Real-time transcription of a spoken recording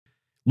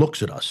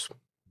looks at us.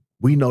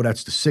 We know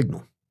that's the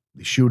signal.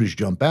 The shooters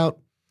jump out.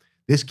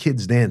 This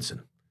kid's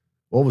dancing.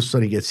 All of a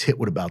sudden, he gets hit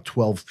with about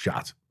 12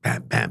 shots.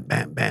 Bam, bam,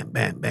 bam, bam,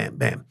 bam, bam,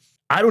 bam.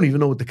 I don't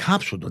even know what the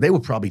cops were doing. They were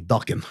probably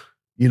ducking,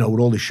 with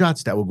all the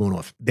shots that were going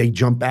off. They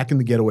jump back in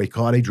the getaway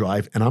car, they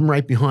drive, and I'm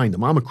right behind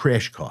them. I'm a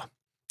crash car.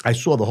 I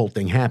saw the whole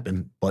thing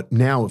happen, but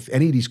now if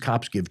any of these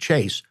cops give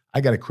chase,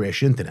 I got to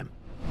crash into them.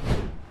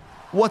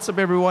 What's up,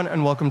 everyone,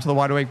 and welcome to the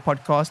Wide Awake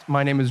podcast.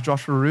 My name is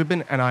Joshua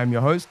Rubin, and I'm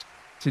your host.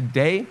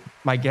 Today,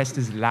 my guest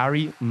is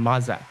Larry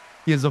Mazza.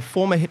 He is a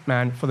former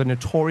hitman for the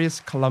notorious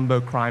Colombo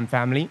Crime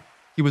Family.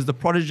 He was the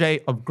protege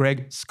of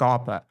Greg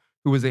Scarpa,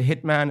 who was a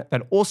hitman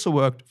that also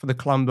worked for the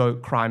Colombo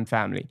Crime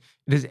Family.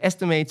 It is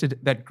estimated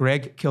that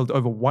Greg killed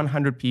over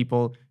 100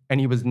 people, and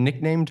he was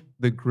nicknamed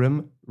the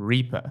Grim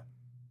Reaper.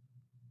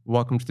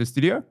 Welcome to the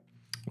studio.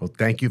 Well,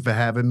 thank you for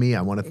having me.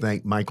 I want to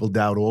thank Michael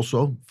Dowd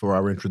also for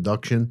our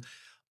introduction.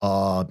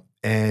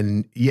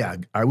 And yeah,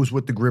 I was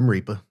with the Grim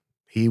Reaper.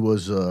 He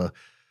was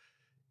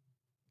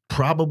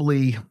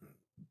probably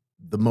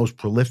the most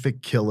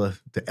prolific killer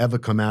to ever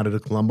come out of the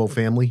Colombo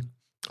family.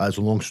 There's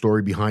a long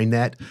story behind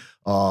that.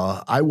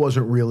 I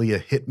wasn't really a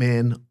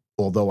hitman,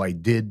 although I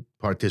did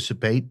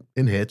participate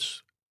in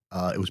hits.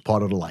 It was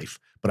part of the life,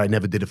 but I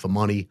never did it for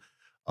money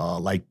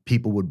like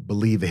people would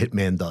believe a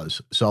hitman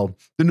does. So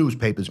the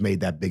newspapers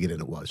made that bigger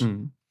than it was.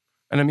 And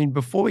I mean,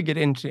 before we get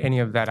into any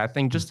of that, I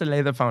think just to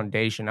lay the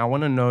foundation, I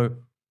want to know,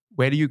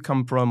 where do you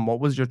come from? What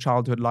was your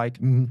childhood like?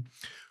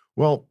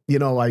 Well,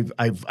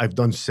 I've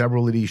done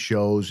several of these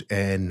shows,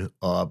 and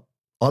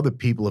other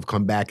people have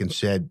come back and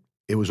said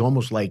it was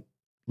almost like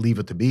Leave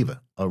It to Beaver,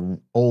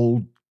 an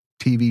old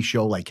TV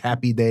show like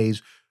Happy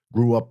Days.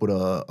 Grew up with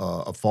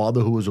a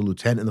father who was a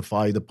lieutenant in the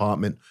fire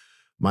department.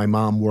 My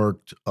mom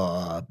worked.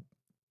 I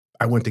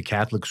went to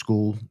Catholic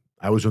school.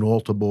 I was an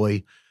altar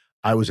boy.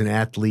 I was an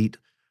athlete.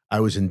 I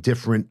was in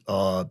different,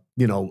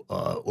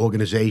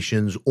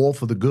 organizations, all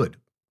for the good.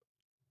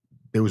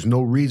 There was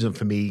no reason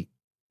for me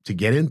to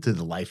get into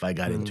the life I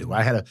got into.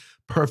 I had a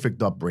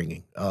perfect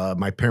upbringing.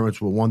 My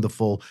parents were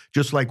wonderful,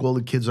 just like all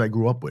the kids I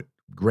grew up with.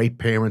 Great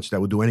parents that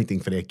would do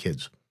anything for their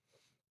kids.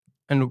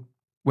 And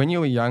when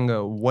you were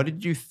younger, what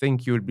did you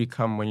think you would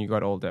become when you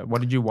got older? What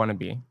did you want to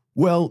be?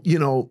 Well,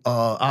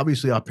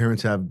 obviously our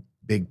parents have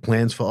big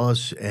plans for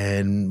us,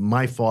 and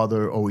my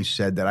father always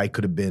said that I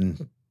could have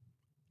been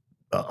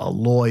a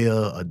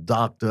lawyer, a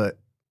doctor,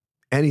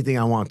 anything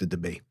I wanted to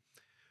be.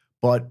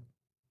 But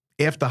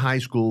after high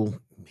school,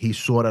 he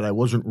saw that I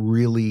wasn't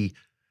really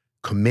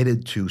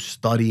committed to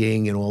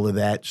studying and all of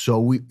that.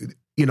 So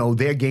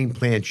their game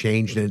plan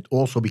changed, and it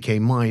also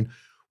became mine,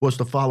 was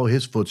to follow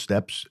his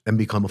footsteps and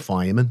become a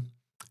fireman.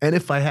 And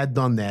if I had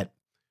done that,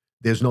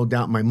 there's no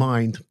doubt in my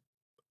mind,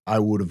 I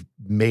would have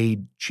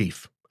made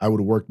chief. I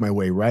would have worked my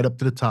way right up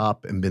to the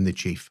top and been the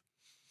chief.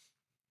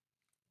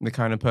 The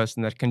kind of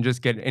person that can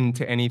just get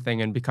into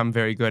anything and become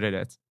very good at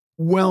it.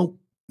 Well,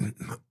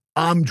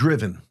 I'm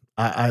driven.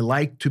 I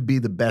like to be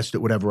the best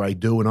at whatever I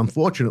do. And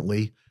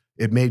unfortunately,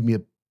 it made me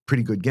a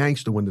pretty good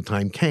gangster when the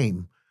time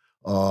came.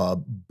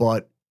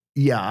 But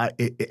yeah,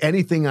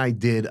 anything I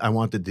did, I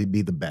wanted to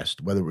be the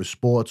best, whether it was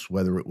sports,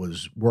 whether it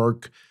was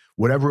work,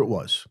 whatever it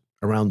was.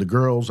 Around the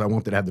girls, I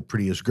wanted to have the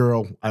prettiest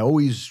girl. I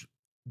always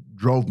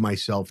drove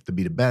myself to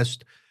be the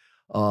best.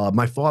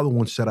 My father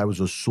once said I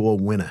was a sore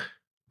winner.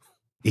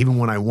 Even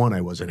when I won,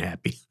 I wasn't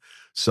happy.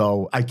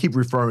 So I keep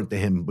referring to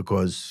him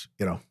because,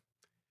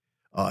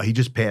 he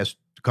just passed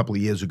a couple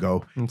of years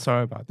ago. I'm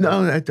sorry about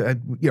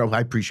that. No, I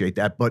appreciate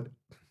that. But,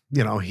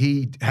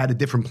 he had a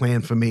different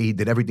plan for me,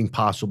 did everything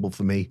possible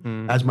for me,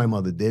 as my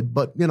mother did.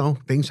 But,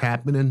 things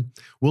happen, and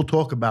we'll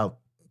talk about,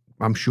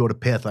 I'm sure, the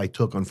path I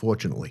took,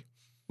 unfortunately.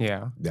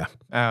 Yeah. Yeah.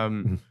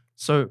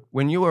 So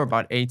when you were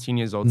about 18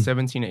 years old,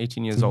 17,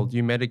 18 years old,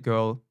 you met a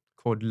girl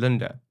called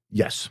Linda.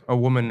 Yes. A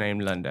woman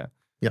named Linda.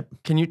 Yep.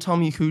 Can you tell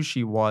me who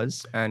she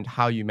was and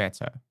how you met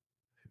her?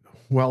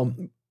 Well,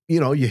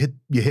 you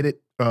hit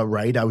it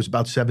right. I was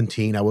about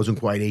 17. I wasn't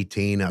quite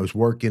 18. I was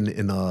working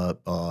in a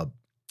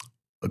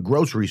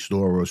grocery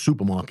store or a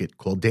supermarket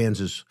called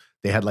Danz's.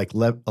 They had like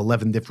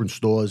 11 different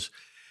stores,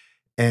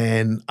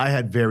 and I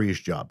had various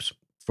jobs,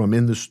 from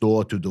in the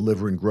store to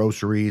delivering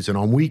groceries. And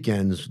on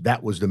weekends,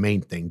 that was the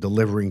main thing,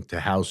 delivering to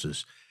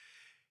houses.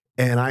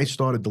 And I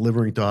started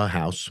delivering to her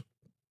house.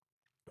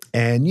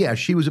 And yeah,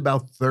 she was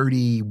about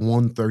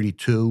 31,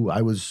 32.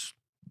 I was,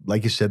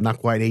 like you said, not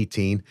quite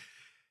 18.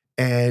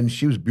 And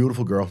she was a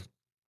beautiful girl,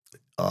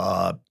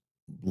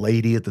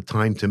 lady at the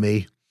time to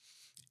me.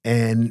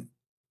 And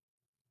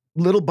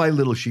little by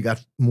little, she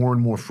got more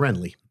and more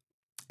friendly.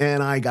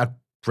 And I got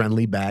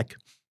friendly back.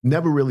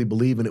 Never really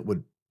believing it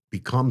would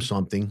become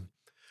something.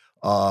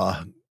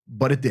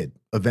 But it did.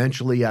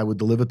 Eventually, I would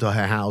deliver to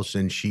her house,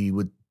 and she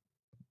would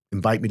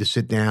invite me to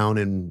sit down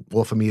and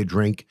offer me a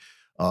drink,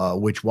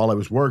 which while I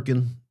was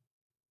working,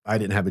 I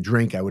didn't have a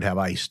drink. I would have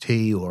iced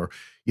tea or,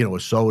 a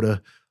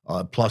soda.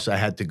 Plus, I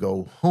had to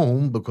go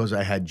home because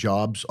I had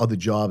jobs, other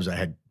jobs.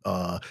 I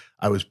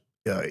was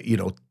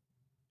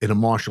in a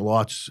martial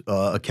arts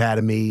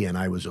academy, and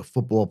I was a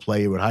football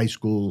player at high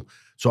school.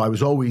 So I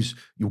was always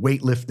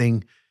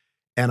weightlifting.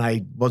 and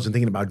I wasn't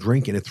thinking about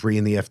drinking at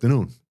 3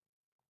 p.m.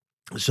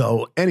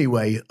 So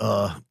anyway,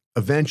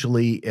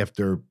 eventually,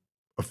 after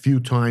a few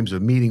times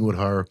of meeting with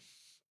her,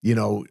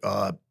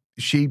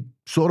 she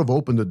sort of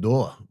opened the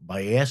door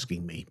by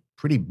asking me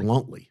pretty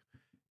bluntly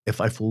if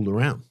I fooled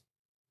around.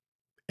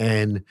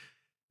 And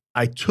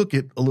I took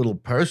it a little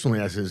personally.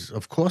 I says,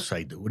 of course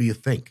I do. What do you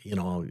think?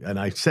 And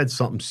I said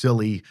something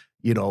silly,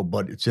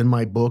 but it's in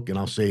my book and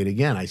I'll say it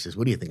again. I says,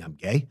 what do you think? I'm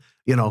gay?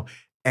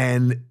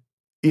 And,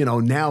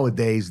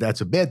 nowadays that's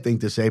a bad thing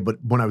to say.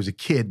 But when I was a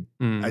kid,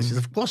 I says,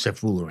 of course I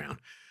fool around.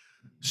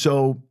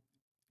 So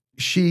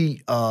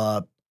she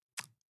asked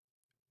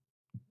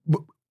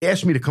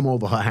me to come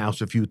over her house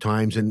a few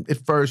times. And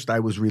at first I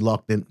was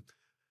reluctant.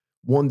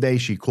 One day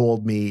she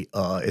called me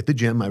at the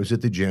gym. I was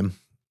at the gym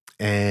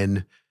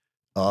and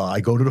I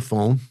go to the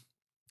phone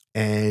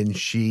and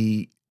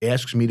she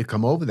asks me to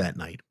come over that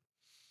night.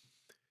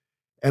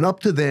 And up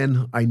to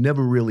then, I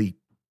never really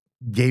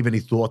gave any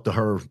thought to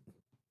her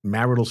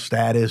marital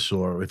status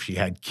or if she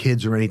had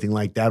kids or anything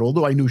like that.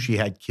 Although I knew she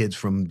had kids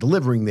from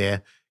delivering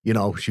there,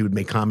 she would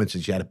make comments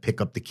that she had to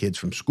pick up the kids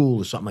from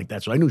school or something like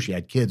that. So I knew she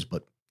had kids,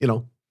 but,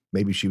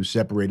 maybe she was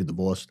separated,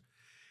 divorced.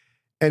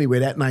 Anyway,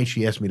 that night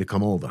she asked me to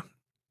come over.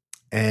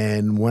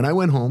 And when I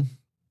went home,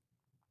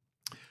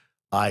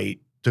 I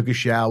took a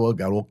shower,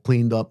 got all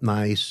cleaned up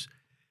nice.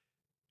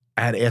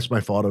 I had to ask my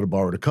father to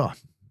borrow the car.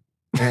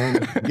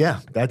 And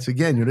yeah, that's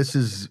again,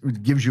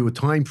 it gives you a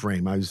time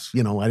frame. I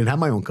didn't have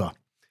my own car.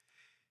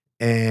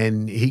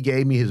 And he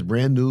gave me his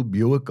brand new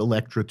Buick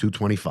Electra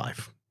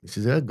 225. He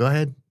says, yeah, go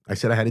ahead. I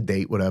said I had a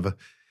date, whatever.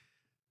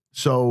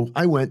 So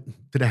I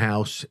went to the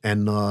house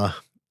and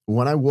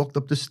when I walked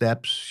up the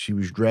steps, she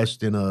was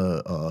dressed in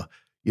a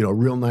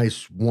real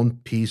nice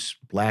one-piece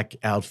black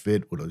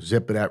outfit with a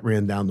zipper that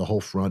ran down the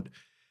whole front.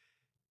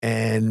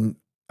 And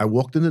I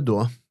walked in the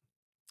door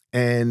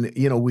and,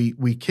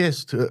 we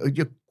kissed,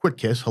 a quick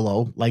kiss,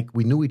 hello, like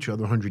we knew each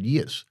other 100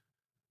 years,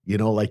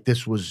 like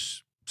this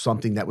was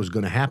something that was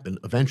going to happen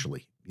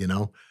eventually,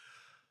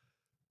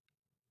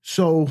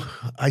 So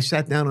I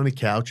sat down on the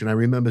couch and I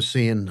remember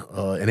seeing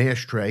an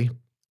ashtray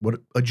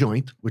with a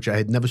joint, which I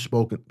had never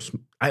spoken.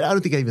 I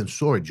don't think I even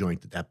saw a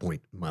joint at that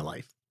point in my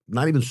life.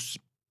 Not even,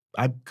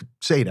 I could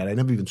say that. I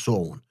never even saw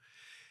one.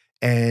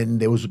 And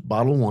there was a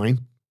bottle of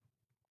wine.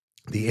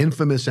 The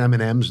infamous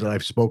M&Ms that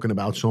I've spoken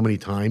about so many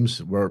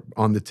times were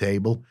on the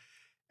table.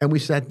 And we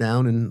sat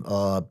down and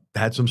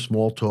had some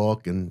small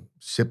talk and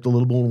sipped a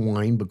little bit of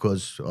wine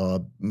because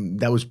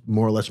that was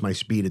more or less my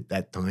speed at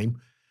that time.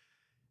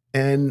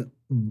 And,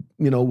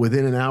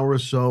 within an hour or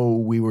so,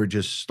 we were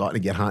just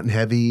starting to get hot and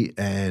heavy.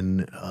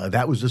 And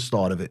that was the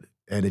start of it.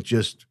 And it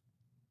just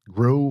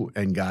grew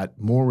and got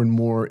more and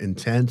more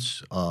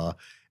intense and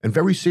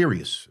very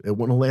serious. It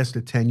wouldn't have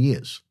lasted 10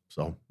 years.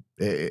 So,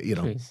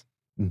 Jeez.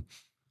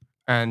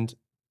 And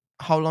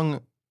how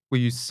long were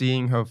you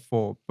seeing her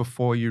for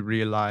before you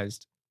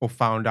realized or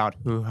found out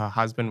who her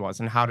husband was?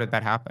 And how did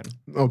that happen?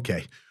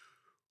 Okay.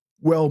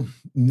 Well,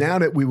 now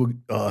that we were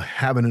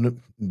having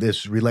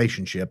this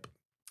relationship,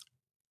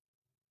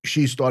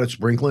 she started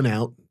sprinkling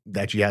out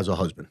that she has a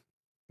husband.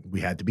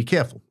 We had to be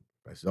careful.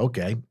 I said,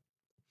 okay.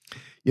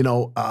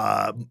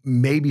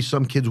 Maybe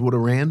some kids would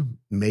have ran.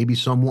 Maybe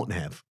some wouldn't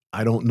have.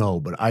 I don't know,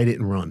 but I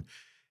didn't run.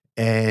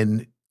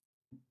 And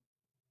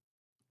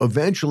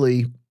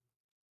eventually,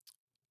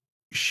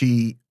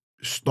 she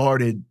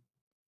started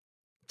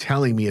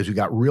telling me as we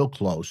got real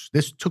close,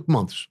 this took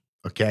months,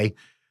 okay,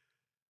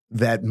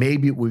 that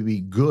maybe it would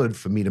be good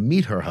for me to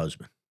meet her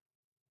husband.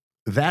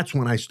 That's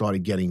when I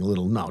started getting a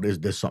little, no,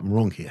 there's something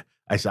wrong here.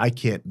 I said, I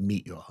can't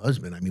meet your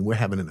husband. I mean, we're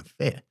having an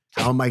affair.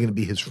 How am I going to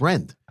be his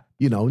friend?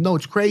 No,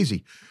 it's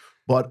crazy.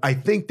 But I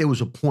think there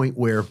was a point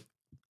where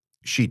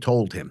she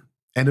told him,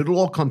 and it'll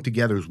all come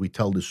together as we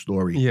tell this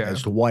story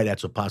as to why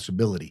that's a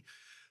possibility.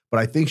 But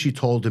I think she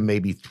told him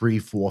maybe 3,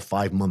 4,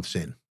 5 months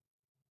in.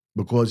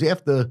 Because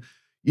after,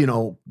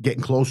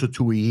 getting closer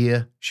to a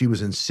year, she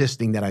was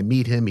insisting that I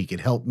meet him. He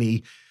could help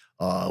me.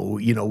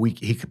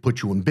 He could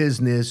put you in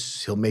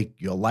business. He'll make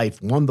your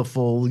life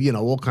wonderful.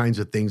 All kinds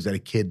of things that a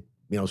kid,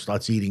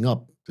 starts eating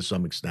up to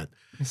some extent.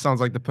 It sounds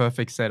like the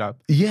perfect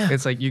setup. Yeah.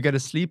 It's like, you get to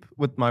sleep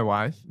with my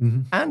wife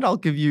and I'll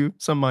give you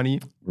some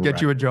money,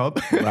 get you a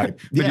job. Right.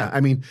 Yeah.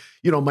 I mean,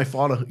 my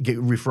father,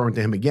 referring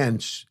to him again,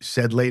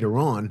 said later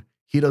on,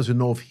 he doesn't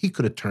know if he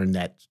could have turned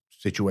that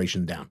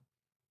situation down.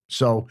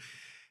 So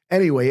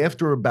anyway,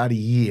 after about a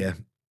year,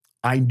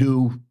 I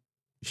knew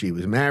she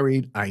was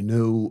married.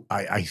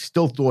 I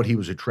still thought he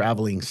was a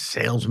traveling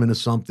salesman or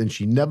something.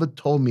 She never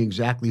told me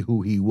exactly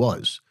who he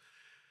was,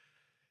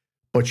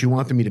 but she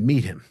wanted me to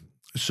meet him.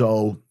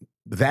 So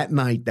that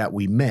night that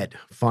we met,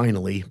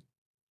 finally,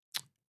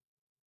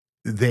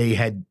 they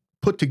had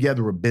put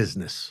together a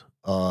business,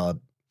 a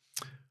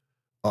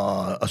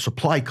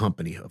supply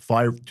company,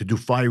 to do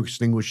fire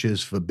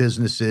extinguishers for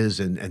businesses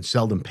and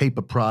sell them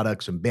paper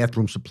products and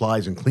bathroom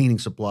supplies and cleaning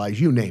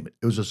supplies, you name it.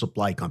 It was a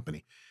supply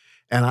company.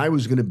 And I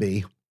was going to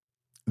be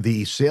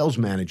the sales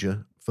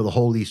manager for the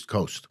whole East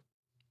Coast.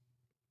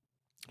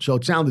 So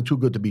it sounded too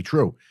good to be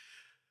true.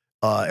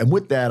 And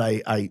with that,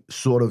 I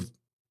sort of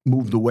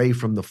moved away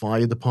from the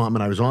fire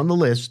department. I was on the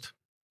list,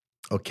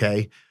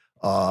 okay?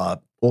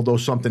 Although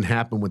something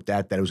happened with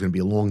that it was going to be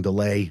a long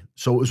delay.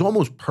 So it was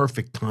almost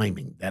perfect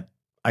timing that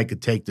I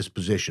could take this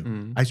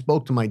position. I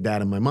spoke to my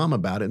dad and my mom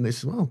about it, and they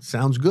said, well,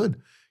 sounds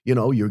good. You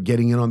know, you're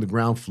getting in on the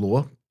ground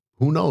floor.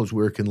 Who knows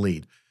where it can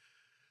lead?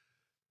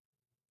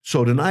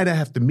 So tonight I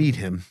have to meet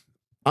him.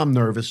 I'm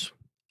nervous.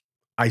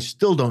 I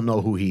still don't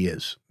know who he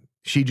is.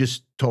 She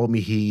just told me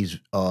he's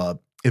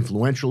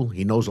influential.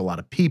 He knows a lot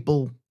of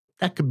people.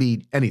 That could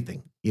be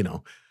anything, you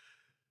know.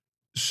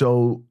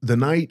 So the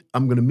night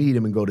I'm going to meet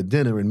him and go to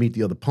dinner and meet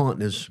the other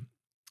partners,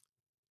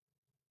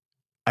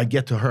 I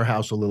get to her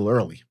house a little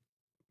early.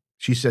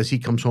 She says he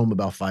comes home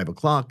about 5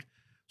 o'clock.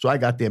 So I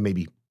got there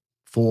maybe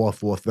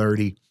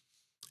 4:30.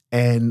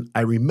 And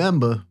I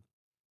remember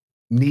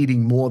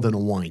needing more than a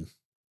wine.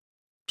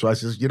 So I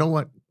says, you know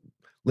what,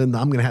 Linda,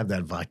 I'm going to have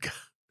that vodka.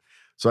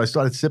 So I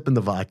started sipping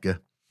the vodka,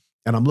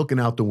 and I'm looking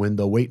out the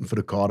window, waiting for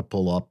the car to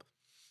pull up.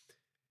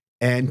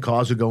 And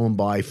cars are going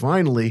by.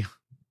 Finally,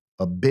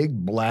 a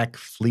big black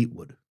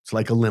Fleetwood. It's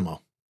like a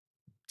limo.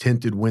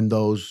 Tinted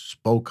windows,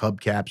 spoke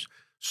hubcaps,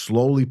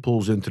 slowly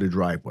pulls into the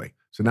driveway.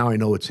 So now I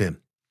know it's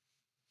him.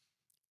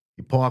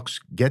 He parks,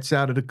 gets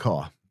out of the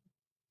car,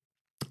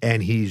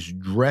 and he's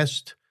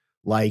dressed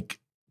like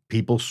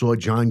people saw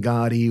John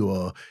Gotti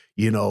or,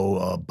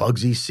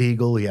 Bugsy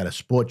Siegel. He had a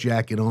sport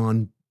jacket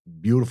on,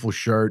 beautiful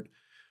shirt.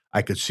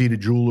 I could see the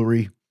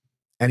jewelry.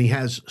 And he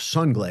has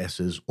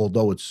sunglasses,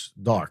 although it's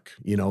dark.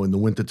 In the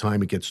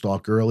wintertime, it gets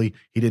dark early.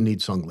 He didn't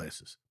need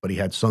sunglasses, but he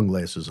had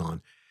sunglasses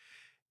on.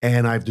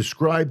 And I've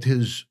described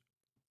his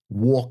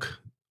walk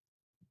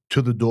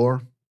to the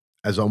door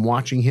as I'm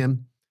watching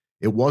him.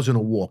 It wasn't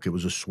a walk. It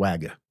was a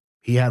swagger.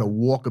 He had a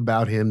walk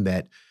about him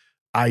that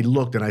I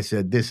looked and I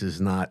said, this is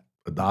not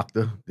a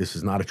doctor. This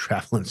is not a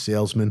traveling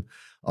salesman.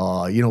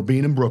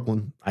 Being in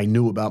Brooklyn, I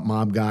knew about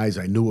mob guys.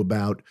 I knew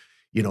about,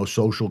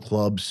 social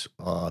clubs.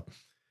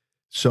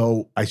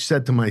 So I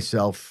said to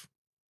myself,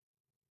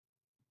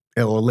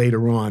 or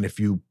later on, if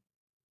you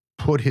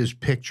put his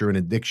picture in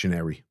a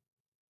dictionary,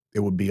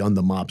 it would be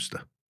under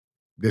mobster.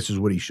 This is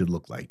what he should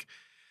look like.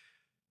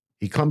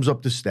 He comes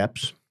up the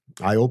steps.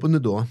 I open the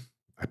door.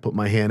 I put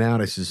my hand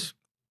out. I says,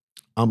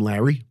 I'm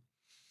Larry.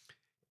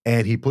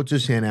 And he puts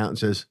his hand out and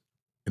says,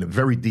 in a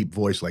very deep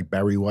voice like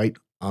Barry White,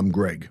 I'm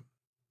Greg.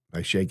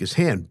 I shake his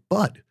hand.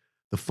 But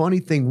the funny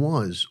thing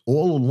was,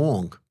 all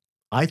along,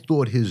 I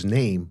thought his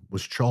name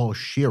was Charles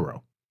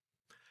Shiro.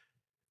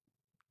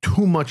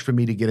 Too much for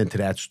me to get into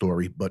that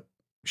story, but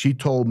she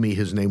told me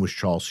his name was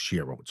Charles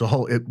Shiro. It's a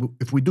whole.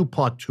 If we do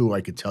part 2,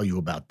 I could tell you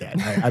about that.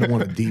 I don't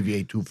want to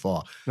deviate too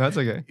far. That's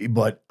okay.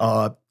 But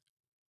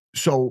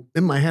so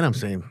in my head, I'm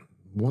saying,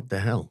 what the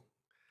hell?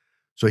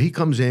 So he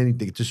comes in, he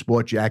gets his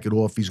sport jacket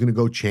off. He's going to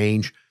go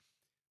change.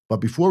 But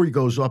before he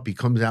goes up, he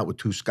comes out with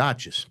 2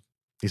 scotches.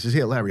 He says,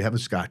 here, Larry, have a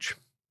scotch.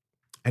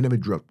 I never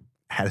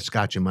had a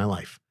scotch in my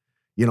life.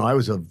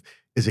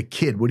 As a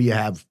kid, what do you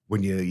have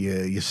when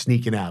you're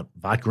sneaking out?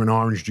 Vodka and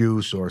orange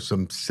juice or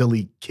some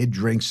silly kid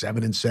drink,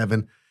 7 and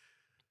 7.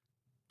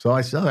 So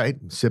I said, all right,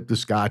 sipped the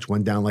scotch,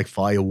 went down like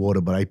fire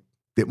water, but I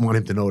didn't want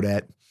him to know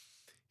that.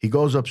 He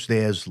goes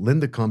upstairs.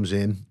 Linda comes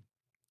in,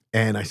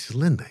 and I said,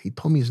 Linda, he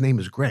told me his name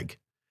is Greg.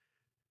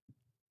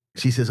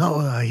 She says,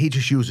 he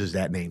just uses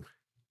that name.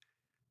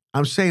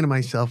 I'm saying to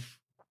myself,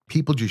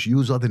 people just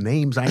use other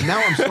names.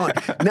 Now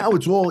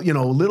it's all,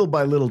 little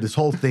by little, this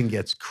whole thing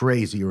gets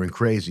crazier and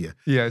crazier.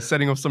 Yeah,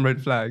 setting off some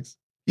red flags.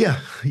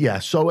 Yeah.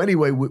 So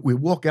anyway, we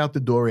walk out the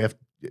door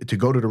to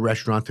go to the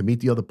restaurant to meet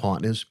the other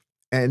partners,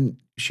 and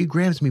she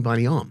grabs me by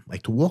the arm,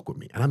 like to walk with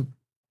me. And I'm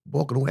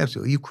walking away. I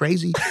say, are you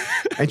crazy?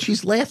 And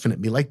she's laughing at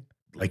me like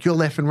you're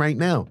laughing right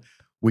now.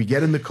 We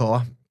get in the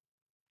car,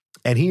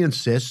 and he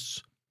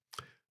insists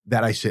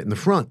that I sit in the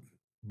front,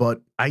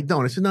 but I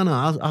don't. I said, no,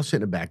 I'll sit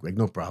in the back, like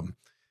no problem.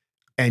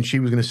 And she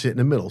was going to sit in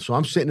the middle. So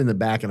I'm sitting in the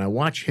back, and I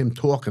watch him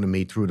talking to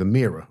me through the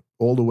mirror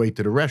all the way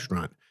to the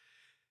restaurant.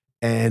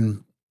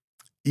 And,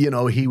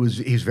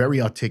 he's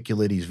very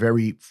articulate. He's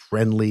very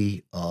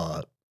friendly,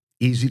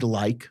 easy to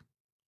like,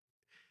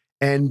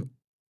 and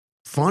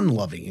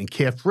fun-loving and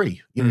carefree.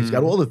 He's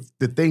got all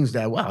the things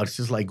that, wow, it's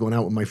just like going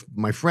out with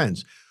my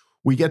friends.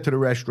 We get to the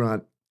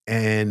restaurant,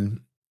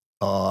 and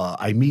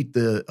I meet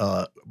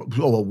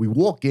we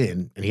walk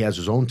in, and he has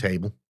his own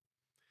table.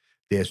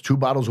 There's 2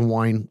 bottles of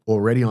wine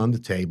already on the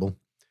table.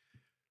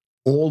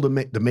 All the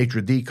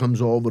maitre d'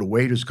 comes over. The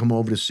waiters come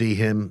over to see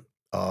him.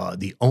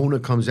 The owner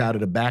comes out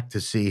of the back to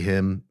see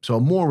him.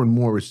 So more and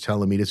more is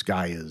telling me this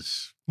guy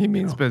is... He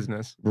means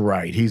business.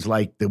 Right. He's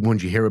like the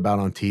ones you hear about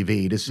on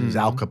TV. This is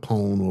Al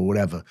Capone or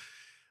whatever.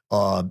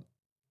 And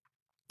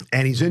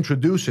he's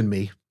introducing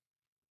me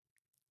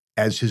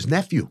as his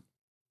nephew.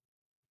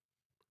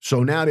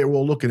 So now they're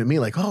all looking at me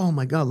like, oh,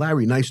 my God,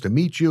 Larry, nice to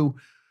meet you.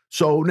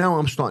 So now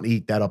I'm starting to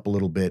eat that up a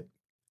little bit.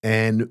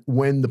 And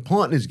when the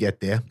partners get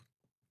there,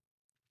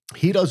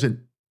 he doesn't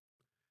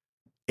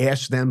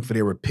ask them for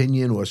their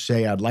opinion or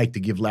say, I'd like to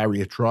give Larry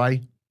a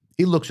try.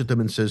 He looks at them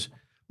and says,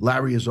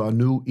 Larry is our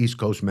new East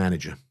Coast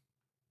manager.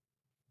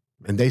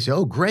 And they say,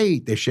 oh,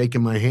 great. They're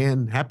shaking my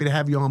hand. Happy to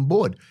have you on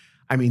board.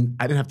 I mean,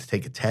 I didn't have to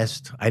take a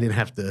test. I didn't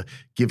have to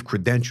give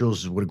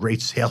credentials. What a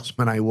great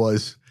salesman I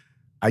was.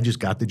 I just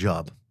got the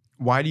job.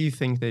 Why do you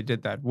think they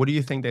did that? What do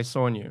you think they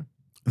saw in you?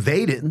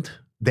 They didn't.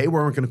 They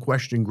weren't going to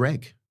question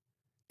Greg.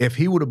 If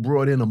he would have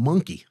brought in a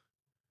monkey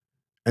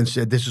and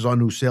said, this is our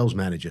new sales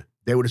manager,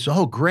 they would have said,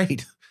 oh,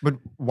 great. But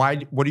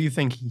why? What do you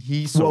think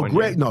he saw in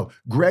you?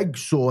 Greg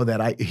saw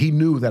that he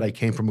knew that I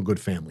came from a good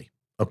family,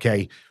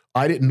 okay?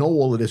 I didn't know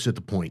all of this at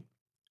the point.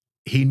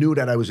 He knew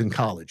that I was in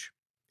college.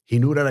 He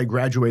knew that I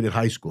graduated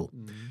high school.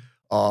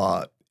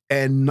 Mm-hmm.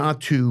 And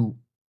not to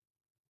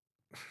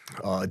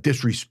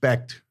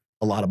disrespect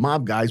a lot of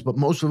mob guys, but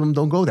most of them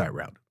don't go that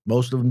route.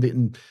 Most of them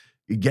didn't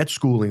get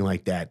schooling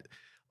like that.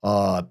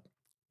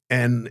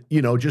 And,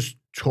 just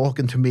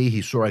talking to me,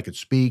 he saw I could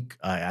speak.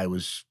 I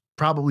was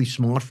probably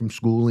smart from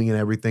schooling and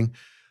everything.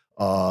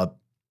 And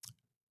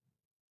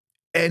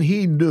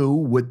he knew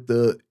with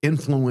the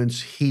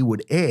influence he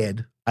would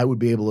add, I would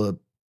be able to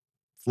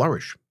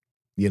flourish,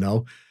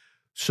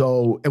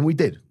 So, and we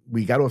did.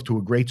 We got off to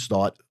a great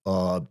start.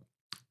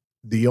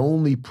 The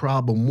only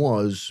problem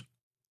was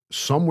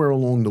somewhere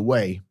along the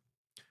way,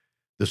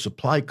 the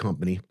supply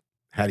company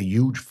had a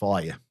huge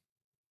fire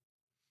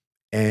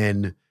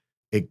and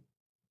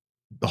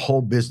the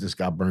whole business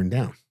got burned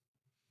down.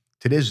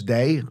 To this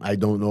day, I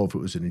don't know if it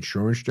was an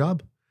insurance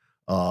job.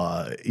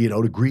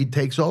 The greed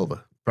takes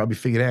over. Probably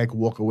figured I could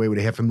walk away with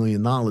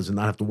 $500,000 and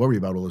not have to worry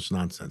about all this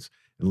nonsense.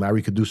 And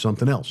Larry could do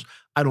something else.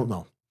 I don't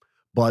know.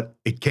 But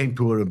it came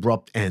to an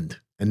abrupt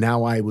end. And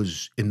now I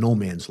was in no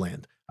man's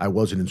land. I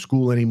wasn't in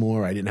school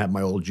anymore. I didn't have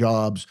my old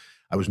jobs.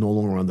 I was no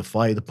longer on the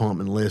fire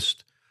department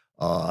list.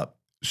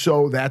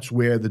 So that's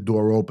where the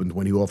door opened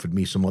when he offered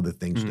me some other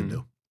things to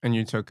do. And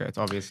you took it,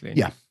 obviously.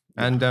 Yeah.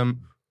 And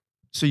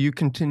so you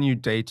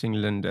continued dating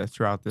Linda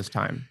throughout this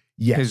time?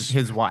 Yes.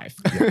 His wife.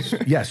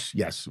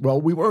 Yes. Well,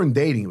 we weren't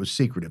dating. It was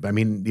secretive. I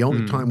mean, the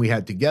only time we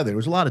had together, it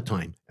was a lot of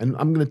time. And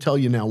I'm going to tell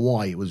you now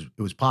why it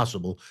was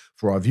possible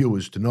for our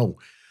viewers to know.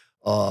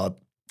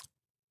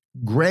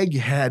 Greg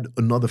had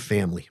another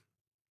family,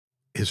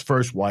 his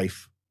first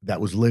wife, that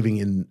was living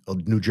in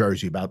New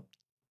Jersey, about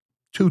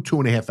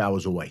 2.5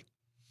 hours away.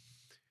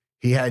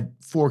 He had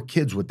 4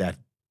 kids with that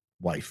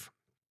wife.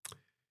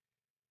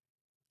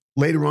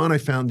 Later on, I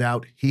found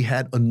out he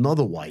had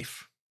another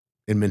wife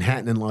in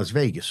Manhattan and Las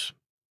Vegas.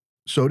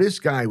 So this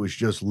guy was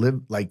just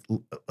lived like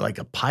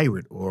a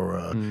pirate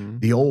or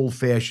the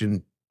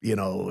old-fashioned,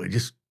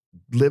 just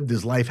lived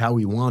his life how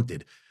he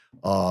wanted.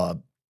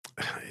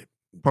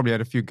 Probably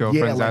had a few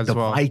girlfriends as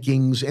well.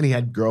 Vikings, and he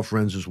had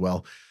girlfriends as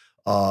well.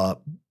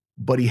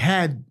 But he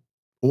had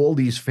all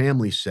these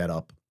families set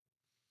up.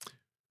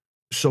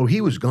 So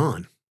he was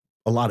gone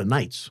a lot of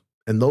nights.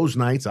 And those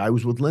nights, I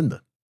was with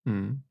Linda.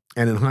 And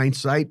in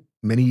hindsight,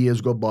 many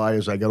years go by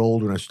as I got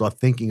older and I start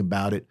thinking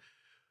about it.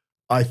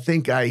 I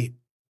think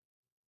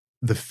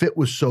the fit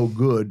was so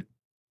good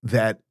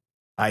that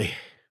I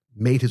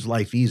made his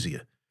life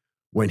easier.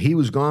 When he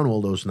was gone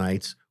all those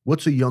nights,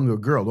 what's a younger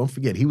girl? Don't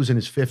forget, he was in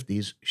his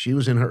 50s. She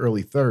was in her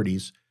early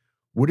 30s.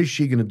 What is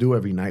she going to do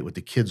every night with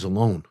the kids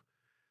alone?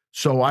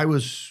 So I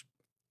was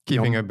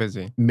keeping her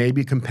busy.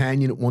 Maybe a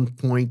companion at one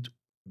point,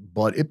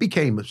 but it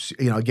became,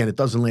 again, it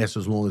doesn't last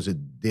as long as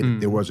it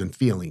did. There wasn't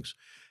feelings.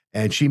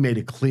 And she made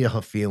it clear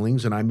her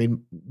feelings, and I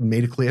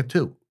made it clear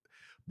too.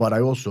 But I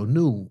also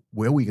knew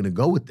where we going to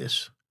go with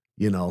this,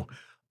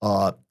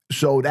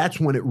 So that's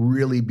when it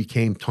really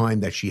became time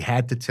that she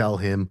had to tell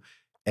him,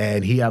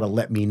 and he had to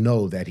let me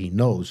know that he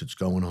knows it's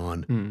going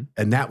on.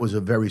 And that was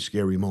a very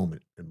scary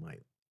moment in my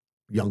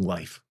young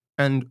life.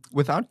 And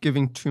without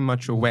giving too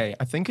much away,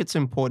 I think it's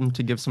important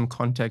to give some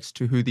context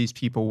to who these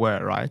people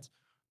were, right?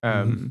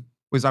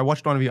 Because I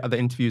watched one of your other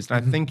interviews, and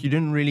I think you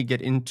didn't really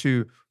get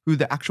into who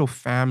the actual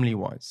family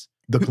was.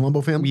 The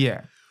Colombo family?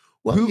 Yeah.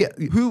 Well,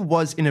 who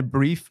was, in a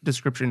brief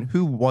description,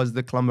 who was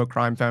the Colombo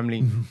Crime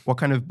Family? What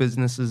kind of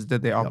businesses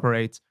did they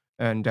operate?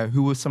 And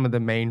who were some of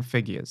the main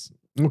figures?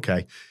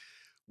 Okay.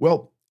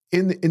 Well,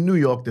 in New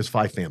York, there's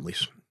 5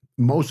 families.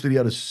 Most of the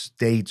other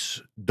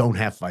states don't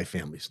have 5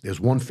 families.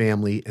 There's one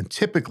family, and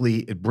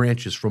typically it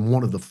branches from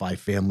one of the 5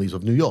 families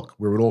of New York,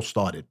 where it all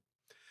started.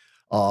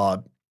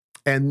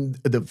 And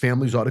the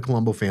families are the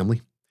Colombo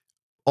family.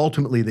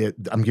 Ultimately,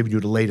 I'm giving you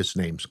the latest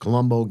names: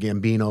 Colombo,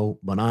 Gambino,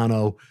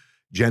 Bonanno,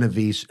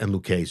 Genovese, and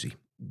Lucchese.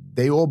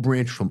 They all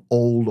branch from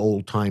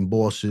old-time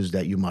bosses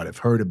that you might have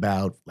heard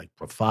about, like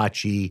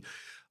Profaci,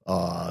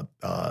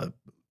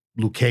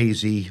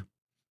 Lucchese,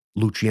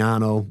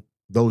 Luciano,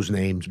 those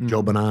names,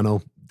 Joe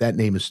Bonanno. That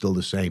name is still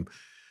the same.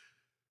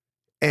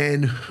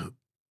 And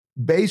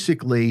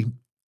basically,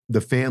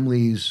 the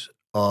families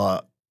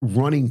are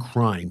running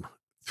crime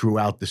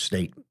throughout the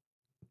state.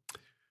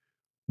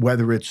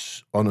 Whether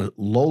it's on a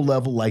low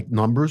level like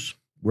numbers,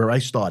 where I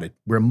started,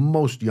 where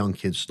most young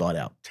kids start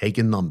out,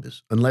 taking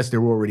numbers, unless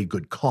they're already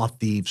good car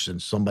thieves and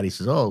somebody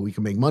says, oh, we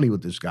can make money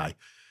with this guy.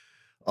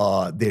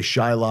 There's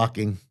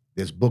shylocking,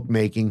 there's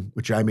bookmaking,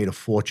 which I made a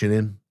fortune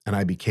in, and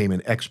I became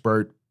an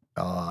expert.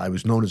 I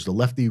was known as the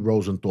Lefty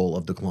Rosenthal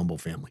of the Colombo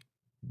family.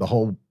 The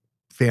whole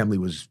family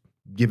was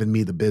given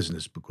me the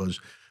business because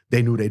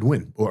they knew they'd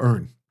win or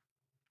earn.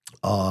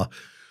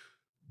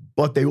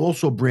 But they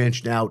also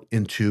branched out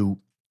into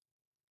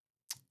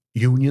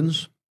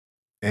unions.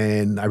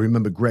 And I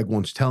remember Greg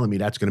once telling me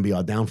that's going to be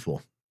our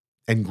downfall.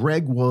 And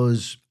Greg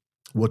was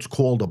what's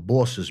called a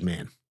boss's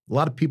man. A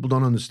lot of people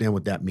don't understand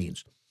what that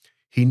means.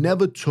 He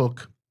never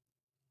took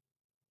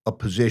a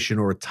position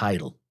or a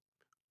title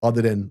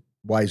other than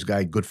wise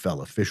guy, good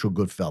fella, official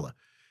good fella.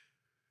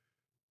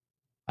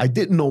 I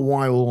didn't know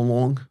why all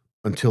along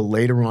until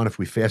later on, if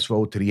we fast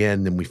forward to the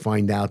end and we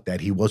find out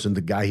that he wasn't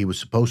the guy he was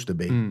supposed to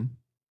be.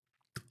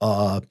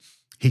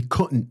 He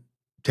couldn't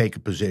take a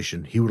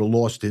position. He would have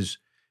lost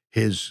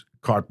his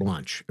carte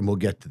blanche, and we'll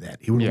get to that.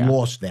 He would have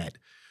lost that.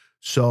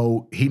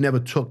 So he never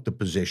took the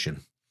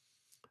position.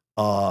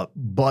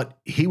 But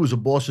he was a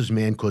boss's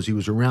man because he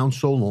was around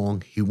so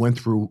long. He went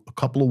through a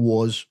couple of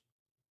wars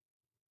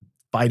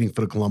fighting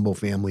for the Colombo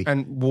family.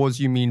 And wars,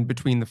 you mean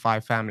between the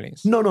 5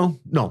 families? No.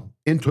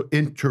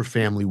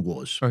 Inter-family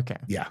wars. Okay.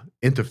 Yeah,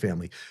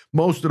 interfamily.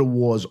 Most of the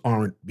wars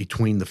aren't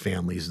between the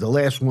families. The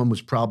last one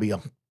was probably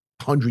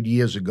 100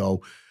 years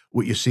ago,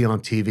 what you see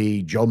on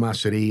TV, Joe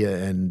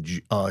Masseria and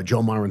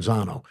Joe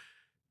Maranzano.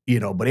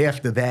 But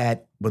after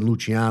that, when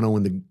Luciano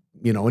and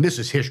and this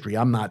is history.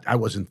 I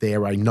wasn't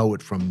there. I know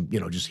it from,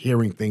 just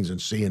hearing things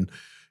and seeing,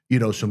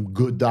 some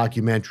good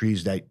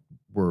documentaries that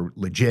were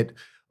legit.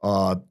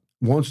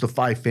 Once the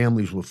 5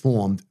 families were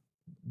formed,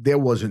 there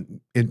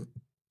wasn't,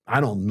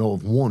 I don't know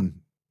of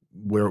one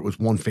where it was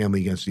one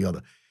family against the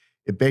other.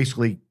 It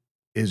basically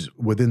is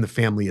within the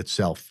family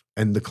itself.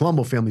 And the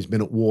Colombo family's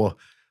been at war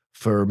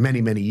for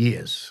many, many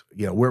years.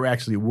 We're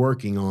actually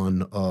working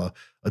on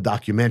a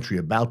documentary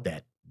about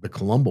that, the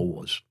Colombo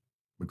Wars,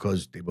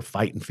 because they were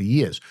fighting for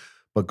years.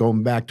 But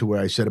going back to where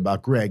I said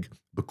about Greg,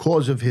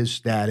 because of his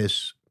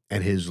status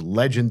and his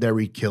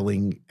legendary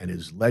killing and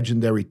his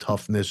legendary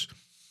toughness,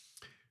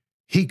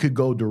 he could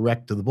go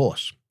direct to the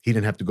boss. He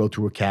didn't have to go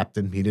through a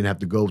captain. He didn't have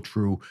to go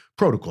through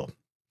protocol.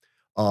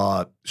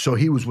 So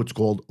he was what's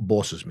called a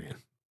boss's man.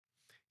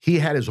 He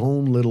had his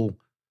own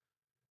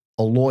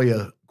a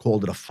lawyer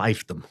called it a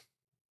fiefdom.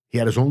 He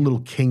had his own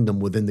little kingdom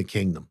within the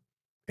kingdom,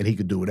 and he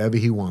could do whatever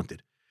he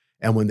wanted.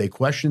 And when they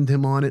questioned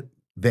him on it,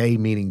 they,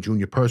 meaning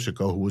Junior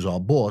Persico, who was our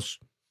boss,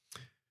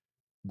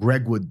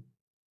 Greg would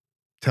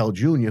tell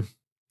Junior,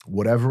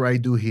 whatever I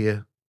do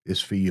here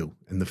is for you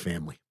and the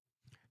family.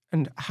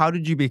 And how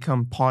did you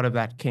become part of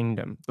that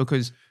kingdom?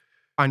 Because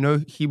I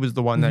know he was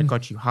the one that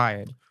got you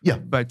hired. Yeah.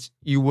 But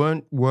you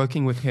weren't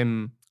working with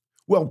him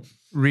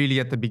really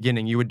at the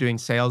beginning. You were doing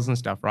sales and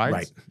stuff, right?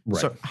 Right.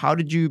 So how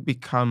did you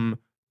become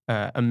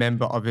a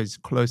member of his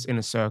close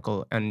inner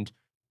circle and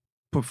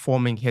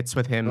performing hits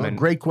with him?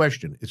 Great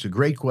question. It's a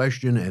great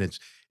question, and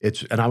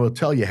it's and I will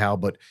tell you how,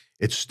 but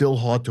it's still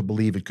hard to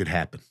believe it could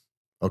happen.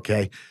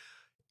 Okay.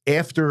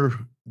 After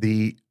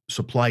the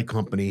supply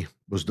company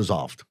was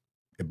dissolved,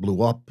 it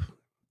blew up.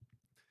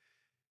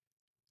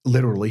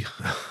 Literally,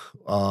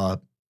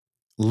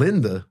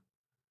 Linda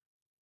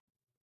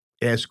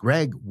asked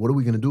Greg, what are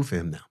we going to do for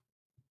him now?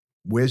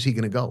 Where's he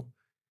going to go?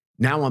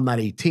 Now I'm not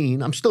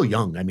 18. I'm still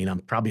young. I mean, I'm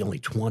probably only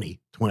 20.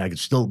 I could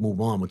still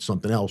move on with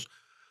something else.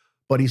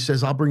 But he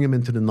says, I'll bring him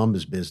into the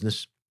numbers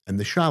business and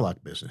the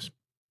Shylock business.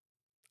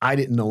 I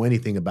didn't know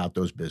anything about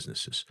those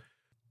businesses.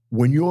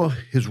 When you're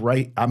his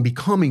right, I'm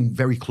becoming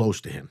very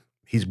close to him.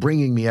 He's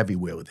bringing me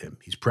everywhere with him.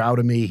 He's proud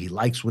of me. He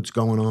likes what's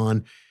going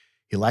on.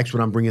 He likes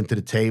what I'm bringing to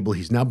the table.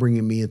 He's now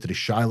bringing me into the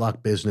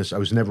Shylock business. I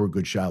was never a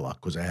good Shylock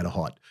because I had a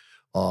heart.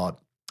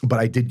 But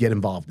I did get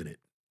involved in it.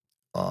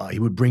 He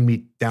would bring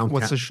me downtown.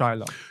 What's a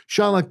Shylock?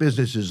 Shylock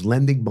business is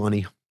lending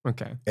money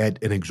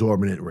at an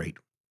exorbitant rate.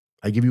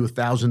 I give you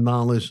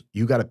 $1,000.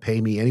 You got to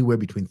pay me anywhere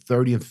between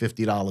 $30 and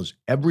 $50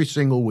 every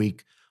single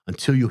week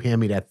until you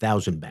hand me that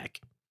 $1,000 back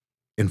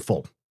in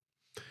full.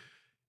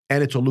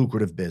 And it's a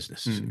lucrative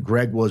business.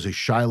 Greg was a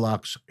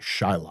Shylock's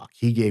Shylock.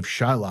 He gave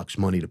Shylock's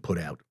money to put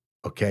out,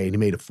 okay? And he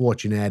made a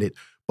fortune at it,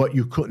 but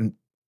you couldn't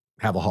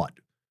have a heart.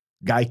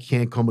 Guy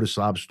can't come with a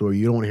sob story.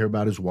 You don't want to hear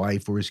about his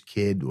wife or his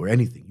kid or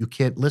anything. You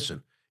can't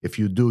listen. If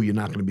you do, you're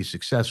not going to be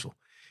successful.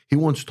 He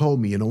once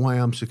told me, you know why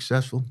I'm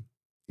successful?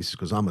 He says,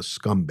 because I'm a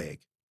scumbag.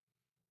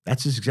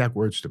 That's his exact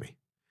words to me.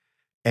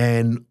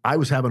 And I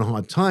was having a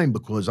hard time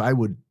because I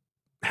would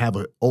have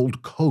an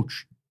old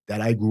coach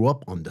that I grew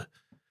up under,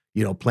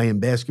 playing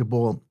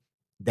basketball,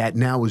 that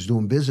now is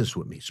doing business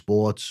with me,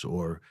 sports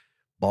or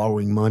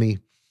borrowing money.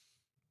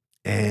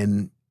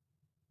 And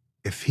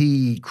if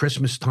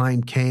Christmas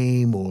time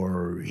came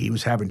or he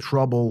was having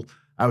trouble,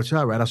 I would say,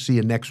 all right, I'll see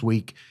you next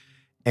week.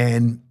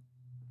 And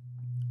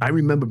I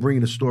remember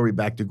bringing the story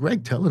back to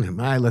Greg, telling him,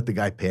 I let the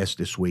guy pass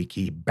this week.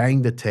 He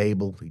banged the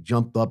table. He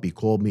jumped up. He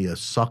called me a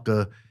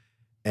sucker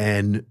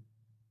and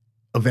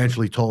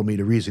eventually told me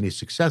the reason he's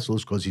successful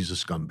is because he's a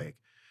scumbag.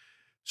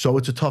 So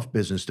it's a tough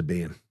business to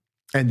be in.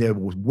 And there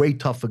were way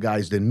tougher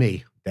guys than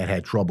me that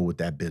had trouble with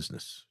that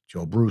business.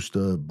 Joe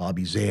Brewster,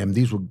 Bobby Zam.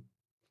 These were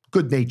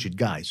good-natured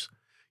guys,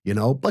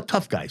 but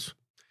tough guys.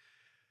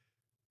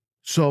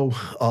 So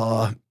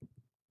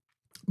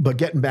But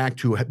getting back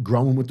to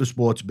growing with the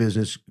sports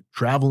business,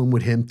 traveling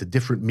with him to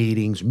different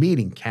meetings,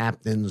 meeting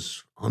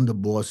captains,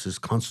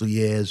 underbosses,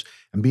 consigliers,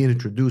 and being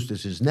introduced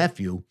as his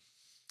nephew,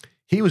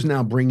 he was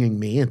now bringing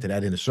me into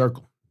that inner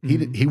circle.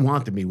 He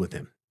wanted me with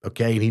him,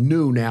 okay? And he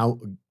knew now,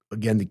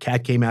 again, the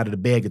cat came out of the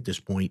bag at this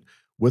point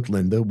with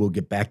Linda. We'll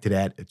get back to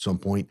that at some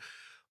point.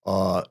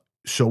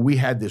 So we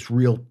had this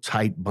real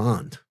tight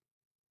bond,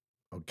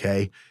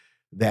 okay?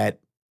 That,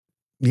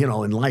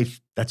 in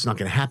life, that's not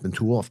going to happen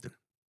too often,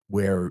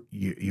 where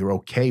you're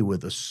okay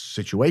with a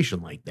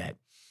situation like that.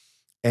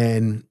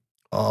 And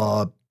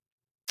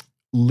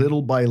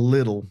little by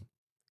little,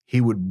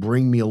 he would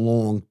bring me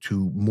along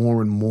to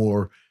more and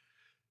more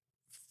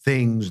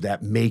things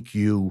that make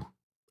you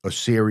a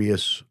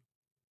serious,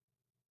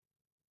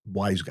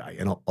 wise guy,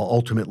 and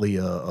ultimately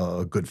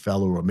a good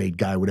fellow or a made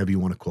guy, whatever you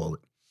want to call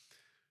it.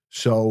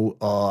 So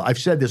I've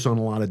said this on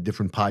a lot of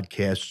different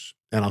podcasts,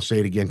 and I'll say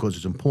it again because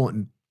it's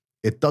important.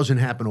 It doesn't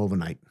happen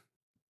overnight.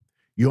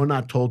 You're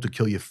not told to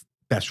kill your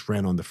best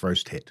friend on the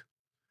first hit.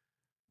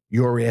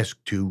 You're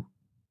asked to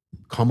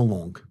come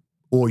along,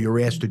 or you're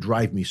asked to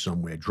drive me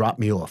somewhere, drop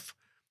me off.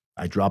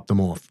 I dropped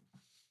him off.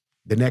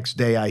 The next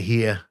day I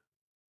hear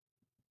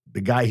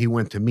the guy he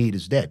went to meet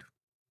is dead.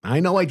 I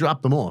know I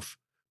dropped him off,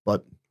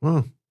 but,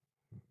 what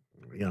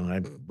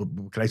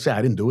can I say?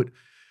 I didn't do it.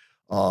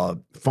 Not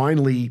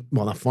finally,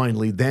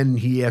 then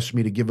he asked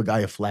me to give a guy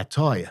a flat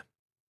tire.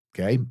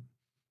 Okay?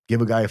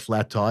 Give a guy a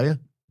flat tire.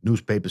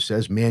 Newspaper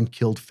says, man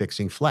killed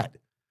fixing flat.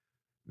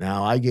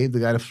 Now, I gave the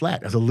guy the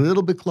flat. I was a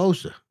little bit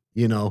closer,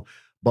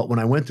 But when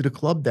I went to the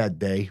club that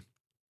day,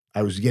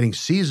 I was getting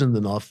seasoned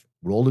enough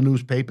with all the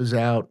newspapers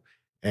out,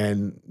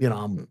 and,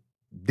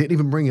 didn't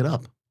even bring it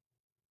up.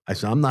 I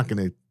said, I'm not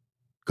going to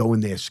go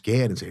in there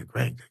scared and say,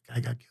 Greg, that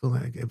guy got killed.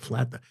 I gave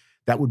flat.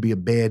 That would be a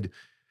bad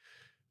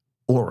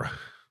aura.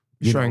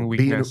 Showing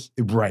weakness.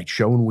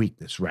 Showing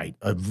weakness, right.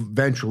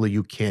 Eventually,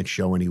 you can't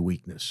show any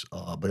weakness.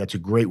 But that's a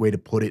great way to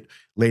put it.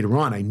 Later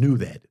on, I knew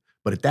that.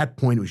 But at that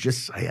point, it was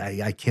just,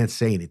 I can't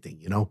say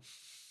anything,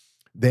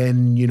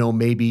 Then,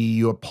 maybe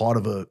you're part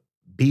of a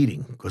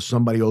beating because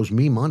somebody owes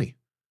me money.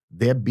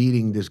 They're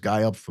beating this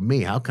guy up for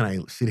me. How can I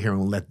sit here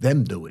and let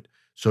them do it?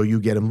 So you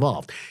get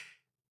involved.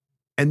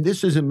 And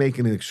this isn't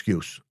making an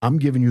excuse. I'm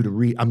giving you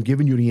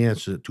the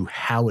answer to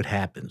how it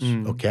happens,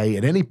 okay?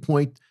 At any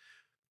point,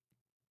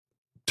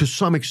 to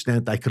some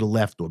extent, I could have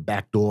left or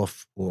backed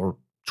off or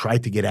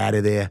tried to get out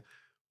of there.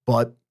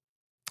 But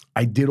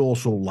I did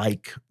also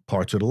like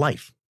parts of the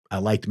life. I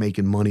liked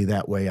making money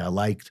that way. I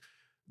liked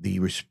the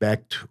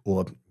respect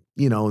or,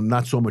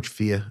 not so much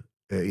fear.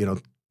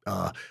 It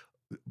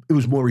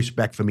was more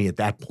respect for me at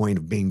that point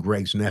of being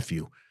Greg's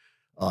nephew.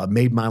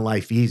 Made my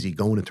life easy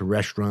going into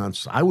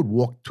restaurants. I would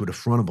walk to the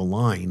front of a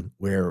line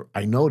where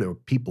I know there were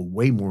people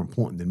way more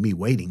important than me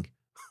waiting,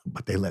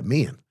 but they let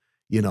me in.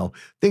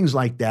 Things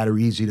like that are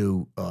easy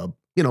to,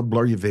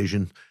 blur your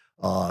vision.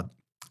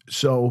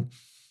 So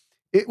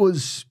it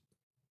was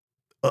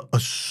a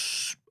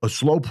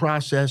slow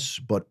process,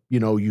 but,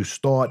 you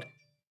start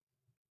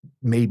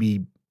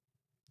maybe,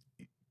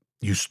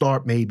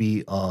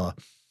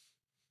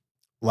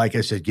 like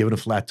I said, giving a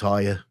flat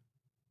tire,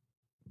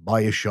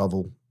 buy a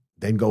shovel,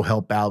 then go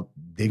help out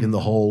digging the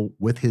hole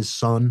with his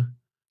son,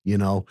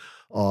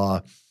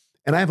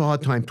 and I have a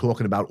hard time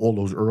talking about all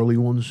those early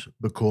ones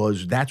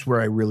because that's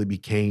where I really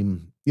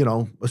became, a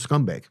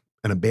scumbag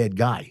and a bad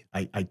guy.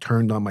 I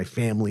turned on my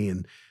family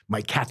and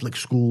my Catholic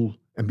school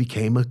and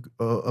became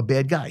a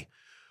bad guy.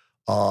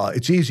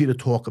 It's easy to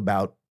talk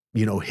about,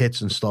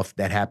 hits and stuff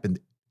that happened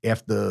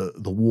after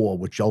the war,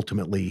 which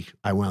ultimately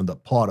I wound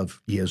up part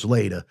of years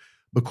later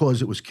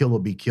because it was kill or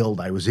be killed.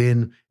 I was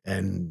in,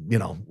 and,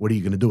 what are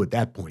you going to do at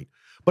that point?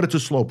 But it's a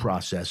slow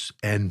process.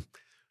 And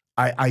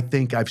I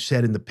think I've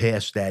said in the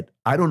past that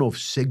I don't know if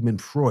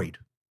Sigmund Freud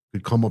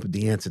could come up with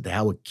the answer to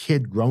how a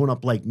kid growing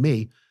up like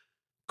me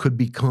could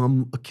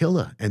become a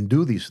killer and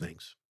do these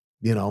things.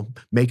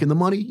 Making the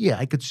money, yeah,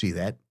 I could see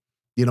that.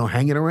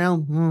 Hanging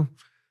around,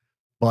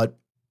 but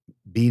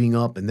beating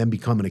up and then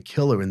becoming a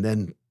killer and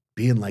then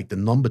being like the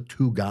number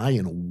 2 guy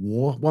in a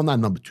war. Well, not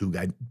number 2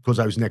 guy because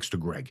I was next to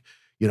Greg.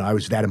 I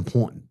was that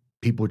important.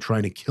 People were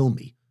trying to kill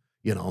me,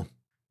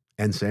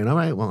 and saying, all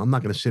right, well, I'm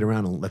not going to sit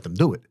around and let them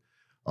do it.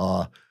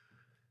 But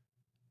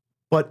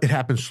it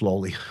happened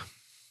slowly.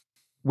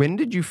 When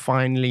did you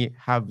finally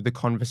have the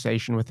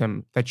conversation with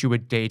him that you were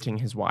dating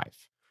his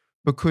wife?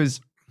 Because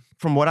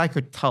from what I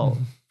could tell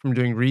from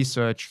doing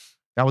research,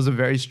 that was a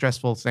very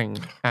stressful thing.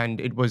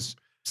 And it was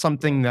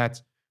something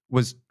that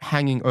was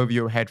hanging over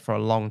your head for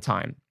a long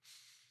time.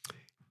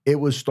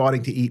 It was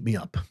starting to eat me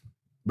up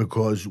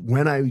because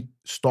when I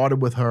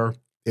started with her,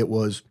 it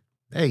was,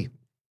 hey,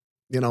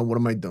 what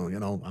am I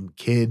doing? I'm a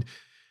kid.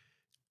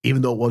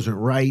 Even though it wasn't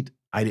right,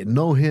 I didn't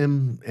know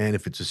him. And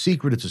if it's a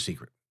secret, it's a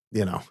secret,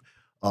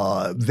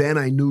 Then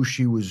I knew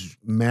she was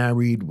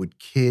married with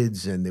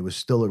kids and there was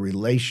still a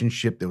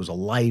relationship. There was a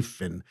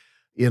life. And,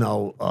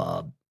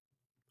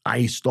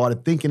 I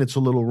started thinking it's a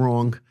little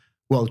wrong.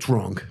 Well, it's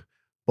wrong,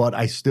 but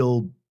I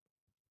still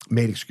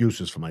made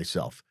excuses for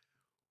myself.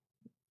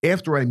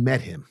 After I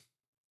met him,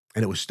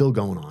 and it was still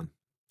going on.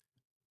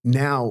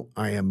 Now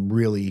I am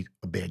really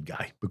a bad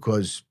guy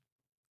because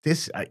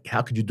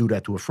how could you do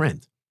that to a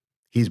friend?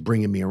 He's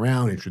bringing me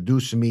around,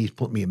 introducing me, he's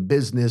putting me in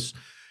business.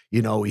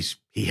 You know,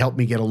 he helped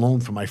me get a loan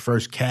for my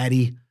first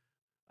caddy.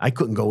 I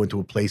couldn't go into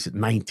a place at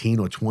 19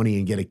 or 20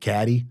 and get a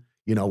caddy,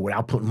 you know,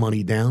 without putting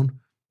money down.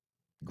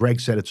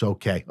 Greg said it's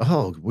okay.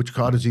 Oh, which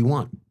car does he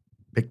want?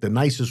 Pick the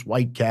nicest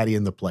white caddy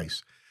in the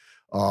place.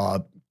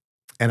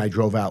 And I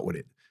drove out with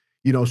it.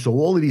 You know, so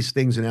all of these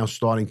things are now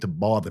starting to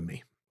bother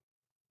me.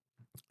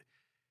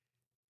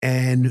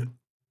 And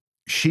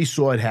she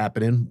saw it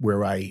happening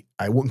where I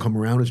wouldn't come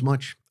around as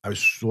much. I was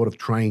sort of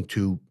trying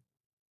to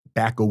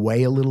back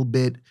away a little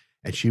bit,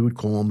 and she would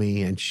call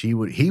me, and he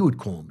would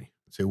call me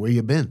and say, "Where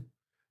you been?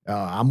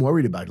 I'm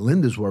worried about you.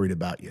 Linda's worried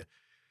about you."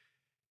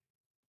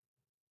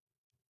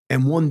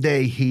 And one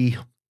day he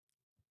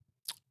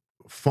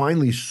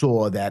finally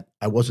saw that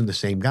I wasn't the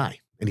same guy.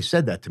 And he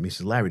said that to me. He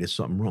said, "Larry, there's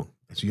something wrong."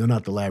 I said, "You're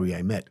not the Larry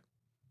I met."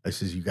 I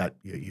says, "You got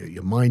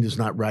your mind is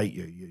not right.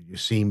 You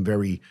seem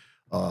very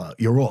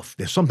you're off.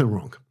 There's something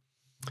wrong."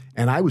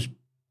 And I was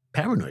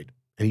paranoid,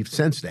 and he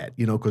sensed that,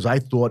 you know, because I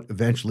thought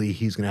eventually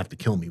he's going to have to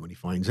kill me when he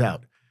finds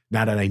out.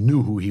 Now that I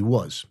knew who he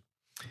was,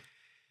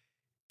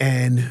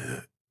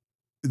 and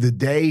the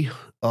day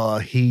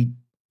he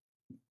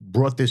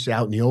brought this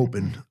out in the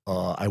open,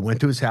 I went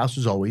to his house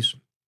as always,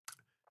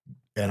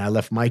 and I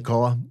left my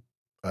car.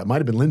 It might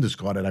have been Linda's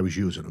car that I was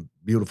using, a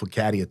beautiful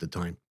caddy at the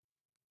time,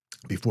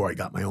 before I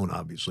got my own,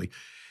 obviously.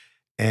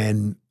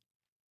 And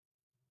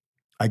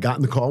I got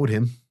in the car with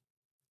him,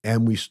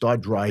 and we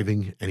start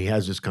driving, and he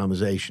has this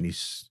conversation.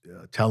 He's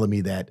telling me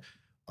that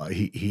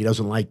he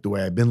doesn't like the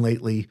way I've been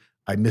lately.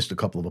 I missed a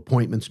couple of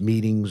appointments,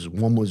 meetings.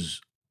 One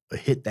was a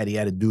hit that he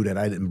had to do that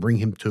I didn't bring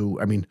him to.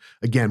 I mean,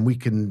 again, we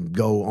can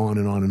go on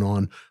and on and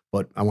on,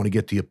 but I want to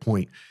get to your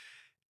point.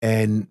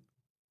 And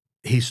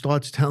he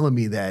starts telling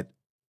me that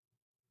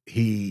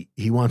he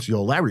wants the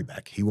old Larry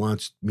back. He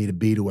wants me to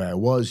be the way I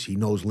was. He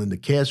knows Linda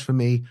cares for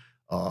me.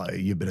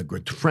 You've been a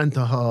good friend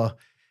to her.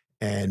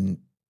 And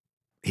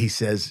he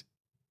says,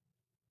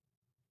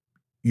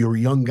 "You're a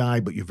young guy,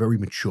 but you're very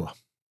mature."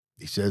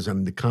 He says,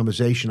 "And the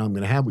conversation I'm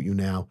going to have with you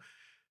now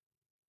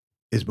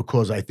is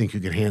because I think you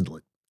can handle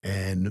it.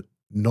 And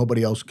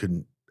nobody else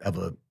can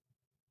ever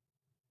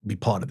be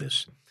part of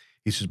this."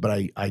 He says,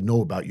 "But I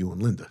know about you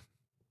and Linda."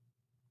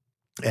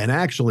 And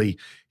actually,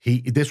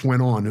 this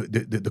went on.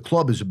 The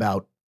club is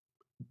about,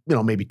 you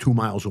know, maybe 2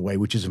 miles away,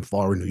 which isn't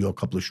far in New York,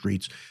 a couple of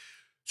streets.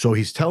 So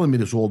he's telling me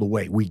this all the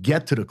way. We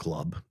get to the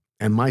club,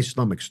 and my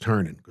stomach's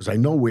turning because I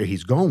know where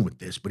he's going with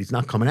this, but he's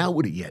not coming out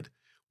with it yet.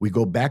 We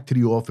go back to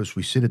the office.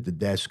 We sit at the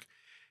desk.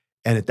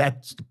 And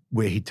that's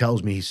where he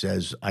tells me, he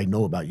says, "I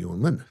know about you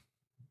and Linda."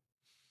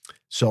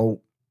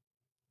 So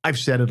I've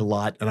said it a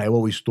lot, and I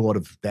always thought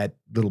of that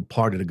little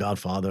part of The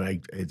Godfather.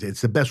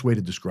 It's the best way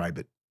to describe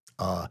it,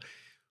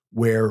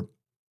 where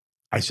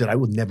I said I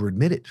would never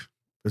admit it.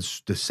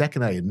 Because the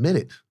second I admit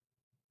it,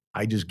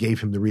 I just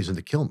gave him the reason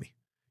to kill me,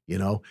 you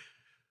know?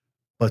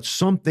 But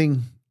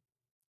something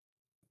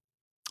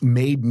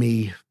made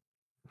me,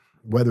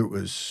 whether it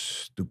was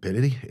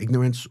stupidity,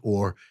 ignorance,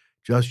 or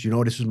just, you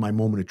know, this is my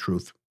moment of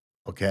truth,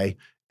 okay?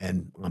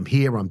 And I'm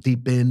here, I'm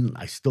deep in,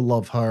 I still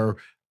love her,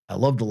 I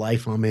love the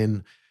life I'm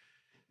in.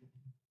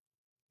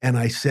 And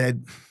I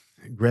said,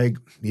 "Greg,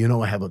 you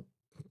know, I have a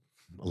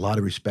lot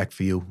of respect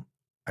for you."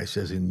 I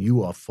says, "And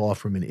you are far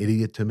from an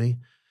idiot to me,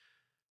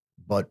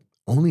 but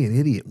only an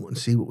idiot wouldn't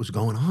see what was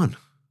going on."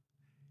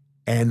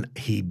 And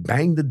he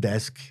banged the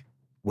desk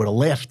with a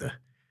laughter,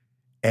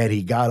 and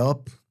he got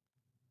up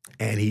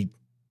and he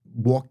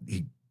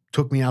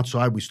took me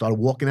outside. We started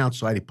walking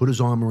outside. He put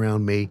his arm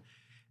around me.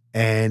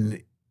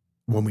 And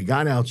when we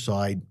got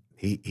outside,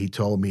 he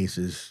told me, he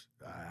says,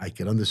 "I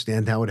can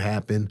understand how it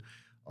happened,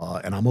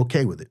 and I'm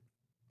okay with it.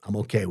 I'm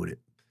okay with it."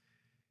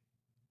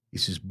 He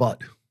says,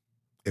 "But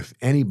if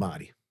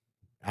anybody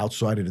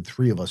outside of the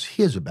three of us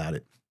hears about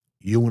it,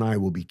 you and I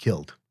will be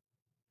killed."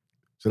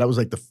 So that was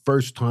like the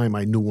first time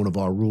I knew one of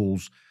our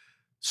rules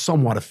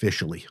somewhat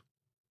officially,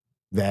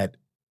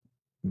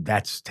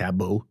 that's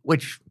taboo,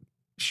 which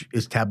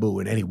is taboo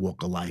in any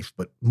walk of life,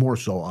 but more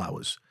so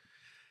ours.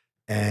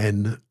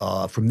 And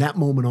from that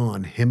moment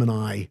on, him and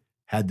I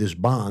had this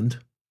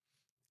bond,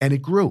 and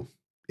it grew.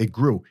 It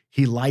grew.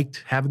 He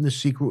liked having this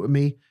secret with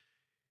me.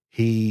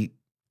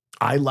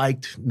 I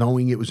liked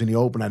knowing it was in the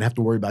open. I'd have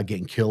to worry about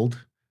getting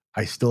killed.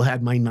 I still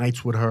had my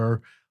nights with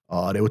her.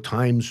 There were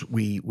times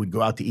we would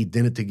go out to eat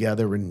dinner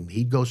together, and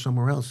he'd go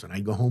somewhere else, and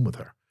I'd go home with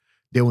her.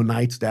 There were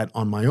nights that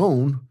on my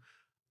own,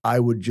 I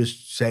would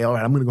just say, "All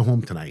right, I'm going to go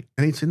home tonight."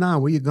 And he'd say, "No,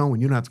 where you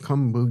going? You don't have to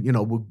come.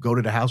 We'll go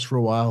to the house for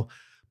a while."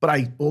 But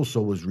I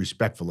also was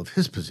respectful of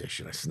his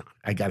position. I said, "No,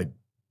 I got to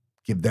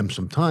give them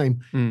some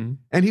time." Mm.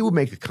 And he would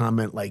make a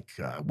comment like,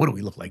 "What do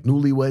we look like,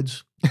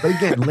 newlyweds?" But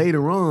again,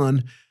 later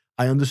on,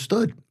 I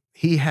understood.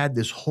 He had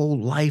this whole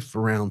life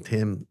around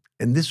him,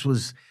 and this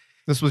was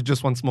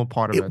just one small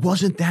part of it. It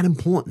wasn't that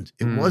important.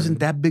 It wasn't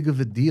that big of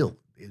a deal.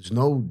 There's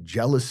no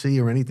jealousy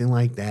or anything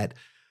like that.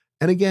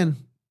 And again,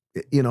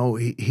 you know,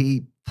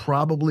 he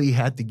probably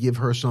had to give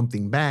her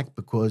something back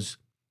because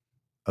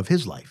of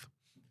his life.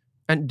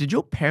 And did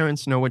your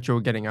parents know what you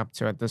were getting up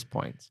to at this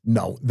point?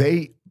 No,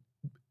 they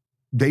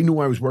knew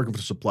I was working for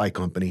the supply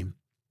company,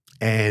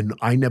 and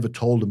I never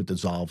told them it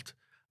dissolved.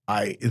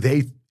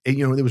 There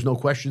was no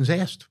questions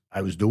asked.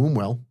 I was doing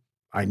well.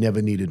 I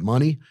never needed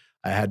money.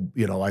 I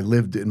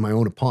lived in my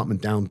own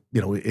apartment down,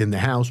 in the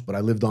house, but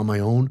I lived on my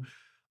own.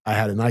 I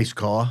had a nice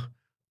car.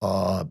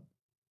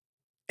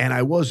 And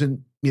I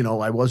wasn't,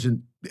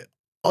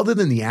 other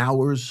than the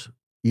hours,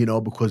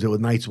 because there were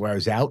nights where I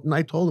was out, and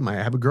I told them I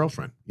have a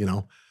girlfriend,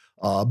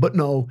 but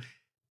no,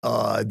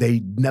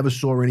 they never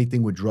saw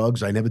anything with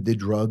drugs. I never did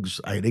drugs.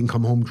 I didn't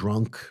come home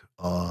drunk.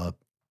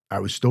 I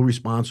was still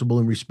responsible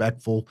and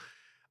respectful.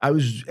 I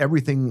was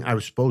everything I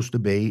was supposed to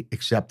be,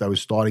 except I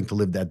was starting to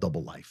live that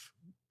double life.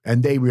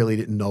 And they really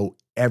didn't know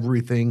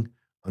everything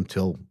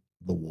until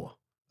the war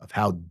of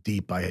how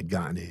deep I had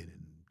gotten in.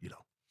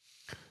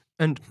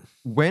 And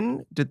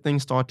when did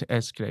things start to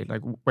escalate?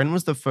 Like, when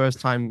was the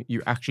first time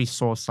you actually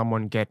saw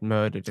someone get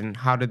murdered, and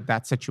how did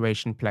that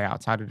situation play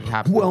out? How did it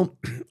happen? Well,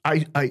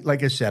 I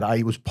like I said,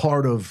 I was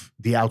part of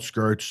the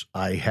outskirts.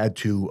 I had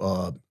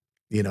to,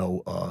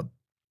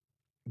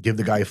 give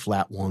the guy a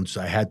flat once.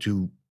 I had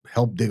to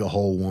help dig a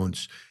hole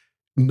once,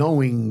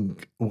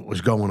 knowing what was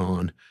going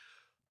on.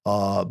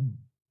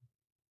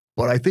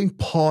 But I think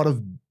part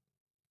of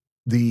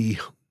the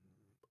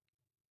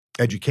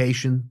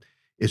education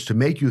is to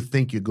make you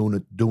think you're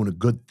doing a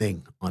good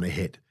thing on a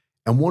hit.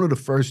 And one of the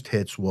first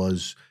hits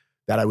was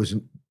that I was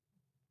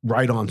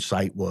right on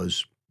site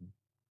was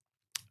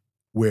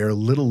where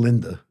little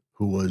Linda,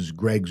 who was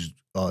Greg's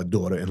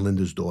daughter and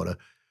Linda's daughter,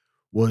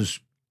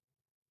 was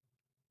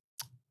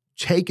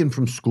taken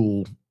from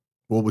school.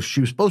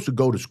 She was supposed to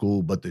go to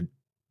school, but the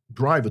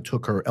driver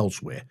took her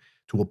elsewhere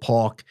to a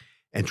park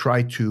and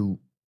tried to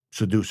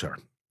seduce her.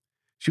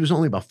 She was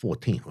only about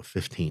 14 or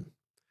 15.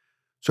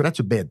 So that's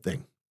a bad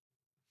thing.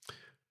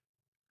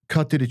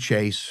 Cut to the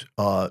chase.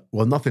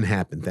 Nothing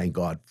happened, thank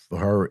God, for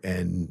her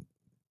and,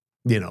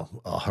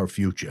 her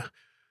future.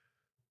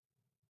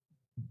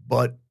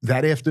 But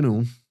that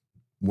afternoon,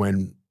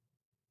 when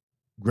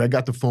Greg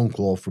got the phone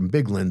call from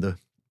Big Linda,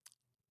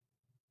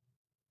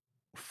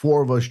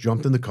 4 of us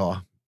jumped in the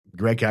car.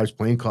 Greg, I was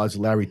playing cards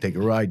with Larry, take a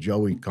ride,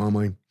 Joey,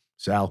 Carmine,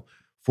 Sal.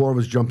 4 of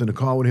us jumped in the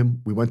car with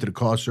him. We went to the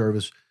car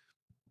service,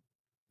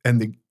 and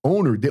the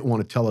owner didn't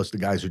want to tell us the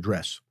guy's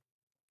address.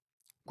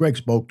 Greg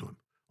spoke to him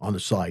on the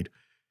side,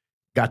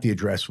 got the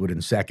address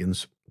within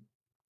seconds.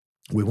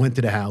 We went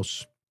to the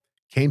house,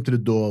 came to the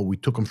door. We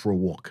took him for a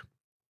walk.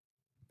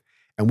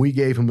 And we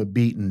gave him a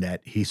beating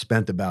that he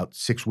spent about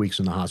 6 weeks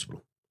in the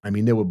hospital. I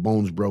mean, there were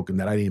bones broken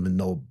that I didn't even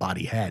know a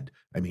body had.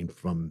 I mean,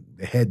 from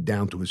the head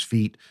down to his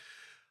feet.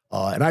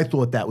 And I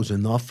thought that was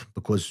enough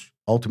because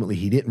ultimately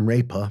he didn't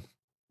rape her.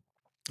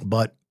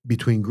 But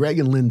between Greg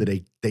and Linda,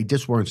 they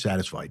just weren't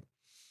satisfied.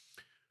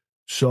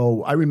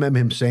 So I remember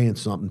him saying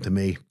something to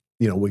me,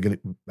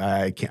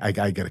 I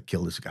got to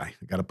kill this guy.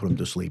 I got to put him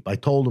to sleep. I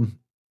told him,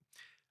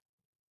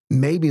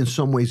 maybe in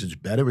some ways it's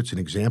better. It's an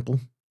example,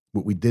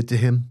 what we did to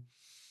him.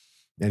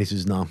 And he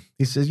says, no.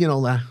 He says, you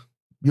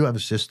have a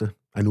sister.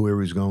 I knew where he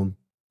was going.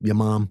 Your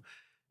mom.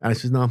 And I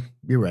said, no,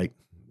 you're right.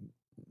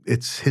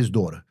 It's his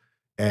daughter.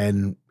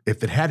 And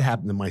if it had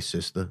happened to my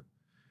sister,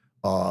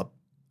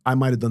 I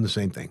might have done the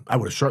same thing. I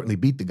would have certainly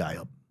beat the guy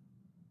up.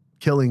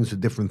 Killing's a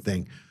different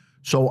thing.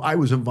 So I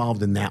was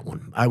involved in that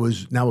one. I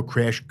was now a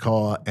crash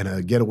car and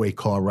a getaway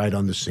car right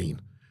on the scene.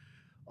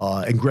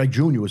 And Greg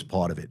Jr. was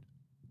part of it.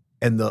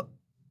 And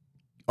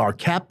our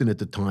captain at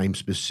the time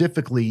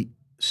specifically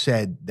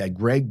said that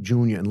Greg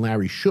Jr. and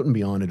Larry shouldn't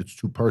be on it. It's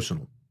too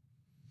personal.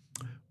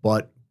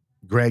 But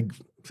Greg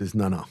says,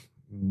 no,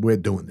 we're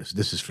doing this.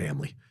 This is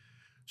family.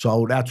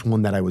 So that's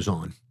one that I was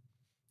on.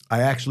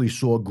 I actually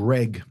saw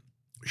Greg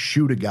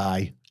shoot a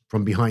guy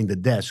from behind the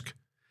desk.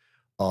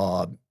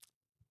 I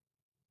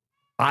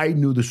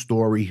knew the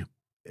story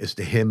as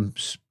to him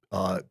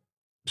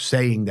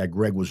saying that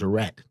Greg was a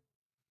rat.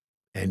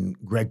 And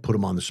Greg put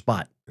him on the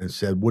spot and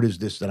said, what is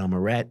this that I'm a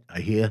rat? I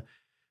hear.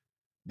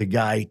 The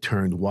guy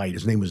turned white.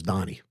 His name was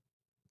Donnie.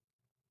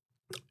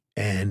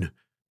 And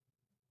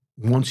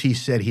once he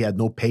said he had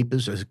no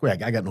papers, I said,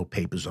 Greg, I got no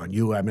papers on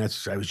you. I mean,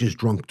 I was just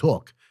drunk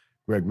talk.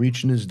 Greg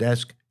reached in his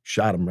desk,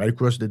 shot him right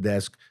across the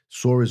desk,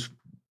 saw his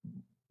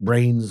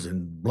brains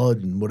and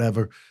blood and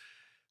whatever.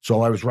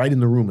 So I was right in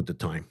the room at the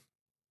time.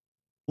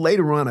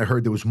 Later on, I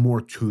heard there was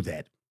more to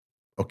that,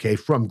 okay,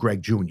 from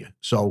Greg Jr.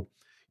 So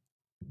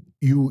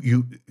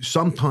you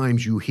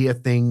sometimes you hear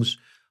things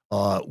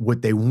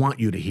what they want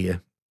you to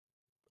hear,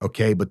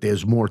 okay, but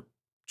there's more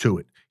to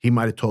it. He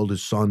might have told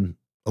his son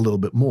a little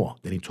bit more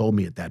than he told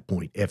me at that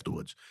point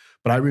afterwards.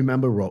 But I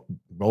remember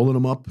rolling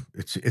him up.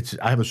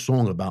 I have a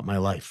song about my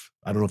life.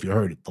 I don't know if you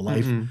heard it, The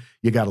Life. Mm-hmm.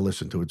 You got to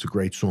listen to it. It's a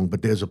great song.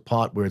 But there's a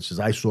part where it says,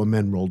 I saw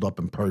men rolled up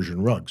in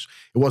Persian rugs.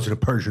 It wasn't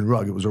a Persian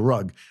rug. It was a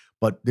rug.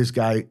 But this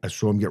guy, I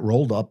saw him get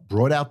rolled up,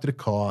 brought out to the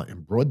car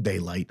in broad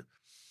daylight.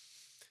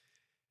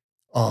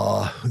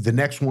 The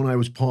next one I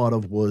was part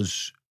of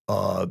was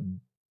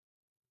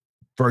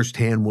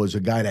firsthand was a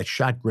guy that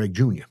shot Greg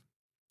Jr.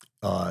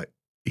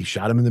 He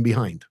shot him in the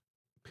behind.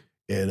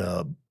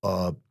 And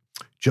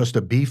just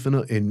a beef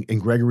in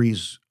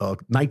Gregory's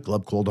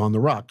nightclub called On the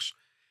Rocks.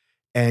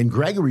 And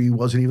Gregory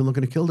wasn't even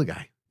looking to kill the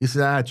guy. He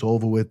said, it's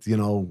over with,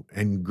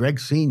 And Greg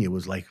Sr.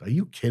 was like, are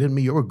you kidding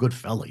me? You're a good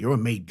fella. You're a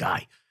made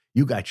guy.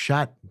 You got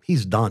shot.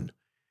 He's done.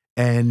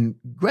 And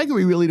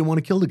Gregory really didn't want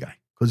to kill the guy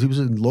because he was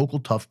a local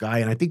tough guy.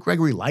 And I think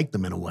Gregory liked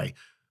him in a way.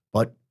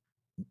 But,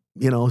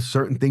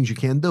 certain things you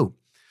can't do.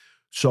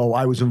 So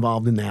I was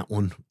involved in that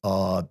one.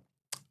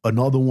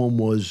 Another one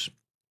was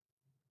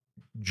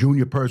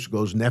Junior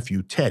Persico's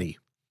nephew, Teddy,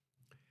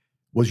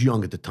 was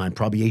young at the time,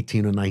 probably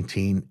 18 or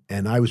 19.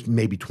 And I was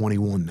maybe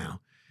 21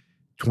 now,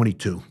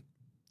 22.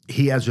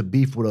 He has a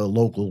beef with a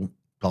local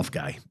tough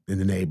guy in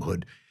the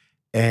neighborhood.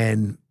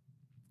 And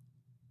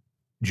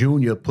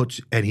Junior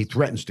he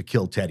threatens to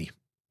kill Teddy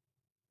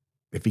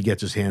if he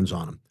gets his hands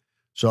on him.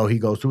 So he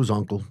goes to his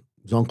uncle.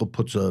 His uncle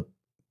puts a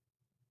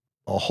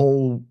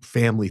whole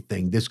family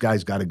thing. This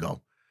guy's got to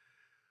go.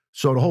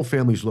 So the whole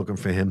family's looking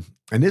for him.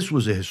 And this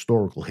was a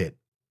historical hit.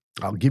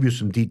 I'll give you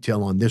some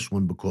detail on this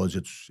one because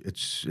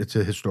it's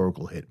a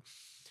historical hit.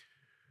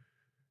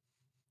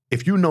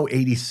 If you know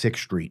 86th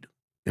Street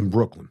in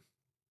Brooklyn,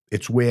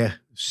 it's where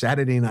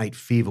Saturday Night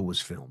Fever was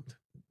filmed.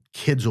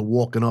 Kids are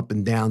walking up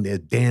and down. They're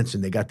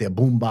dancing. They got their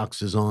boom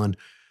boxes on.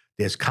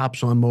 There's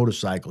cops on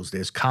motorcycles.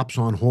 There's cops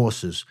on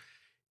horses.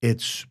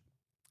 It's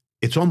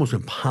almost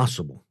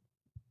impossible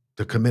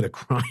to commit a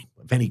crime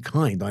of any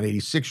kind on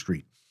 86th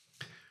Street.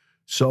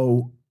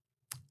 So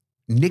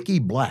Nikki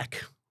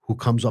Black, who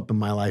comes up in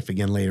my life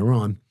again later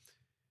on,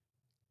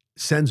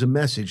 sends a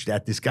message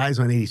that this guy's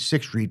on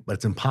 86th Street, but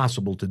it's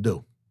impossible to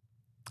do.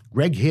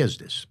 Greg hears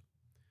this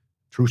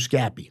through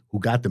Scappy, who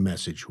got the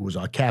message, who was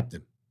our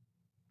captain.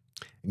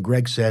 And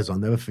Greg says, I'll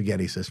never forget,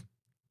 he says,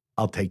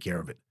 I'll take care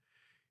of it.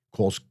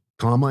 Calls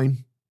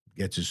Carmine,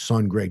 gets his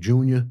son, Greg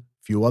Jr., a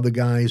few other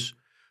guys,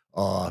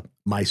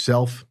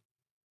 myself,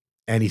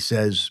 and he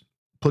says,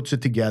 puts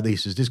it together. He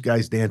says, this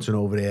guy's dancing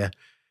over there.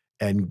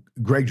 And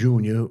Greg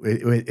Jr.,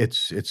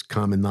 it's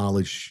common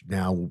knowledge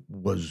now,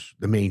 was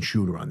the main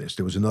shooter on this.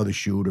 There was another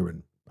shooter,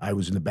 and I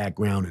was in the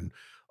background, and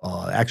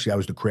actually I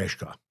was the crash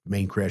car,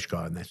 main crash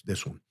car, and that's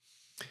this one.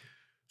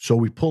 So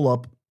we pull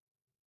up,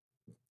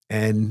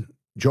 and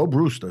Joe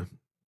Brewster,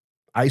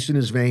 ice in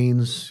his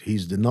veins.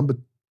 He's the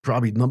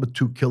probably number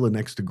 2 killer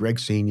next to Greg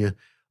Sr.,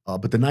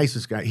 but the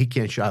nicest guy. He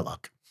can't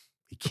Shylock.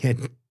 He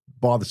can't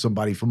bother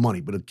somebody for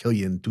money, but he'll kill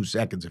you in 2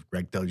 seconds if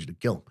Greg tells you to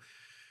kill him.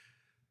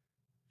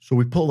 So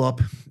we pull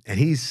up, and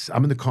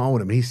I'm in the car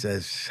with him, and he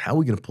says, how are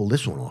we going to pull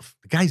this one off?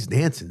 The guy's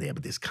dancing there,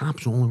 but there's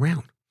cops all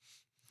around.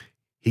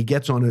 He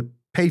gets on a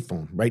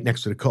payphone right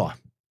next to the car.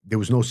 There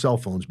was no cell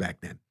phones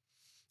back then.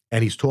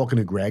 And he's talking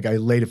to Greg. I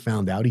later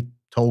found out he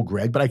told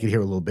Greg, but I could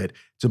hear a little bit.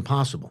 It's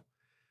impossible.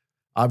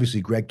 Obviously,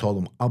 Greg told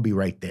him, I'll be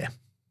right there.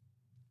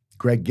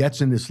 Greg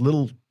gets in this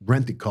little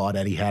rented car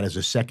that he had as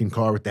a second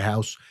car at the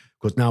house,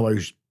 because now I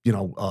was,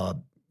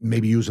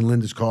 maybe using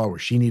Linda's car, or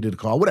she needed a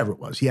car, whatever it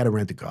was. He had a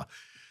rented car.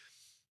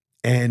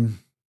 And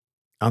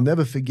I'll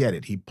never forget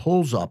it. He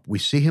pulls up. We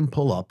see him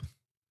pull up.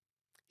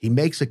 He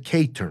makes a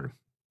K-turn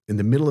in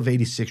the middle of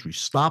 86th Street,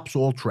 stops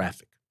all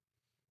traffic,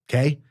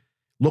 okay?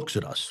 Looks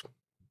at us.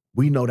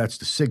 We know that's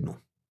the signal.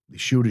 The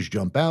shooters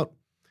jump out.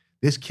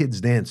 This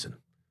kid's dancing.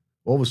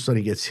 All of a sudden,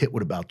 he gets hit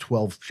with about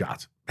 12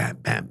 shots. Bam,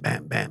 bam,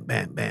 bam, bam,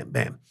 bam, bam,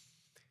 bam.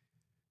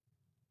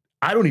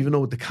 I don't even know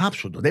what the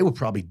cops were doing. They were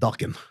probably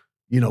ducking,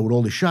 with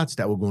all the shots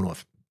that were going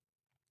off.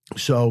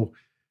 So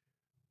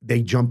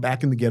they jump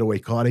back in the getaway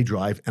car, they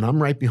drive, and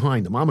I'm right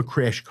behind them. I'm a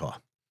crash car.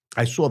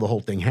 I saw the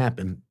whole thing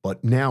happen,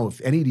 but now if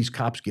any of these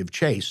cops give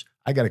chase,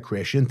 I got to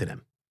crash into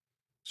them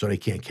so they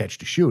can't catch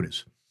the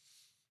shooters.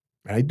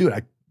 And I do.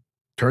 I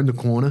turn the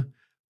corner.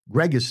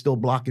 Greg is still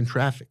blocking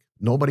traffic.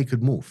 Nobody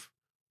could move.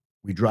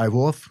 We drive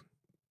off,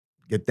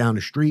 get down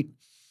the street,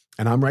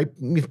 and I'm right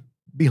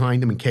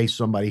behind him in case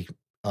somebody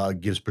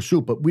gives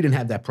pursuit, but we didn't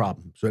have that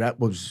problem, so that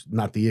was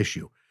not the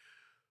issue.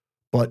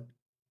 But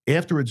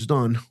after it's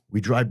done,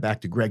 we drive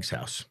back to Greg's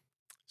house.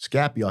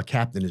 Scappy, our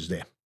captain, is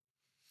there.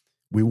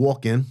 We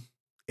walk in.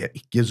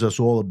 It gives us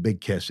all a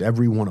big kiss,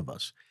 every one of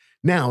us.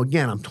 Now,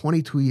 again, I'm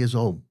 22 years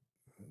old,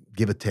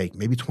 give or take,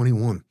 maybe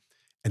 21.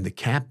 And the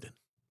captain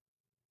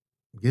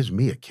gives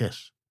me a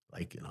kiss,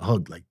 like a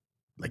hug, like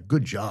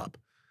good job.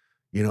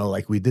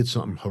 Like we did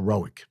something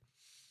heroic.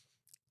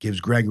 Gives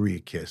Gregory a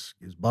kiss,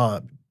 gives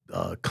Bob,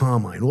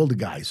 Carmine, all the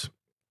guys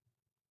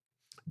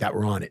that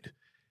were on it.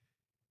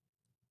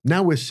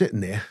 Now we're sitting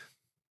there.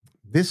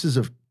 This is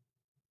a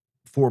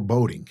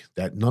foreboding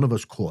that none of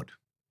us caught.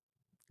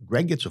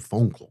 Greg gets a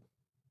phone call.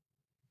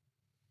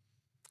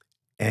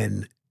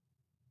 And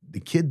the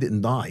kid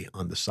didn't die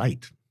on the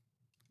site.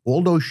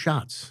 All those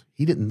shots,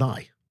 he didn't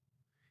die.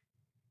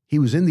 He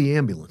was in the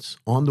ambulance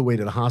on the way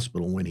to the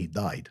hospital when he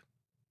died.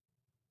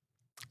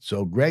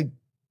 So Greg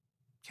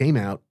came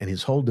out and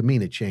his whole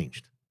demeanor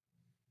changed.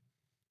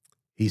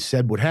 He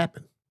said what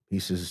happened. He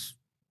says,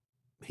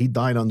 he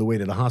died on the way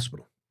to the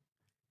hospital.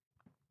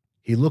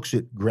 He looks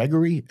at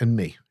Gregory and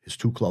me, his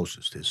two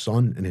closest, his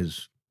son and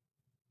his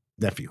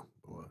nephew,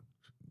 or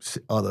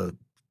other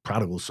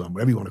prodigal son,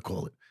 whatever you want to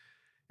call it,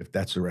 if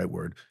that's the right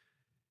word.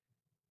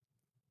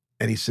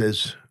 And he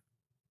says,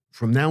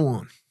 from now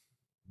on,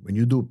 when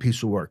you do a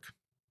piece of work,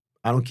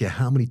 I don't care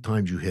how many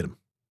times you hit him,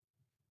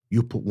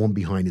 you put one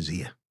behind his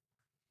ear.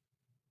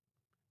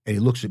 And he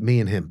looks at me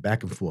and him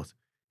back and forth.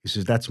 He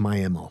says, that's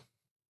my MO.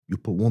 You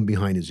put one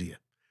behind his ear.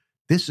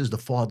 This is the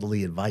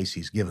fatherly advice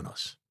he's given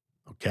us,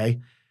 okay?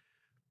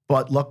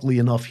 But luckily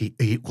enough,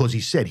 because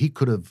he said he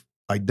could have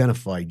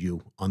identified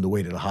you on the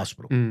way to the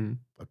hospital,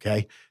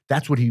 okay?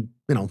 That's what he,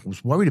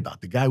 was worried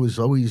about. The guy was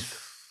always,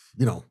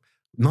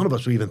 none of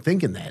us were even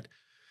thinking that.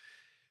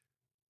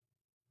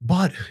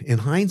 But in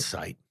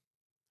hindsight,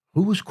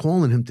 who was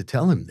calling him to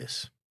tell him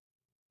this?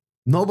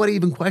 Nobody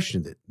even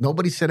questioned it.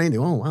 Nobody said anything.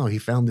 Oh, wow, he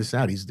found this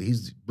out.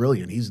 He's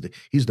brilliant. He's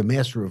the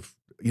master of,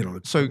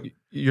 So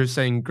you're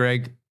saying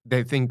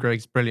they think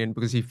Greg's brilliant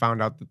because he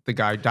found out that the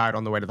guy died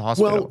on the way to the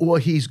hospital. Well,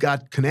 he's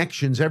got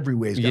connections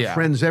everywhere. He's got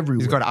friends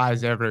everywhere. He's got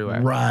eyes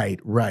everywhere. Right.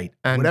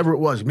 And whatever it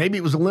was. Maybe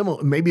it was a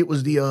limo. Maybe it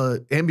was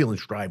the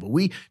ambulance driver.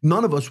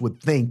 None of us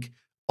would think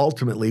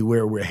ultimately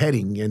where we're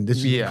heading, and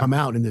this is come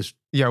out in this.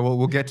 Yeah, well,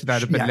 we'll get to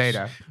that a bit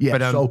later.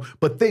 Yeah,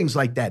 but things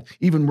like that,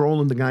 even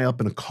rolling the guy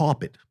up in a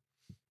carpet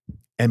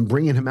and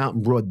bringing him out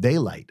in broad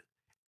daylight,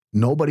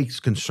 nobody's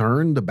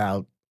concerned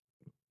about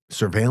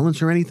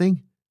surveillance or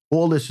anything.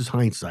 All this is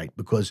hindsight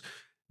because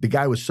the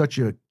guy was such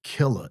a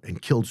killer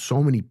and killed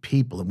so many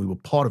people, and we were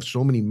part of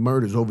so many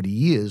murders over the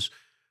years,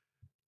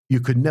 you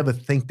could never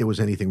think there was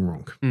anything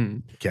wrong.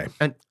 Okay.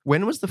 And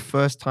when was the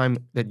first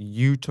time that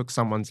you took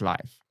someone's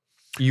life?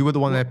 You were the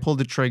one that pulled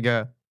the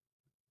trigger.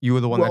 You were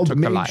the one that took the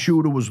life. The main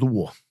shooter was the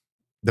war.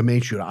 The main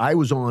shooter. I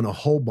was on a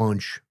whole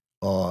bunch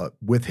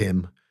with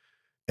him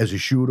as a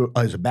shooter,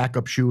 as a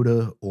backup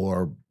shooter,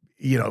 or,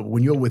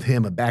 when you're with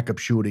him, a backup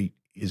shooter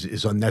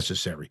is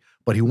unnecessary.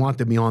 But he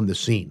wanted me on the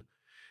scene.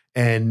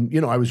 And,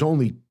 I was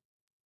only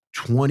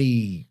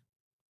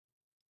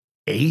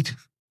 28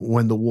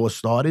 when the war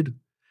started.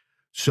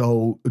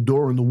 So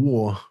during the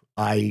war,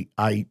 I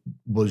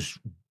was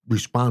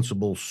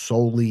responsible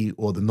solely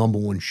or the number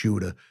one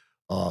shooter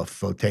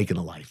for taking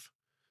a life.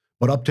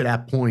 But up to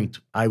that point,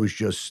 I was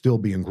just still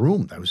being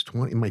groomed. I was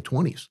in my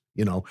 20s,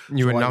 You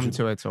were numb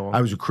to it all.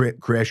 I was a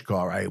crash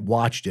car. I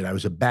watched it. I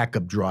was a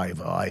backup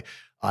driver.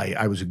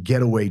 I was a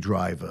getaway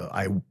driver.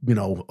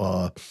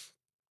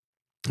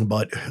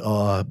 But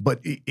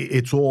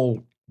it's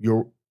all,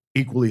 you're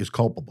equally as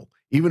culpable.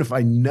 Even if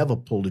I never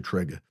pulled a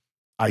trigger,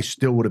 I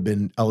still would have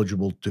been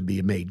eligible to be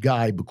a made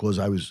guy because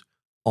I was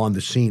on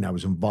the scene. I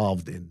was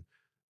involved in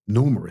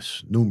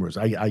numerous.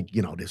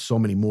 There's so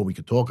many more we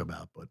could talk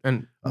about. But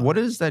what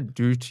does that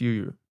do to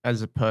you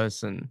as a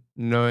person,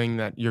 knowing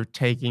that you're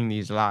taking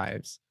these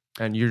lives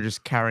and you're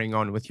just carrying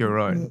on with your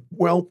own?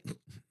 Well,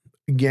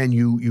 again,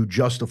 you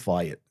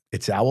justify it.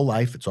 It's our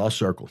life. It's our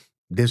circle.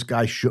 This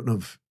guy shouldn't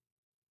have.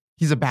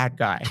 He's a bad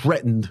guy.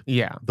 Threatened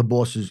the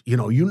boss's, you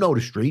know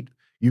the street.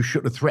 You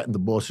shouldn't have threatened the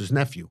boss's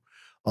nephew.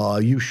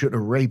 You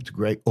shouldn't have raped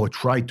Greg or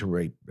tried to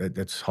rape.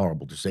 That's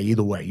horrible to say.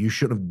 Either way, you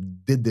shouldn't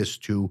have did this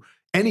to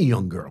any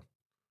young girl,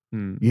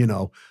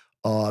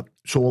 So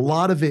a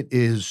lot of it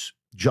is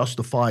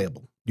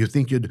justifiable. You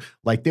think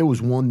there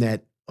was one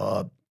that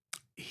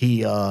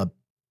he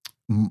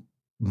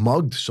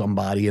mugged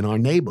somebody in our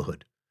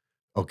neighborhood,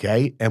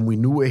 okay? And we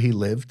knew where he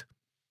lived.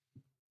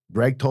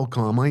 Greg told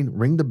Carmine,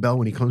 ring the bell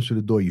when he comes to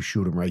the door, you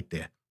shoot him right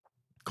there.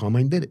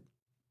 Carmine did it.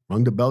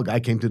 Rung the bell, guy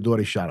came to the door,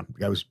 they shot him. The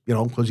guy was,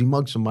 because he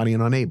mugged somebody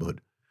in our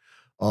neighborhood.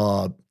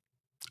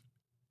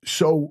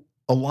 So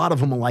a lot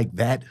of them are like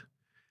that.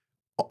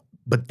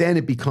 But then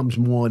it becomes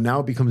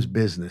now it becomes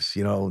business.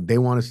 They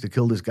want us to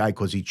kill this guy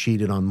because he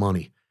cheated on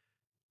money.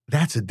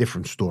 That's a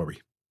different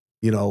story,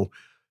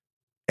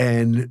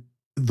 And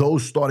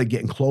those started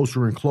getting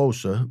closer and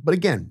closer. But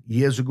again,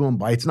 years are going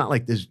by. It's not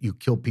like this, you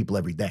kill people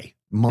every day.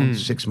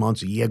 6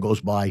 months, a year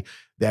goes by,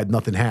 that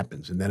nothing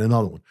happens, and then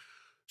another one.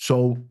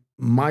 So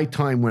my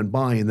time went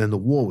by, and then the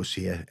war was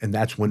here, and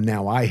that's when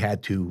now I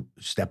had to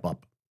step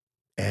up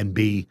and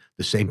be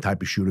the same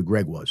type of shooter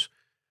Greg was.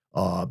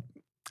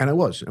 And I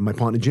was, and my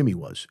partner Jimmy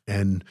was.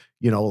 And,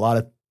 a lot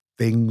of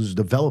things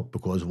developed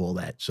because of all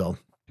that. So,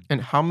 and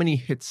how many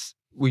hits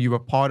were you a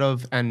part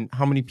of, and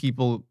how many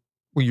people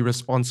were you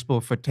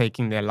responsible for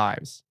taking their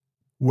lives?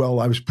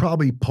 Well, I was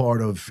probably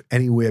part of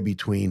anywhere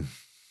between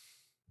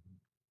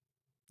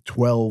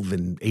 12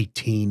 and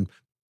 18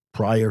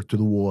 prior to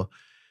the war.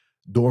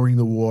 During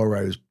the war,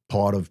 I was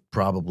part of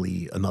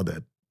probably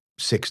another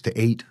 6 to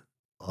 8.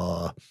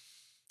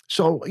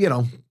 So,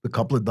 a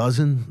couple of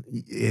dozen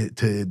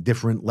to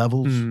different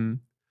levels.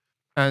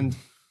 And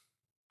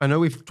I know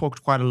we've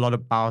talked quite a lot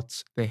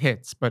about the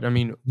hits, but I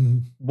mean,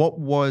 what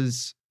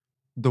was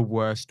the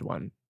worst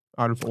one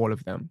out of all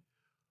of them?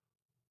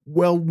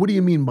 Well, what do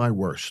you mean by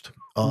worst?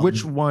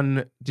 Which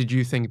one did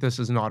you think this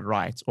is not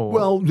right? Or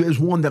well, there's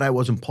one that I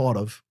wasn't part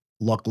of,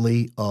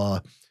 luckily,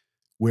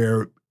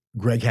 where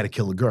Greg had to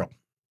kill a girl.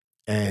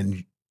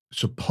 And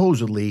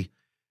supposedly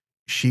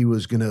she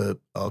was going to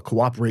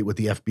cooperate with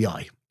the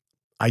FBI.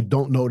 I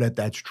don't know that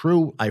that's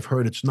true. I've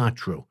heard it's not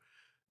true.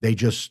 They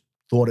just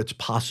thought it's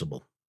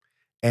possible.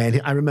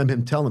 And I remember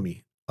him telling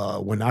me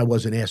when I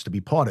wasn't asked to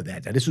be part of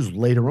that this was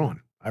later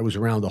on. I was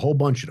around a whole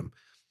bunch of them.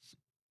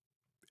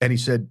 And he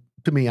said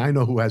to me, I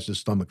know who has the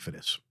stomach for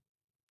this.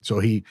 So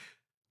he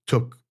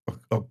took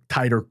a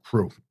tighter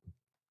crew,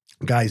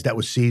 guys that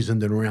was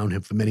seasoned and around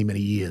him for many, many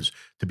years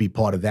to be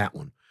part of that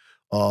one.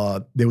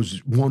 There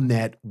was one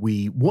that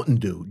we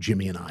wouldn't do,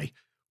 Jimmy and I,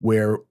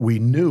 where we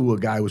knew a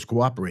guy was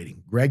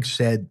cooperating. Greg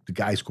said the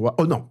guy's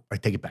oh, no, I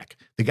take it back.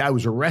 The guy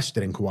was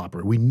arrested and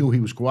cooperated. We knew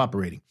he was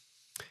cooperating.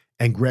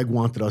 And Greg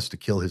wanted us to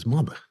kill his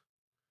mother.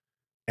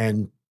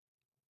 And,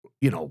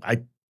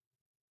 I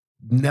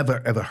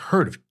never, ever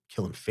heard of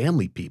killing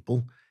family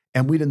people.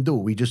 And we didn't do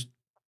it. We just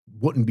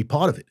wouldn't be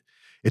part of it.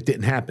 It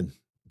didn't happen.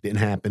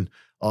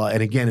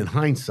 And again, in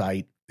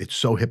hindsight, it's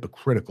so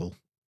hypocritical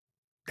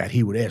that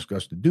he would ask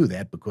us to do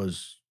that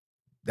because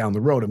down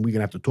the road, and we're going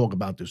to have to talk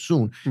about this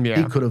soon,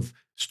 he could have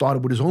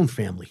started with his own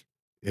family.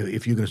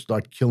 If you're going to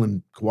start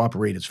killing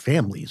cooperators'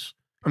 families.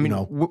 I mean,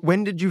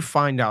 when did you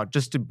find out,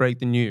 just to break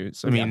the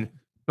news? I mean,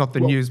 not the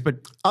news,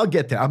 but... I'll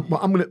get that.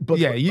 I'm going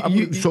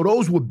to... So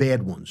those were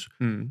bad ones.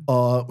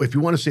 If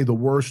you want to say the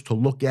worst to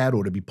look at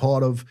or to be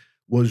part of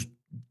was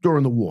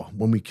during the war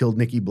when we killed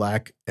Nicky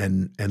Black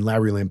and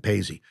Larry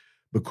Lampese.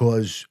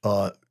 Because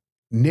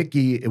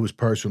Nicky, it was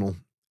personal,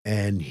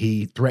 and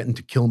he threatened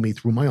to kill me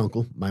through my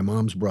uncle, my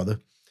mom's brother.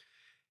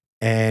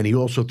 And he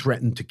also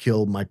threatened to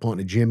kill my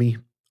partner, Jimmy,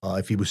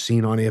 if he was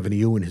seen on Avenue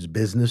U in his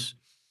business.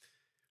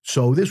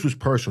 So this was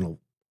personal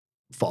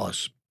for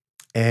us.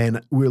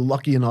 And we're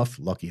lucky enough.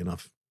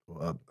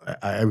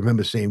 I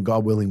remember saying,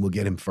 God willing, we'll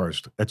get him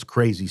first. That's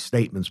crazy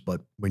statements,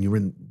 but when you're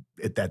in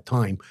at that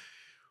time,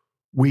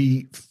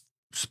 we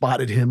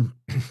spotted him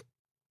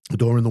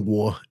during the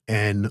war.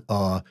 And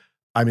I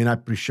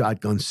put a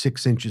shotgun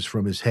 6 inches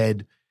from his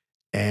head,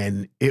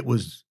 and it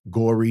was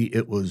gory.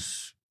 It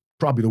was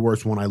probably the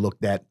worst one I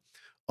looked at.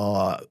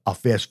 I'll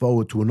fast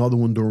forward to another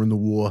one during the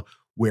war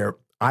where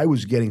I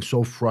was getting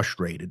so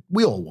frustrated.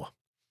 We all were.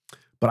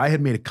 But I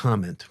had made a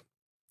comment,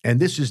 and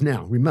this is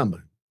now,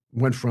 remember,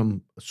 went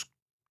from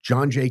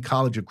John Jay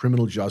College of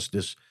Criminal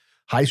Justice,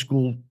 high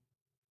school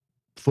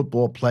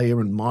football player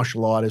and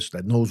martial artist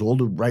that knows all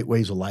the right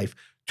ways of life,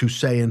 to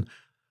saying,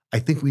 I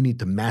think we need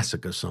to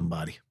massacre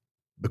somebody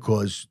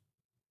because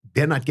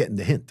they're not getting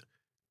the hint.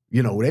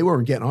 They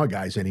weren't getting our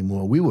guys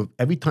anymore.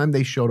 Every time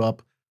they showed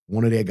up,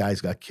 one of their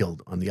guys got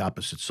killed on the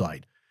opposite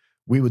side.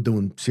 We were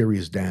doing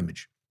serious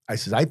damage. I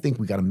said, I think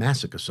we got to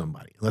massacre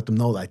somebody and let them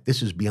know that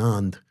this is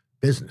beyond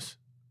business.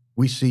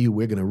 We see you,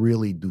 we're going to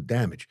really do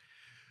damage.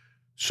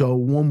 So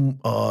one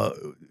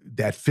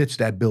that fits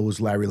that bill was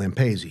Larry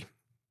Lampese.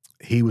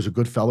 He was a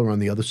good fella on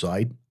the other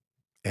side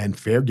and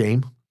fair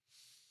game.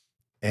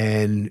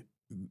 And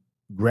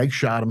Greg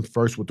shot him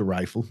first with the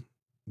rifle.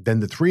 Then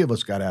the three of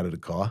us got out of the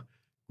car.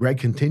 Greg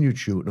continued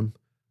shooting him.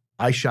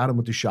 I shot him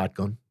with the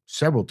shotgun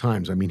several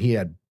times. He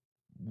had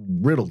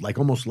riddled,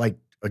 almost like,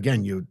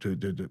 again,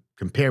 to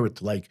compare it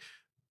to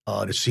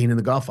the scene in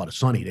The Godfather,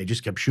 Sonny. They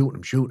just kept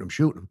shooting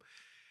him.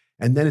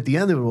 And then at the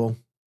end of it all,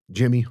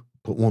 Jimmy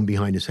put one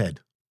behind his head.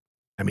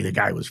 The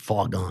guy was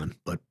far gone,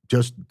 but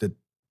just that,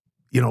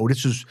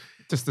 this is...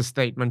 Just the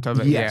statement of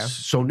it, yes. Yeah.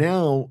 So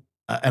now,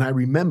 and I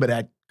remember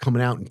that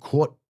coming out in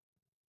court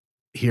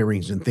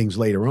hearings and things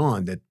later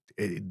on, that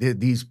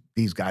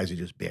these guys are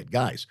just bad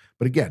guys.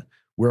 But again,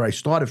 where I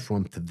started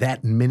from to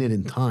that minute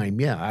in time,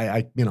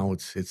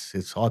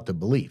 it's hard to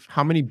believe.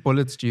 How many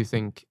bullets do you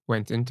think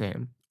went into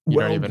him? You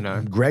don't even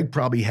know. Greg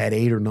probably had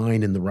 8 or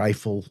 9 in the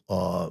rifle.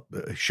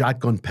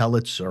 Shotgun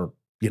pellets are,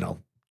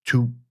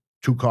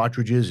 two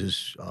cartridges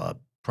is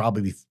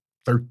probably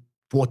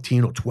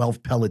 14 or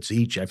 12 pellets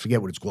each. I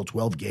forget what it's called,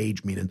 12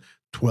 gauge, meaning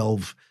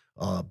 12,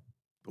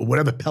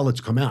 whatever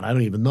pellets come out. I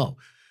don't even know.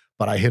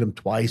 But I hit him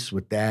twice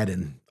with that.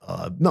 And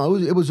no,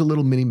 it was a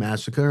little mini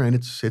massacre, and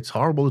it's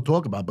horrible to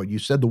talk about, but you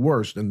said the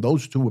worst, and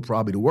those two were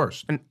probably the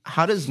worst. And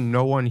how does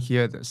no one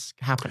hear this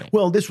happening?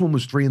 Well, this one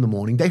was 3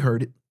 a.m. They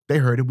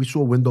heard it. We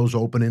saw windows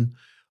opening.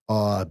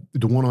 The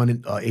one on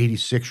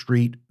 86th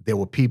Street, there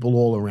were people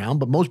all around,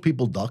 but most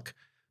people duck.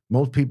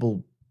 Most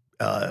people,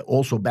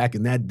 also back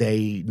in that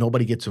day,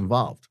 nobody gets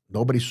involved.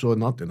 Nobody saw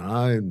nothing.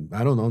 I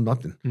don't know,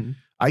 nothing. Mm-hmm.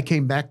 I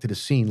came back to the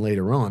scene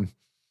later on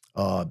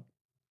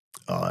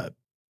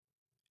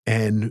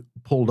and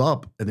pulled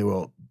up, and it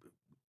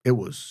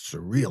was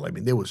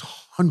surreal. There was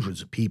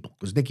hundreds of people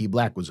because Nicky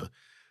Black was a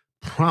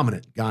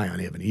prominent guy on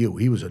Avenue U.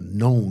 He was a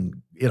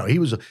known, he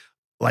was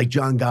like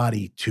John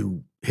Gotti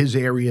to his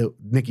area.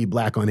 Nicky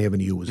Black on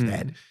Avenue U was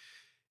that.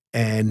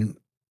 And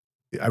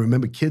I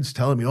remember kids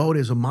telling me, oh,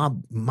 there's a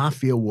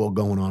mafia war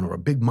going on or a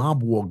big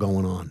mob war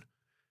going on.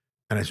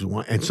 And I said,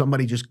 well, and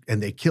somebody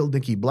and they killed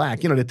Nicky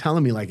Black. They're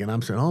telling me and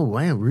I'm saying, oh,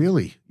 wow,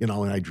 really? And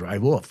I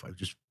drive off. I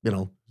just,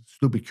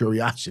 stupid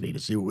curiosity to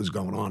see what was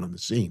going on the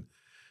scene.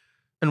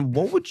 And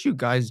what would you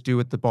guys do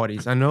with the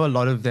bodies? I know a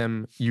lot of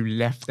them, you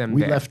left them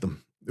there. We left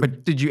them.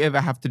 But did you ever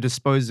have to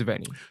dispose of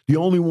any? The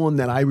only one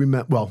that I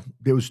remember, well,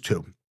 there was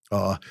 2.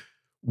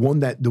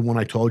 The one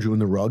I told you in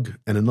the rug,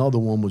 and another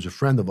one was a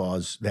friend of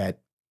ours that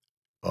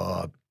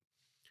got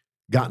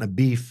in a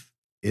beef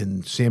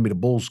in Sammy the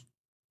Bull's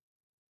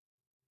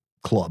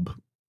club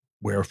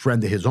where a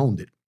friend of his owned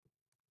it.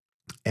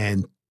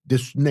 And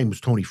this name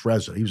was Tony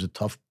Frezza. He was a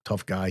tough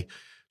guy,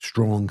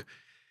 strong,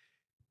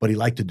 but he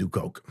liked to do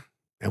coke.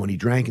 And when he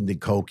drank and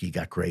did coke, he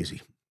got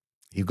crazy.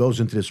 He goes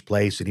into this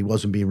place and he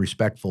wasn't being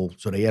respectful,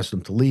 so they asked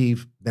him to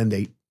leave. Then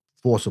they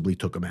forcibly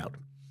took him out.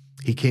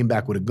 He came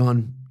back with a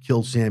gun,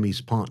 killed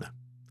Sammy's partner,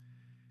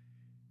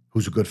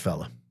 who's a good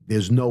fella.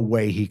 There's no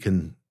way he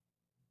can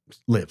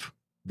live.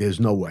 There's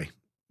no way.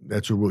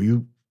 That's a rule.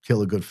 You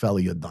kill a good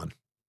fella, you're done.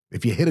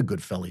 If you hit a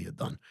good fella, you're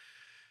done.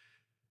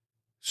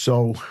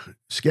 So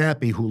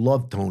Scappy, who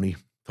loved Tony,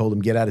 told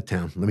him, get out of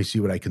town. Let me see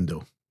what I can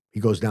do. He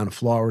goes down to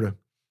Florida.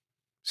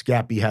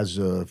 Scappy has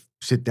a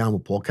sit down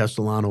with Paul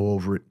Castellano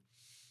over it.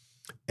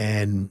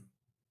 And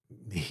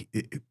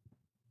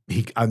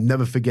I'll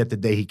never forget the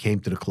day he came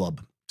to the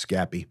club,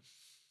 Scappy.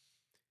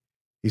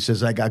 He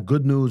says, I got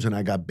good news and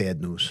I got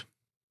bad news.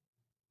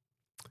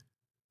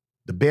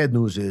 The bad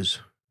news is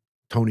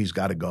Tony's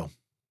got to go.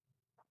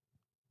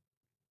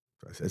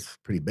 I said, that's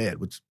pretty bad.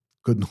 What's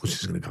good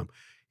news is going to come?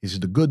 He says,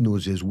 the good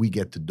news is we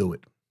get to do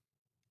it.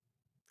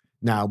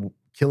 Now,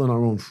 killing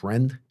our own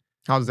friend.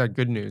 How's that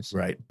good news?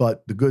 Right.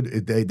 But the good,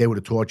 they would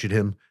have tortured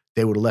him.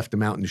 They would have left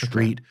him out in the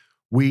street.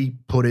 We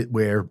put it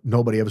where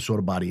nobody ever saw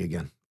the body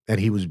again. And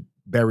he was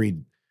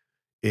buried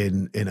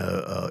in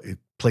a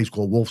place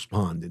called Wolf's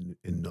Pond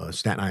in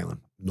Staten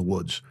Island, in the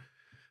woods.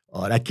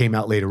 That came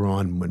out later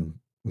on when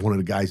one of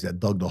the guys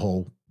that dug the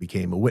hole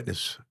became a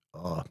witness.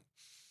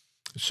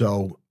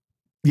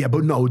 Yeah,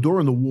 but no,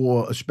 during the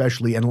war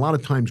especially, and a lot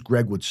of times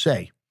Greg would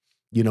say,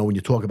 you know, when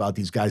you talk about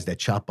these guys that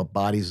chop up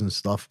bodies and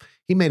stuff,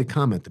 he made a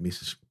comment to me. He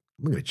says,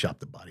 I'm going to chop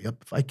the body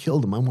up. If I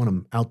killed him, I want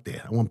him out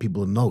there. I want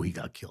people to know he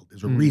got killed.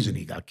 There's a reason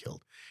he got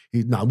killed.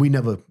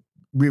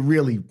 We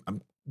really,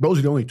 those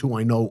are the only two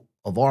I know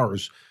of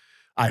ours.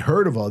 I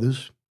heard of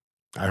others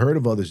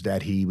that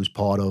he was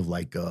part of,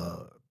 like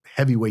a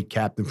heavyweight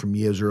captain from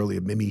years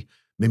earlier,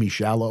 Mimi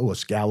Shallow or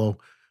Scallo.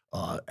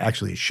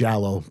 Actually, it's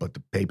Shallow, but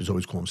the papers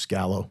always call him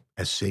Scallo,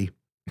 SC.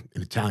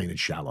 In Italian, it's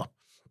Shallow.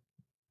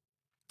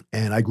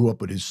 And I grew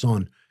up with his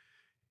son.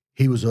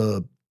 He was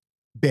a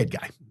bad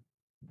guy,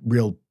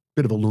 real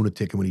bit of a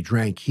lunatic. And when he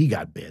drank, he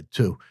got bad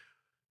too.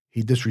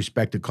 He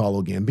disrespected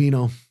Carlo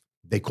Gambino.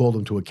 They called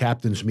him to a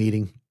captain's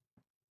meeting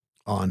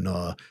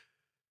on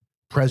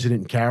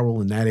President and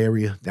Carroll in that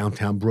area,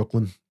 downtown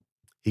Brooklyn.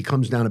 He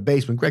comes down a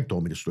basement. Greg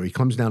told me the story. He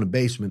comes down a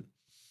basement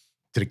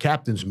to the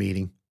captain's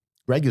meeting.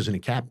 Greg isn't a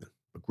captain,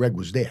 but Greg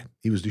was there.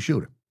 He was the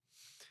shooter.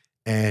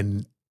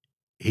 And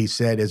he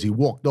said as he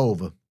walked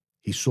over,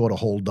 he saw the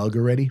hole dug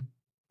already,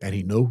 and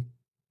he knew.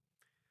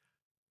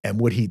 And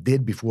what he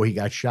did before he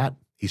got shot,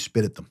 he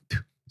spit at them. He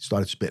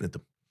started spitting at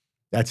them.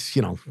 That's,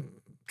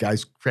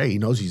 guys, Craig, he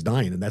knows he's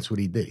dying, and that's what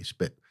he did. He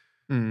spit.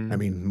 I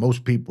mean,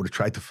 most people would have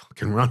tried to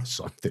fucking run or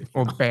something.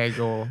 Or beg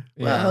or...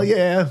 Yeah. Well,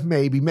 yeah,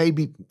 maybe.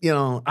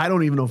 I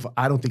don't even know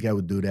I don't think I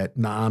would do that.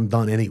 Nah, I'm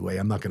done anyway.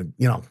 I'm not going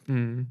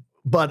to,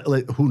 But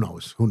who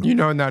knows? Who knows? You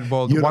know, in that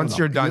world, once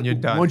you're done, you're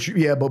done. But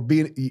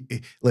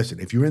listen,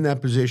 if you're in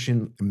that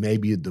position,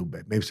 maybe you do.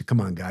 But maybe say,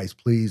 come on, guys,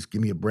 please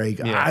give me a break.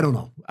 Yeah. I don't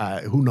know.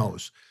 Who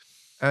knows?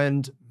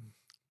 And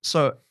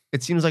so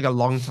it seems like a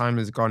long time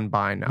has gone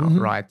by now,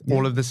 right? Yeah.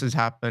 All of this has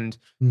happened.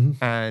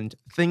 And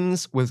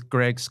things with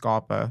Greg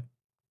Scarpa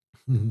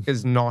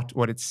is not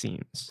what it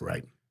seems.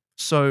 Right.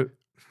 So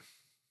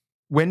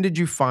when did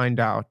you find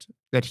out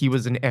that he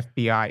was an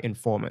FBI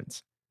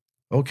informant?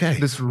 Okay.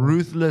 This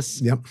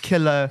ruthless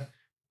killer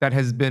that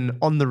has been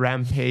on the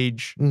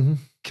rampage,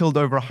 killed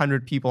over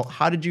 100 people.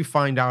 How did you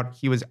find out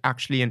he was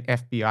actually an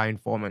FBI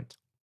informant?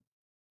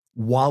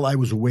 While I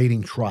was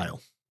awaiting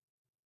trial,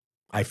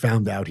 I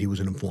found out he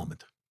was an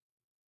informant.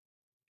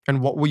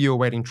 And what were you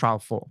awaiting trial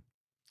for?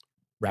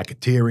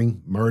 Racketeering,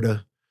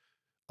 murder,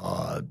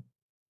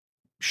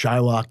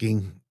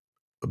 shylocking,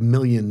 a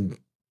million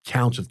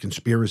counts of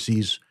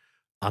conspiracies.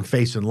 I'm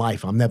facing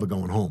life. I'm never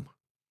going home.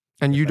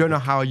 And you don't know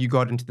how you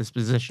got into this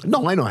position?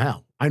 No, I know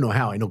how. I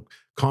know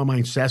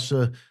Carmine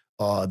Sessa,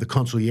 the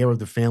consigliere of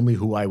the family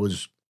who I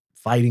was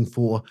fighting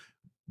for,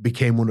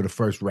 became one of the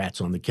first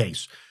rats on the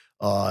case.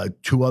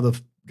 Two other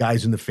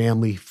guys in the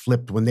family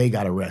flipped when they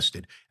got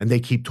arrested. And they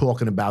keep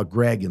talking about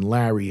Greg and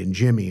Larry and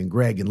Jimmy and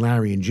Greg and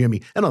Larry and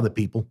Jimmy and other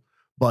people.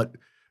 But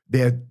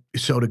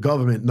so the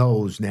government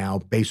knows now,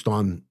 based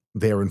on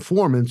their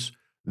informants,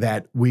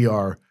 that we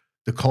are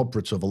the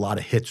culprits of a lot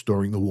of hits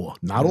during the war.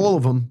 Not all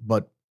of them,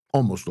 but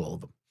almost all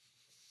of them.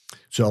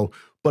 So,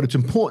 but it's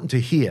important to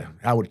hear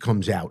how it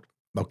comes out,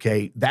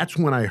 okay? That's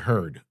when I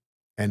heard,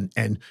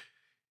 and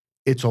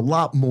it's a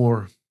lot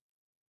more,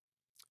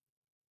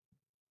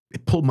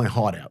 it pulled my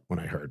heart out when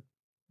I heard,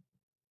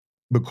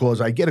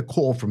 because I get a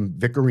call from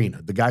Vic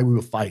Arena, the guy we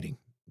were fighting,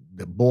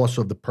 the boss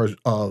of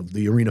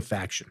the Arena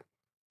faction.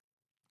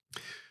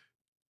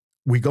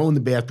 We go in the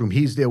bathroom.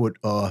 He's there with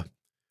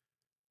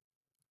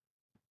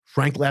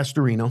Frank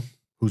Lastarino,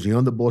 who's the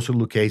underboss of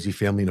the Lucchese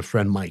family, and a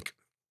friend, Mike.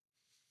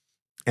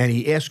 And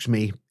he asks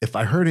me if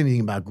I heard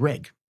anything about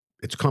Greg.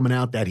 It's coming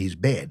out that he's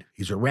bad.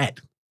 He's a rat.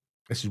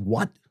 I said,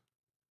 what?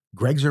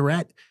 Greg's a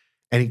rat?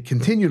 And he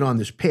continued on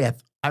this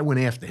path. I went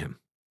after him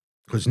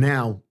because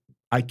now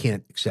I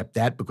can't accept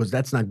that because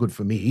that's not good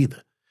for me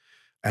either.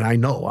 And I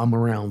know I'm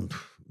around,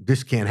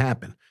 this can't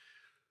happen.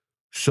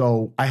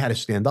 So I had to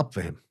stand up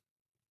for him.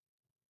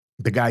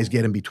 The guys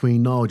get in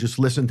between. No, just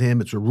listen to him.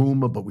 It's a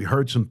rumor, but we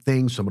heard some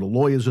things. Some of the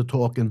lawyers are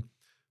talking.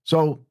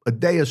 So a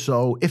day or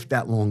so, if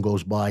that long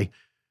goes by,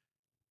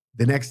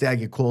 the next day I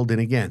get called in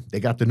again. They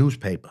got the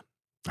newspaper.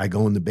 I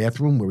go in the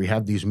bathroom where we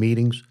have these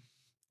meetings,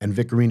 and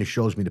Vicarina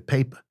shows me the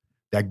paper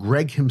that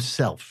Greg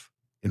himself,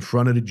 in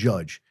front of the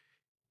judge,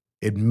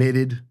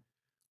 admitted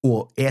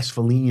or asked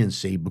for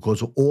leniency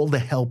because of all the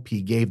help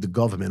he gave the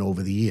government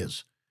over the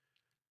years.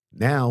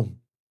 Now,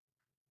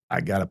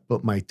 I got to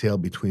put my tail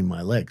between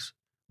my legs.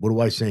 What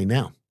do I say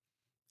now?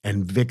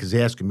 And Vic is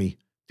asking me,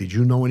 did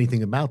you know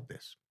anything about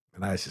this?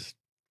 And I says,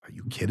 are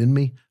you kidding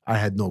me? I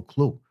had no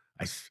clue.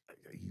 I said,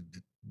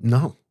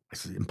 no. I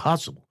said,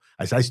 impossible.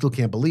 I said, I still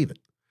can't believe it.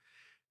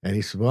 And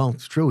he said, well,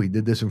 it's true. He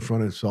did this in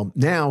front of, so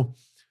now,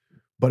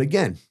 but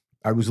again,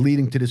 I was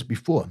leading to this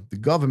before. The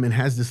government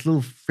has this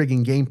little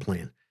frigging game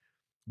plan.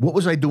 What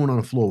was I doing on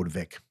the floor with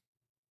Vic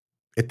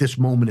at this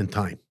moment in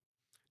time?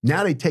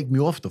 Now they take me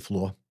off the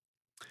floor.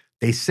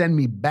 They send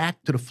me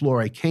back to the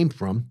floor I came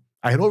from.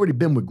 I had already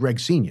been with Greg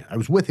Sr. I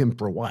was with him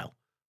for a while.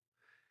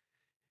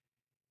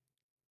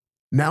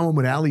 Now I'm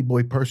with Ali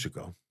Boy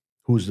Persico,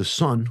 who is the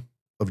son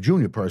of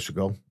Junior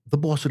Persico, the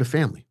boss of the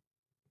family.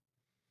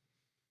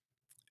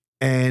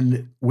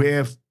 And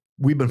we've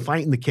been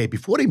fighting the case.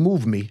 Before they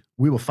moved me,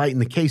 we were fighting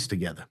the case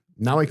together.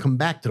 Now I come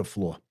back to the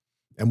floor,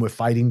 and we're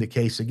fighting the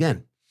case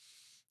again.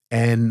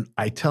 And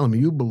I tell him,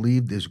 you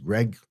believe this,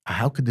 Greg?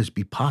 How could this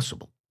be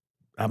possible?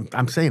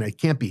 I'm saying it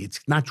can't be. It's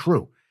not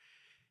true.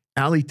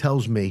 Ali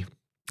tells me,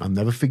 I'll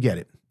never forget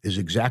it, his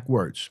exact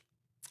words.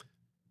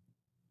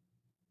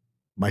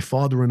 My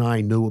father and I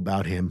knew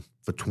about him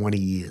for 20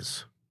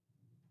 years.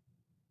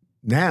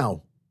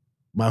 Now,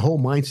 my whole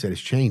mindset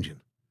is changing.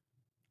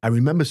 I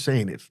remember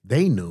saying, if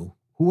they knew,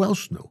 who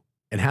else knew?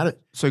 And how did...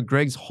 So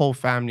Greg's whole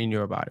family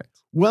knew about it?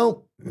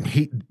 Well,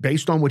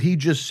 based on what he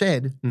just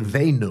said,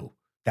 they knew.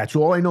 That's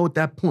all I know at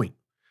that point.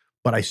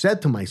 But I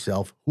said to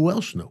myself, who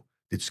else knew?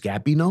 Did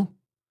Scappy know?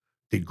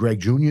 Did Greg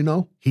Jr.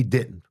 know? He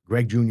didn't.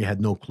 Greg Jr.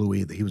 had no clue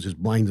either. He was as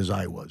blind as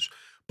I was.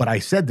 But I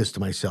said this to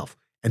myself,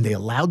 and they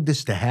allowed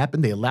this to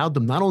happen. They allowed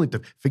them not only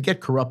to forget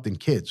corrupting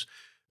kids.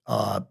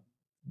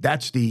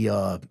 That's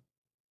the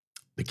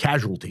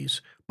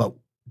casualties. But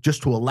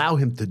just to allow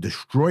him to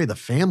destroy the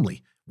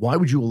family. Why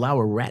would you allow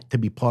a rat to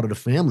be part of the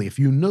family if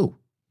you knew?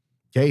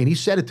 Okay, and he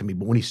said it to me,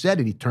 but when he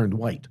said it, he turned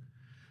white.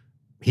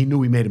 He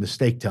knew he made a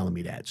mistake telling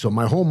me that. So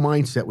my whole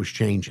mindset was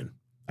changing.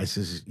 I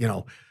says,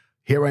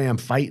 here I am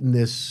fighting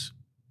this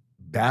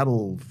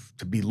battle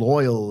to be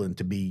loyal and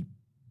to be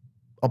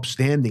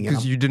upstanding.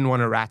 Because you didn't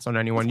want to rat on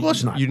anyone. Of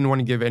course not. You didn't want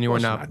to give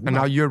anyone up. And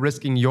now you're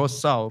risking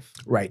yourself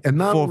right. And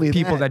not for only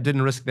people that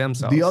didn't risk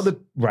themselves.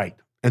 Right.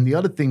 And the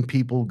other thing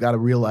people got to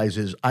realize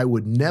is I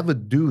would never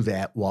do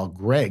that while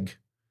Greg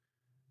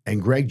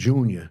and Greg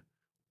Jr.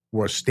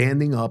 were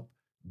standing up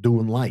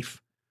doing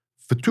life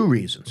for two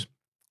reasons.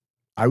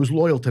 I was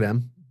loyal to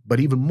them, but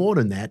even more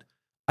than that,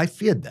 I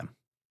feared them.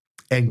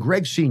 And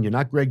Greg Sr.,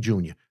 not Greg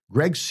Jr.,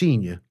 Greg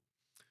Sr.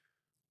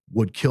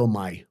 would kill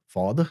my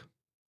father,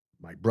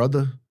 my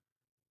brother,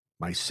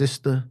 my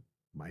sister,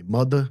 my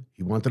mother.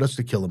 He wanted us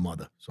to kill a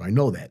mother, so I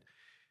know that.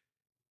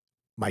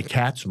 My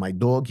cats, my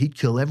dog, he'd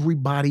kill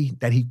everybody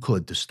that he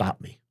could to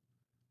stop me.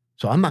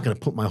 So I'm not going to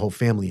put my whole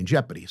family in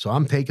jeopardy. So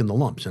I'm taking the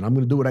lumps, and I'm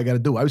going to do what I got to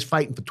do. I was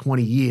fighting for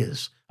 20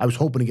 years. I was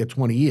hoping to get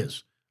 20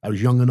 years. I was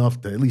young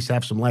enough to at least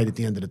have some light at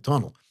the end of the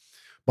tunnel.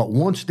 But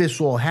once this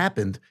all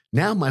happened,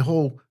 now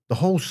the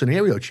whole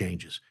scenario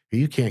changes.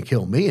 You can't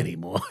kill me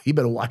anymore. You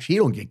better watch he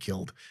don't get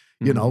killed,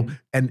 know.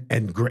 And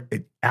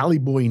Ali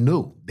Boy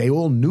knew. They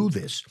all knew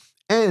this.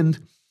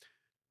 And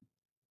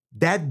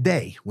that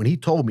day when he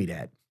told me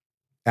that,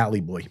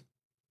 Ali Boy,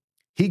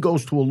 he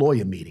goes to a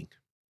lawyer meeting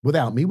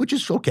without me, which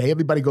is okay.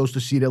 Everybody goes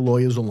to see their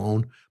lawyers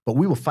alone. But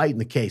we were fighting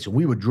the case, and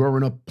we were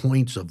drawing up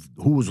points of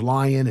who was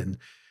lying and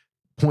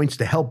points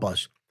to help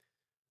us.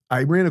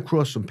 I ran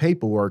across some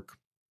paperwork,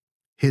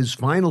 his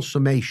final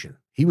summation.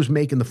 He was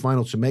making the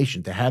final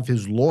summation to have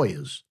his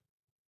lawyers,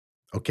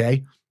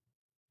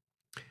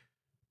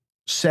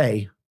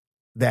 say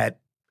that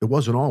it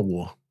wasn't our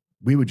war.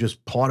 We were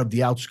just part of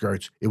the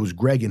outskirts. It was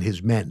Greg and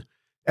his men.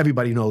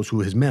 Everybody knows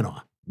who his men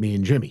are, me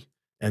and Jimmy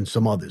and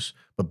some others,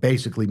 but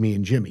basically me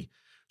and Jimmy.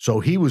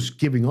 So he was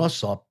giving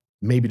us up.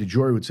 Maybe the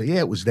jury would say, yeah,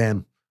 it was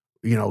them.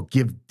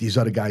 Give these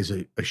other guys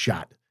a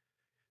shot.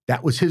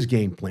 That was his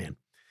game plan.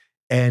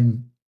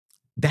 And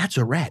that's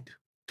a rat.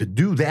 To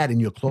do that in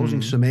your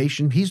closing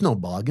summation, he's no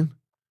bargain.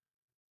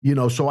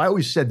 So I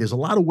always said there's a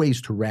lot of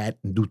ways to rat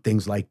and do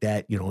things like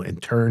that, in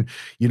turn,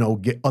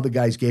 other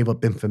guys gave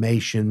up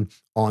information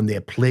on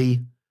their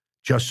plea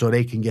just so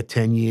they can get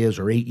 10 years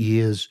or 8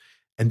 years.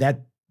 And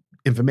that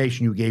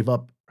information you gave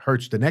up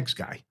hurts the next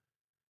guy,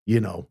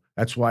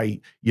 That's why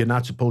you're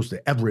not supposed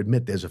to ever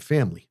admit there's a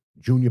family.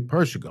 Junior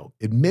Persico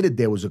admitted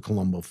there was a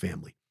Colombo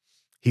family.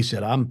 He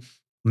said, I'm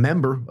a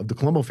member of the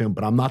Colombo family,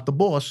 but I'm not the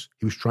boss.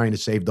 He was trying to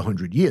save the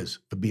 100 years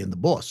for being the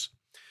boss.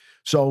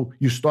 So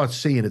you start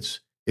seeing it's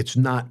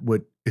not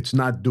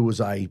do as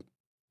I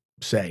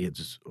say.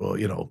 It's,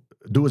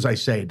 do as I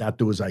say, not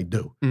do as I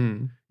do.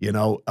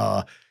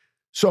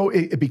 So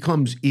it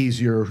becomes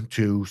easier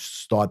to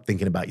start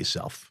thinking about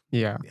yourself.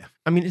 Yeah.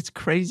 I mean, it's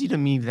crazy to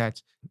me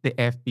that the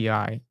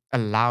FBI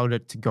allowed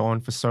it to go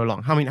on for so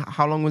long. I mean,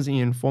 how long was he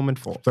an informant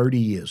for? 30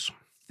 years.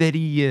 30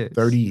 years.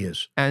 30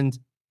 years. And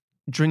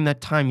during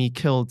that time, he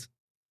killed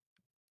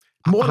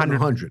more than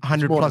 100.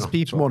 100 plus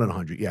people. It's more than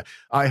 100, yeah.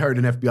 I heard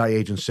an FBI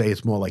agent say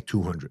it's more like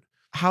 200.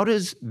 How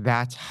does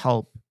that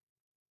help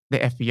the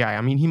FBI?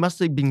 I mean, he must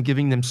have been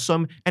giving them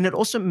some, and it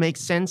also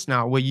makes sense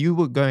now where you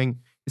were going,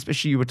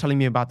 especially you were telling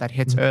me about that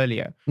hit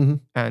earlier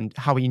and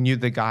how he knew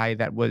the guy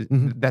that was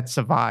that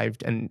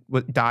survived and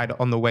died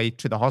on the way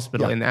to the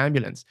hospital in the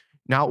ambulance.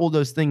 Now all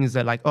those things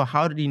are like, oh,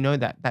 how did he know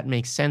that? That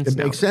makes sense. It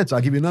makes sense.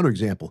 I'll give you another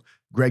example.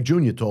 Greg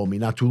Jr. told me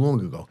not too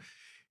long ago.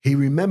 He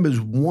remembers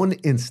one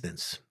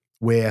instance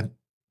where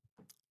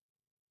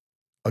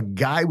a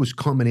guy was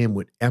coming in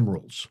with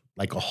emeralds,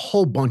 like a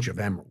whole bunch of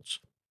emeralds,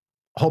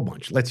 a whole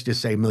bunch. Let's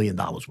just say $1 million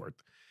worth.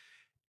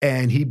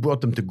 And he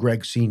brought them to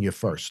Greg Sr.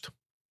 first.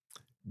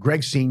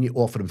 Greg Sr.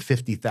 offered him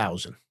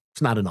 $50,000.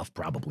 It's not enough,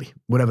 probably,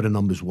 whatever the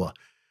numbers were.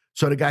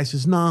 So the guy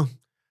says, no,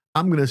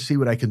 I'm going to see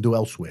what I can do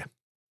elsewhere.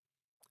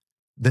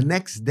 The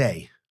next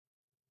day,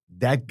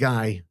 that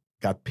guy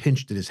got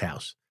pinched at his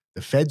house.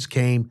 The feds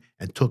came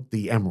and took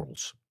the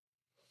emeralds.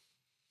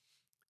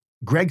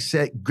 Greg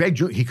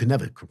Jr., he could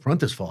never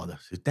confront his father.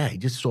 He said, Dad, he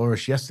just saw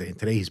us yesterday, and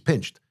today he's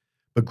pinched.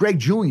 But Greg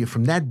Jr.,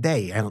 from that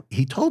day,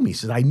 he told me, he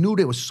said, I knew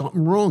there was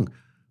something wrong.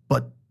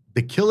 But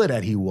the killer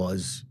that he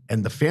was,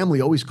 and the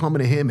family always coming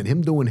to him and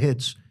him doing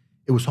hits,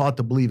 it was hard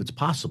to believe it's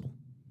possible,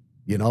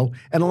 And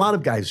a lot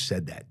of guys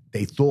said that.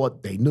 They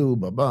thought, they knew,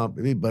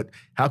 but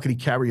how could he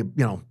carry a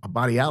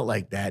body out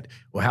like that?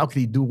 Or how could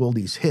he do all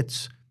these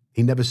hits?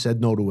 He never said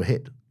no to a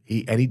hit.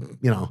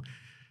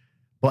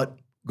 But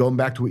going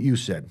back to what you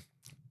said,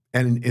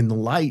 and in the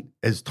light,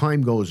 as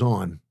time goes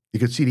on, you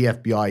can see the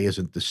FBI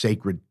isn't the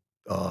sacred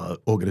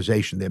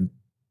organization.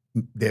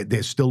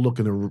 They're still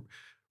looking to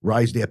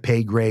rise their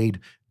pay grade.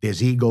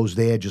 There's egos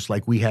there, just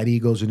like we had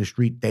egos in the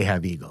street. They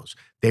have egos.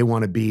 They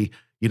want to be,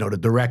 the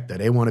director.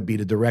 They want to be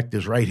the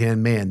director's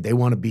right-hand man. They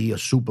want to be a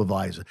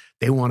supervisor.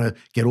 They want to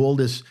get all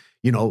this,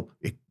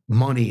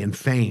 money and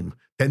fame.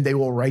 Then they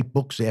will write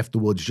books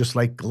afterwards, just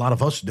like a lot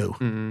of us do,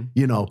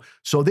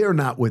 So they're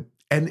not with,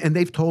 and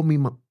they've told me,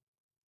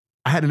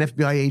 I had an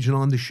FBI agent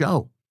on the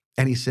show,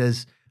 and he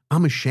says,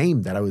 I'm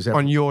ashamed that I was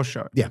on your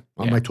show. Yeah,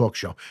 on my talk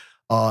show.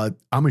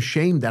 I'm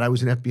ashamed that I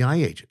was an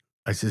FBI agent.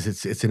 I says,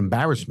 it's an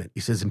embarrassment.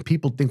 He says, and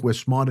people think we're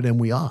smarter than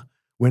we are.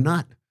 We're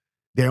not.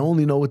 They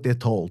only know what they're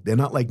told. They're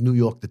not like New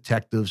York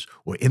detectives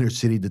or inner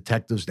city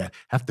detectives that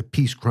have to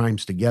piece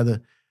crimes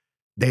together.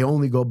 They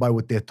only go by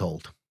what they're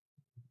told.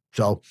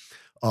 So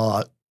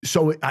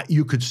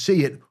you could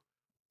see it,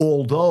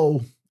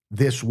 although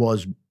this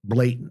was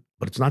blatant,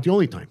 but it's not the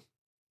only time.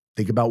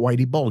 Think about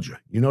Whitey Bulger.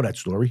 You know that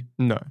story?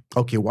 No.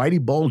 Okay,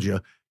 Whitey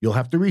Bulger, you'll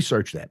have to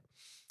research that,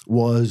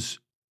 was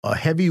a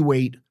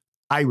heavyweight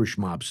Irish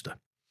mobster.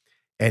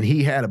 And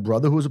he had a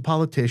brother who was a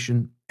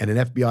politician and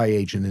an FBI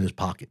agent in his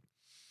pocket.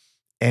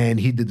 And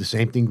he did the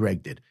same thing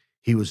Greg did.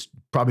 He was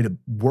probably the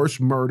worst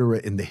murderer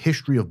in the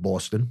history of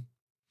Boston.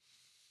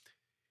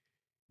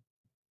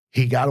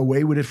 He got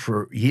away with it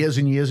for years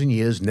and years and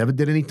years, never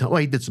did any time.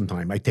 Well, he did some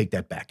time. I take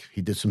that back.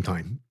 He did some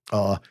time.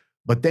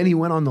 But then he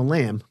went on the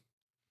lam,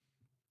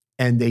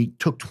 and they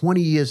took 20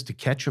 years to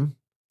catch him.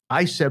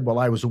 I said while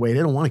I was away, they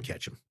don't want to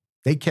catch him.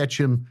 They catch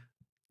him,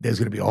 there's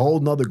going to be a whole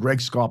nother Greg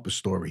Scarpa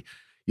story,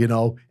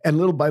 and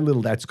little by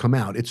little that's come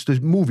out. It's the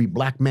movie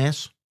Black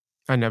Mass.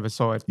 I never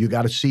saw it. You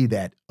got to see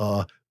that.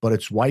 But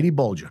it's Whitey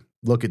Bulger.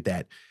 Look at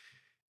that.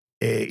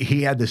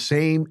 He had the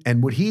same,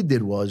 and what he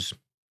did was,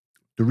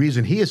 the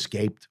reason he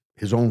escaped,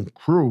 his own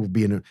crew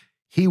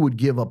he would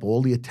give up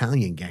all the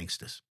Italian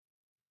gangsters.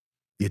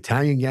 The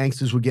Italian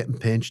gangsters were getting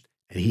pinched,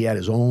 and he had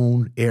his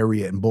own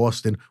area in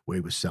Boston where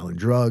he was selling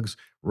drugs,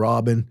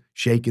 robbing,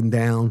 shaking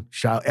down,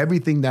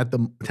 everything that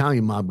the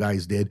Italian mob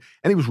guys did.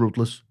 And he was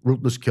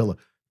ruthless killer.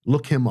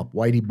 Look him up,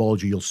 Whitey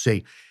Bulger, you'll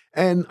see.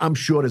 And I'm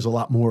sure there's a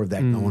lot more of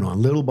that going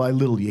on. Little by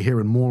little, you're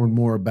hearing more and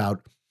more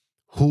about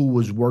who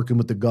was working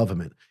with the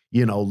government.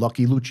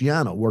 Lucky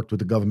Luciano worked with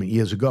the government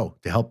years ago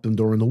to help them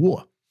during the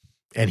war.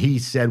 And he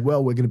said,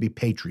 well, we're going to be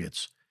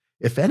patriots.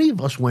 If any of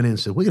us went in and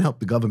said, we're going to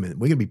help the government,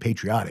 we're going to be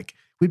patriotic,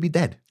 we'd be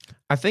dead.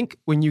 I think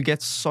when you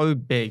get so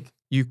big,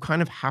 you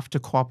kind of have to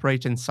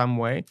cooperate in some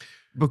way,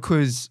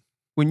 because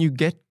when you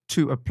get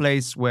to a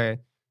place where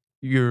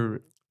you're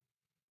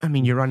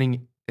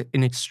running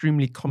an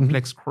extremely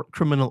complex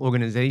criminal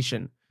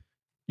organization,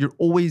 you're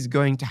always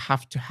going to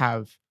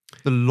have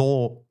the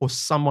law or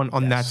someone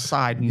on that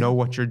side know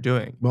what you're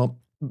doing. Well,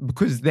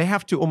 because they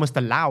have to almost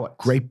allow it.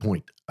 Great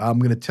point. I'm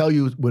going to tell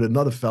you with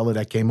another fella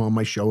that came on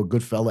my show, a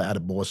good fella out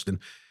of Boston,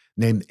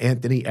 named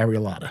Anthony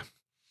Arriolata.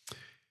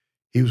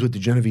 He was with the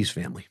Genovese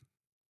family.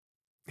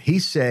 He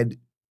said,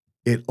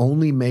 it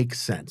only makes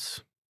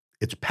sense.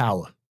 It's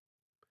power.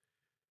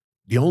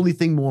 The only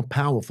thing more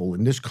powerful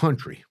in this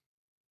country,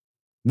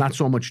 not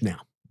so much now,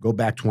 go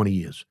back 20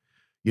 years,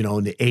 in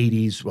the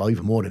 80s, well,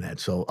 even more than that,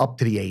 so up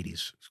to the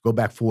 80s, go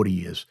back 40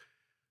 years.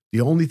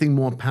 The only thing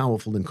more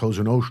powerful than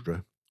Cosa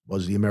Nostra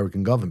was the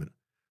American government.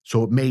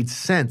 So it made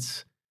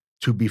sense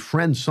to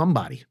befriend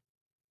somebody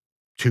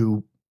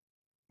to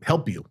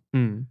help you.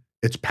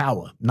 It's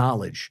power,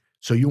 knowledge.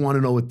 So you want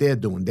to know what they're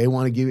doing. They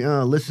want to give you,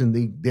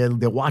 listen,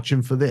 they're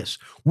watching for this.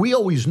 We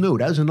always knew.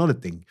 That was another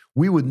thing.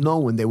 We would know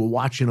when they were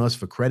watching us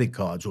for credit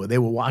cards, or they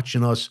were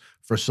watching us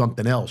for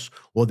something else,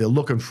 or they're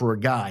looking for a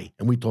guy,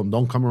 and we told them,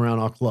 don't come around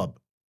our club,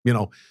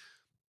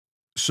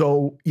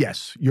 So,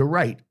 yes, you're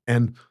right.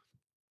 And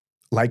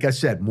like I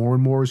said, more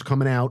and more is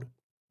coming out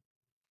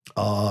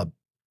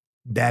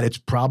that it's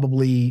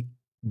probably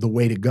the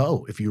way to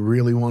go if you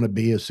really want to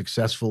be a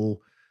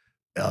successful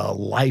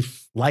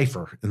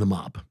lifer in the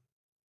mob.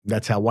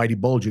 That's how Whitey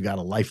Bulger got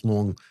a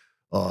lifelong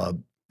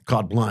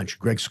carte blanche,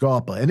 Greg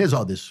Scarpa. And there's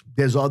others.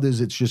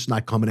 It's just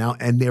not coming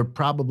out. And they're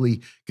probably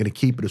going to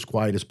keep it as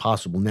quiet as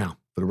possible now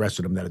for the rest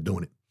of them that are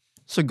doing it.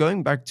 So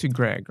going back to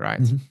Greg,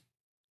 right? Mm-hmm.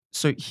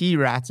 So he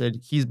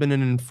ratted. He's been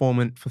an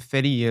informant for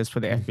 30 years for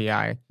the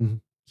FBI. Mm-hmm.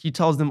 He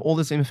tells them all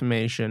this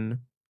information.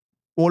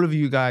 All of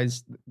you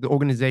guys, the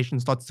organization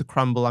starts to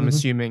crumble, I'm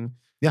assuming.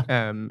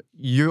 Yeah.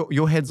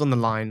 Your head's on the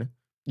line.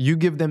 You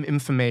give them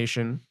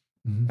information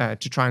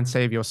to try and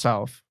save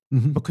yourself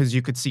because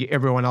you could see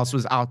everyone else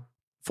was out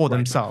for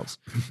themselves.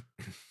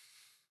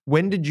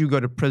 When did you go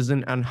to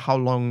prison, and how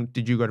long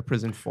did you go to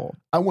prison for?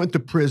 I went to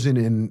prison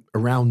in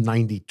around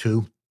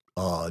 92.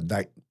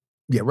 Right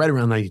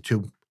around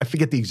 92. I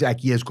forget the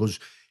exact years because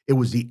it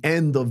was the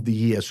end of the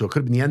year. So it could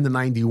have been the end of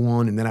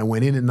 91, and then I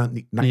went in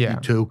 92.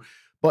 Yeah.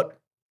 But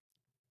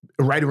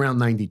right around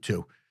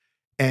 92.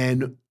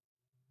 And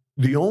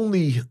the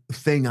only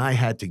thing I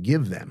had to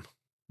give them,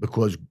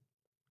 because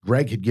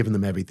Greg had given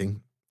them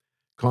everything,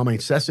 Carmine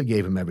Sessa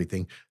gave him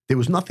everything, there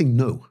was nothing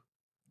new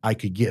I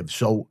could give.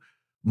 So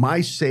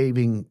my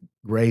saving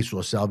grace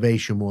or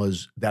salvation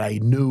was that I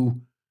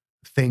knew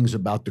things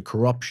about the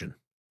corruption.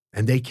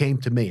 And they came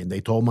to me and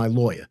they told my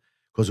lawyer,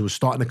 because it was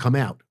starting to come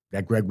out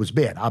that Greg was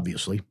bad,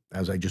 obviously,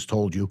 as I just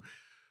told you.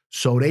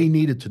 So they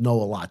needed to know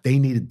a lot. They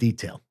needed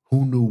detail.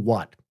 Who knew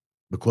what?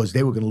 Because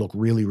they were going to look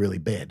really, really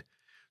bad.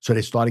 So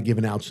they started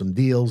giving out some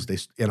deals.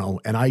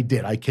 And I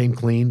did. I came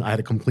clean. I had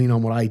to come clean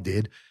on what I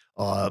did.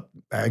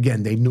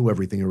 Again, they knew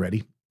everything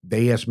already.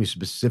 They asked me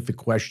specific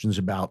questions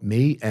about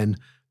me and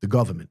the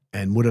government.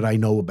 And what did I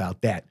know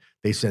about that?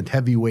 They sent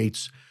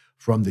heavyweights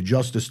from the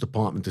Justice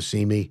Department to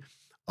see me.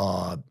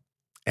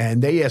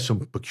 And they asked some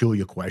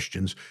peculiar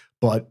questions,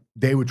 but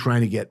they were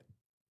trying to get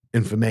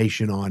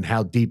information on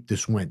how deep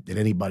this went. Did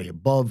anybody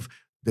above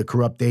the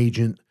corrupt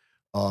agent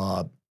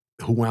who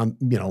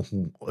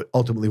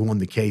ultimately won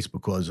the case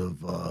because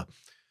of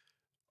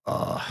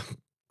a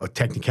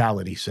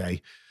technicality,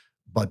 say,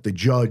 but the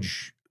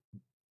judge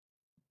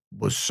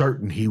was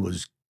certain he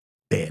was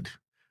bad.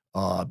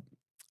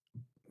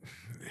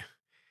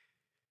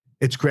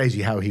 It's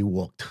crazy how he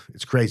walked.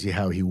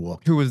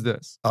 Who was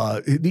this?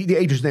 The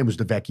agent's name was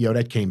DeVecchio.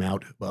 That came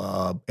out,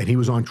 and he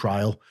was on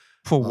trial.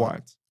 For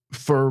what?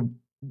 For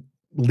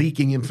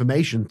leaking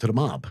information to the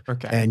mob.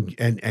 Okay.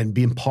 And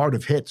being part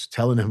of hits,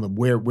 telling him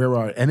where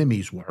our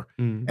enemies were.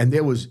 Mm. And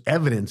there was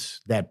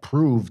evidence that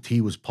proved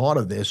he was part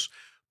of this,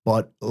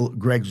 but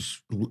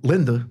Greg's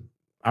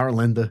our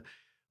Linda,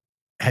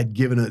 had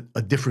given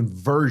a different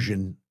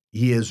version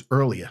years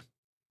earlier.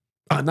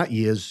 Not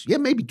years,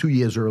 maybe 2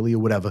 years earlier,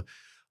 whatever.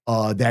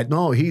 That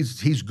no,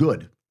 he's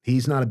good.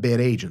 He's not a bad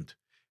agent.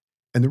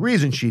 And the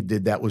reason she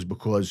did that was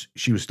because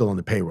she was still on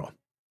the payroll.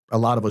 A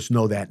lot of us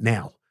know that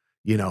now,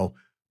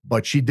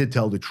 but she did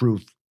tell the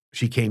truth.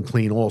 She came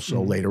clean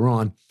also later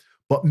on.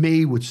 But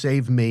what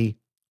saved me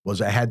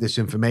was I had this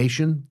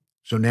information.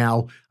 So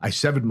now I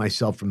severed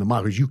myself from the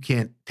mob, because you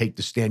can't take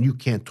the stand. You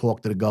can't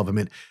talk to the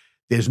government.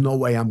 There's no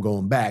way I'm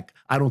going back.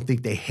 I don't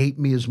think they hate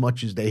me as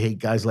much as they hate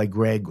guys like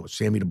Greg or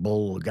Sammy the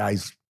Bull or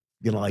guys,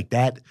 like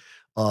that.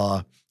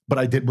 But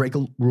I did break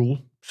a rule,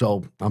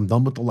 so I'm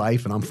done with the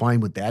life, and I'm fine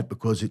with that,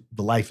 because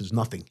the life is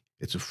nothing.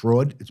 It's a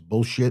fraud. It's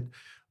bullshit.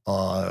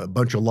 A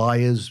bunch of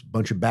liars, a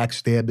bunch of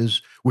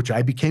backstabbers, which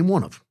I became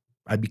one of.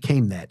 I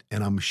became that,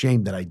 and I'm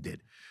ashamed that I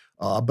did.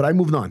 But I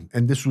moved on,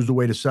 and this was the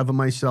way to sever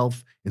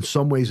myself. In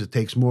some ways, it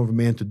takes more of a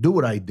man to do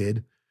what I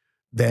did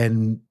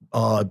than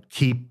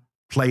keep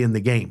playing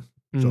the game,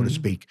 so to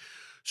speak.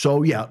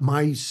 So, yeah,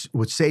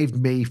 what saved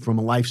me from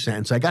a life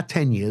sentence, I got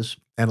 10 years.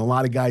 And a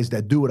lot of guys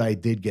that do what I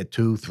did get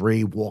 2,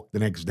 3, walk the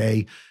next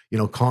day.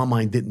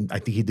 Carmine didn't. I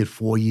think he did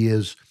 4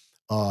 years.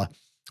 But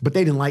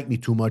they didn't like me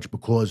too much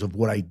because of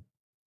what I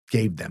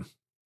gave them.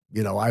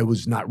 I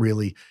was not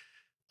really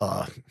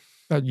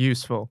that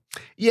useful.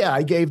 Yeah,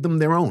 I gave them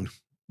their own.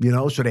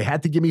 So they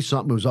had to give me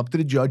something. It was up to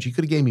the judge. He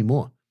could have gave me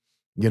more.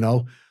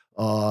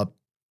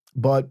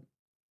 But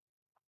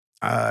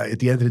at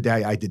the end of the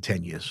day, I did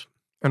 10 years.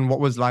 And what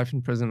was life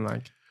in prison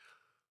like?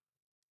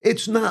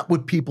 It's not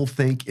what people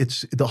think.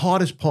 It's the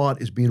hardest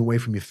part is being away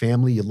from your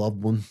family, your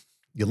loved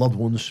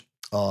ones.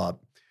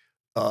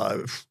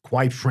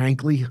 Quite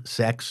frankly,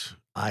 sex.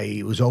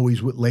 I was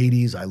always with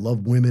ladies. I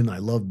love women. I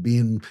love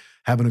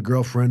having a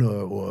girlfriend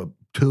or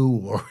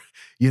two, or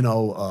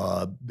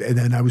and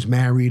then I was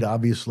married,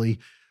 obviously.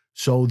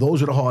 So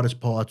those are the hardest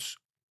parts.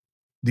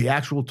 The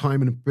actual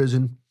time in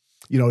prison,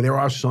 there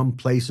are some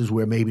places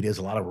where maybe there's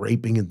a lot of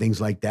raping and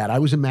things like that. I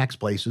was in max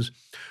places,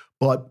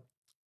 but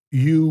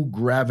you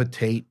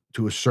gravitate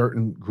to a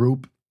certain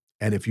group.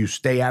 And if you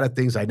stay out of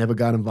things, I never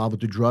got involved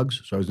with the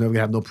drugs. So I was never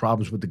gonna have no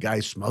problems with the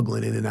guys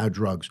smuggling in and out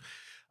drugs.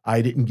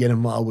 I didn't get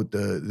involved with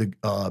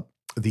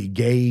the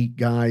gay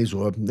guys,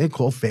 or they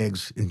call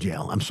fags in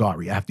jail. I'm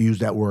sorry, I have to use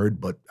that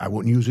word, but I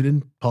wouldn't use it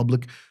in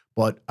public.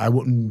 But I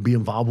wouldn't be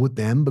involved with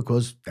them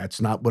because that's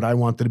not what I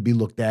wanted to be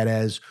looked at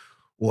as,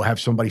 or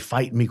have somebody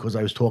fight me because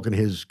I was talking to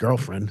his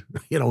girlfriend,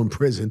 in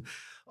prison.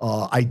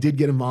 I did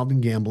get involved in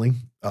gambling,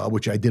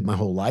 which I did my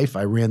whole life.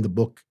 I ran the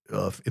book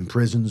in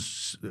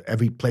prisons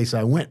every place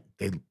I went.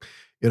 And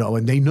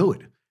they knew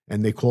it.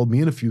 And they called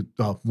me in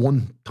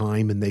one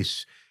time, and they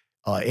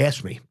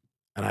asked me,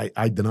 and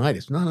I denied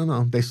it.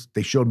 No.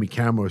 They showed me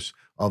cameras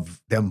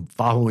of them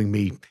following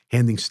me,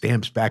 handing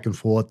stamps back and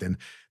forth, and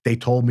they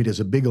told me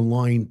there's a bigger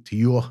line to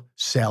your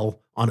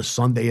cell on a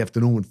Sunday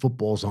afternoon when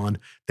football's on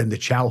than the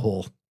chow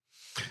hall.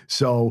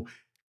 So,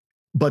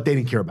 but they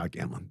didn't care about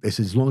gambling. They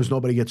said, as long as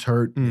nobody gets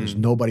hurt, there's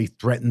nobody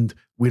threatened,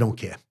 we don't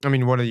care. I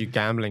mean, what are you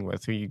gambling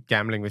with? Are you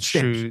gambling with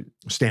shoes?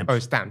 Stamps. Oh,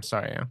 stamps.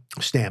 Sorry, yeah.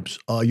 Stamps.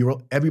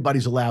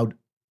 Everybody's allowed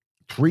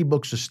 3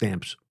 books of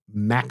stamps,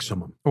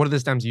 maximum. What are the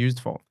stamps used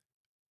for?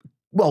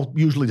 Well,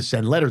 usually to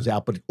send letters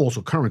out, but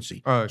also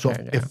currency. Oh, okay, so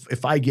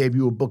if I gave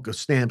you a book of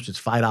stamps, it's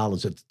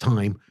 $5 at the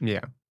time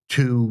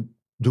to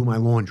do my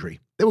laundry.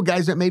 There were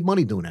guys that made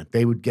money doing that.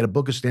 They would get a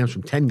book of stamps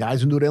from 10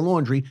 guys and do their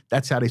laundry.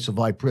 That's how they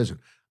survived prison.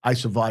 I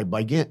survived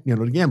by the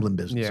gambling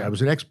business. Yeah. I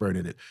was an expert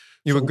in it.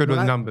 You were good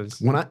with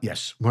numbers. When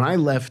I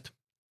left,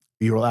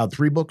 you're allowed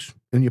 3 books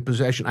in your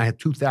possession. I had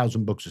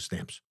 2,000 books of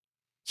stamps.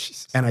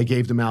 Jesus. And I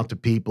gave them out to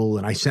people,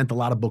 and I sent a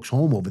lot of books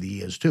home over the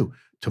years too,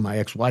 to my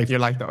ex-wife. You're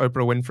like the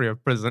Oprah Winfrey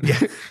of prison.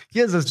 Yeah.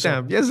 Here's a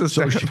stamp. Here's a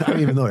stamp. I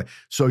didn't even know that.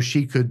 So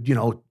she could,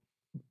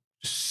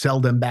 sell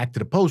them back to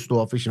the post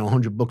office,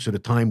 100 books at a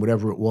time,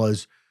 whatever it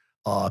was.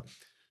 But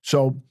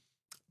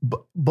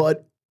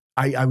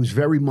I was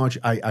very much,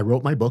 I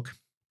wrote my book.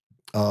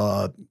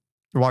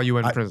 While you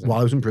were in prison?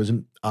 While I was in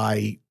prison,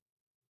 I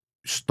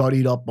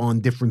studied up on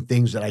different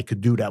things that I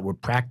could do that were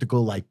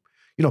practical, like,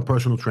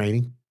 personal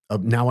training.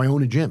 Now I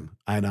own a gym,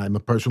 and I'm a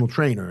personal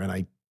trainer, and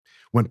I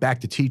went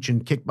back to teaching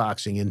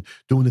kickboxing and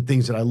doing the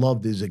things that I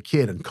loved as a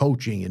kid, and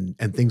coaching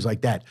and things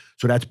like that.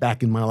 So that's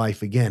back in my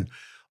life again.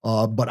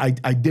 But I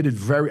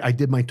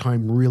did my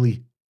time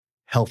really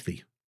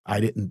healthy. I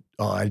did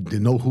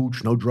no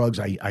hooch, no drugs.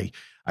 I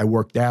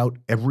worked out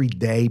every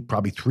day,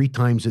 probably 3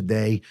 times a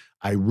day.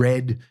 I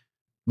read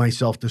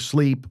myself to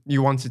sleep.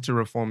 You wanted to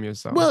reform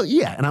yourself. Well,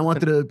 yeah. And I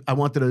wanted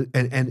to,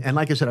 and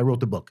like I said, I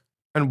wrote the book.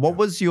 And what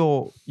was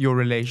your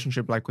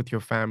relationship like with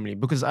your family?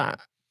 Because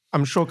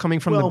I'm sure coming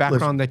from the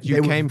background that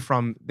you came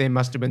from, they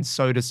must have been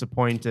so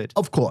disappointed.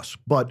 Of course.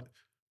 But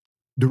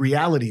the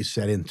reality is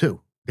set in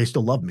too. They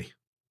still love me.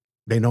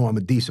 They know I'm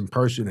a decent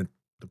person at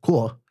the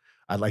core,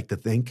 I like to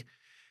think.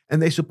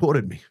 And they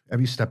supported me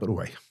every step of the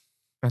way.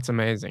 That's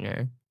amazing,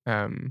 eh?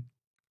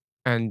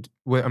 And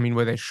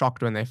were they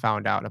shocked when they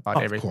found out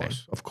about everything?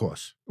 Of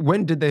course.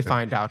 When did they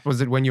find out?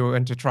 Was it when you were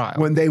into trial?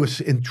 When they was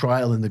in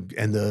trial, and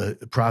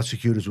the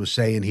prosecutors were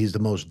saying he's the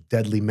most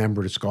deadly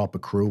member of the Scarpa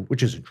crew,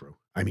 which isn't true.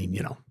 I mean,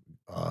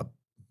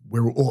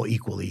 we're all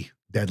equally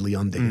deadly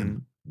under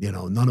him.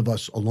 None of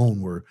us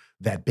alone were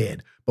that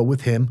bad. But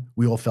with him,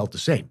 we all felt the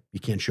same. You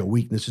can't show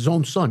weakness. His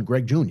own son,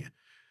 Greg Jr.,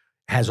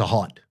 has a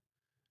heart,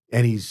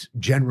 and he's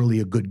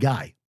generally a good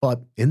guy.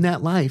 But in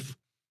that life,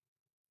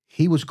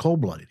 he was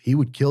cold-blooded. He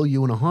would kill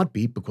you in a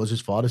heartbeat because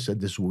his father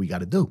said, this is what we got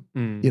to do,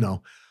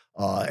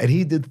 And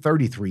he did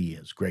 33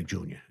 years, Greg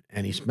Jr.,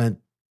 and he spent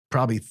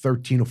probably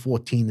 13 or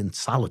 14 in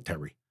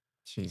solitary.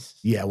 Jeez.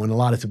 Yeah,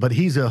 but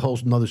he's a whole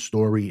nother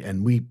story,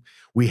 and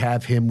we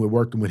have him. We're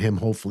working with him.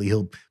 Hopefully,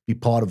 he'll be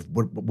part of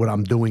what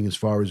I'm doing as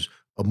far as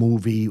a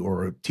movie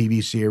or a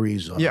TV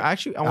series. Yeah,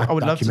 actually, I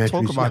would love to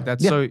talk about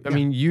that. So, I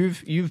mean,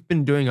 you've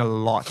been doing a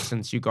lot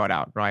since you got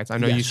out, right? I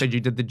know you said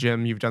you did the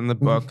gym, you've done the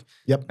book.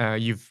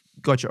 Yep. You've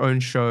got your own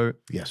show.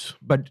 Yes.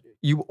 But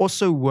you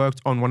also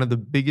worked on one of the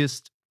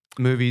biggest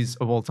movies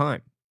of all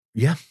time.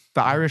 Yeah.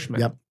 The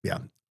Irishman. Yep. Yeah.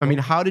 I mean,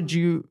 how did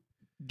you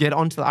get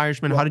onto The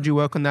Irishman? How did you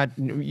work on that?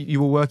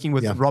 You were working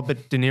with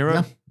Robert De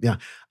Niro? Yeah.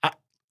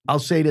 I'll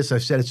say this.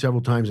 I've said it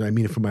several times, and I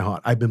mean it from my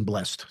heart. I've been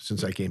blessed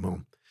since I came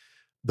home.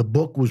 The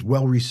book was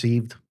well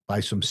received by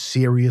some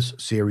serious,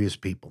 serious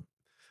people.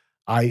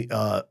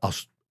 I'll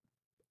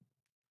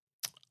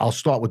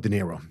start with De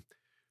Niro.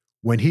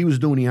 When he was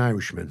doing The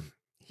Irishman,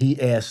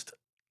 he asked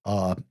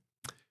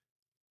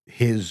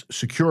his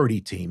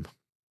security team,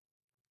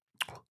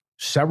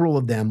 several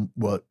of them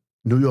were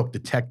New York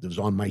detectives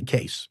on my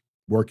case,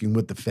 working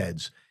with the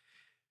feds,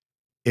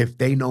 if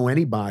they know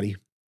anybody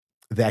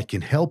that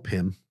can help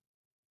him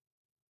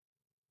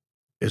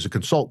as a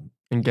consultant.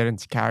 And get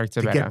into character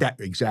To better. get that,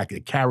 exactly,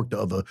 the character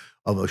of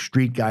a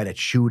street guy that's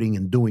shooting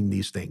and doing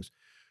these things.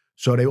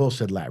 So they all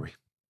said, Larry.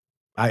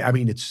 I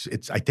mean,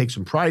 it's I take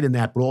some pride in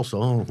that, but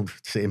also,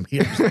 same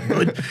here,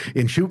 good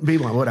in shooting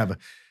people and whatever.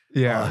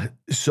 Yeah.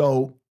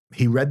 So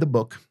he read the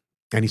book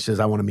and he says,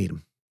 I want to meet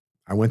him.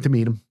 I went to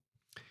meet him.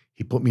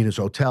 He put me in his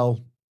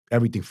hotel,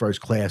 everything first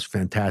class,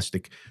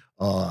 fantastic.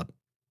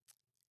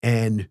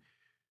 And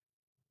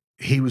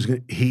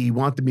he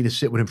wanted me to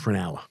sit with him for an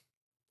hour.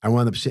 I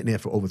wound up sitting there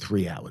for over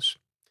 3 hours.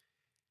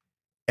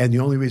 And the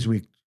only reason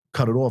we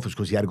cut it off is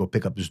because he had to go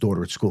pick up his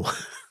daughter at school.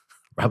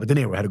 Robert De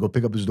Niro had to go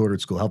pick up his daughter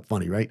at school. How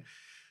funny, right?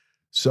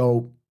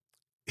 So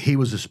he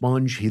was a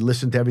sponge. He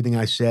listened to everything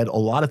I said. A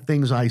lot of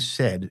things I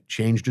said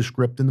changed the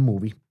script in the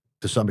movie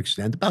to some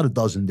extent, about a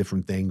dozen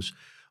different things.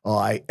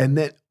 And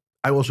then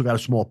I also got a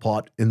small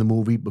part in the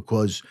movie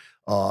because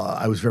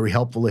I was very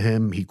helpful to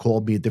him. He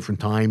called me at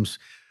different times.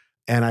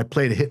 And I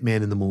played a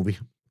hitman in the movie.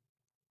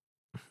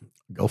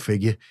 Go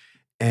figure.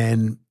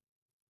 And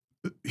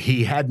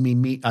he had me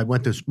meet. I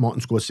went to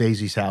Martin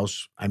Scorsese's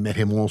house. I met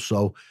him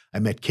also. I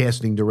met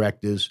casting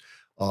directors.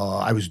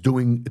 I was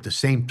doing at the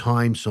same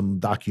time some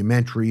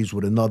documentaries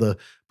with another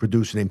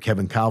producer named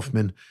Kevin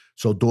Kaufman.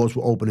 So doors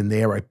were opening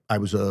there. I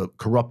was a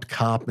corrupt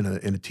cop in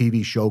a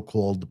TV show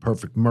called The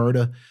Perfect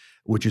Murder,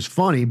 which is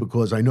funny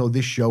because I know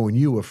this show and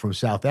you are from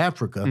South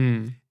Africa,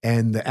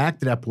 and the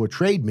actor that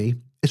portrayed me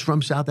is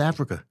from South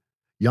Africa.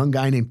 Young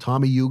guy named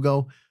Tommy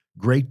Hugo.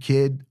 Great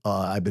kid.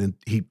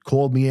 He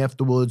called me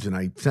afterwards, and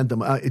I sent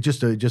him.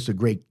 Just a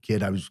great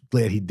kid. I was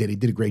glad he did. He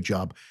did a great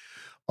job.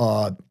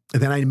 And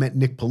then I met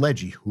Nick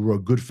Pileggi, who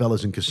wrote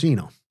Goodfellas and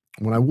Casino.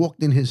 When I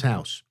walked in his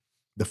house,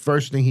 the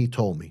first thing he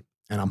told me,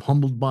 and I'm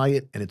humbled by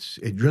it, and it's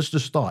just a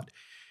start.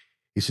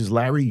 He says,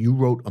 "Larry, you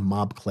wrote a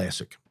mob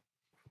classic."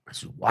 I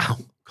said, "Wow,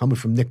 coming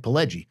from Nick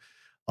Pileggi."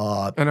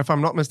 And if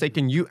I'm not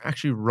mistaken, you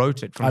actually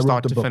wrote it from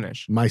start to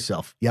finish.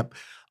 Myself. Yep.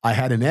 I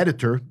had an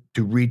editor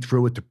to read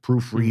through it, to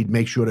proofread,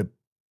 make sure to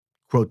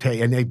quotate,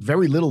 and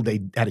very little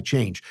they had to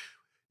change.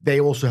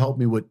 They also helped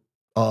me with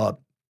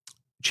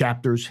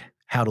chapters,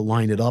 how to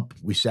line it up.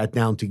 We sat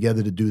down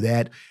together to do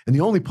that. And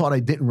the only part I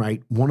didn't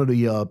write, one of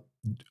the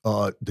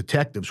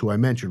detectives who I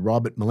mentioned,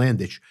 Robert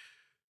Melandich,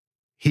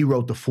 he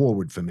wrote the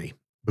foreword for me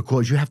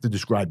because you have to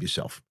describe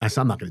yourself. I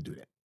said, I'm not going to do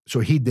that.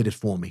 So he did it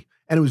for me.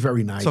 And it was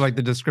very nice. So like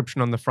the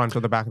description on the front or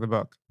the back of the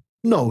book?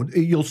 No,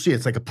 you'll see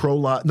it's like a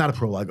prologue, not a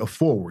prologue, a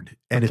foreword.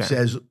 And it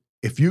says,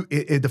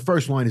 the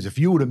first line is, if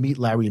you were to meet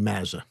Larry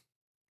Mazza,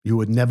 you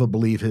would never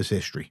believe his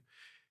history.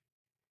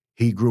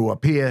 He grew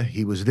up here.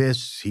 He was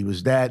this. He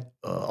was that.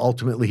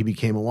 Ultimately, he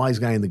became a wise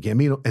guy in the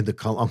Gambino and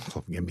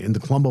in the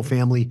Colombo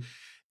family.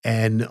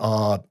 And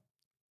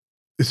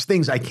there's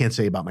things I can't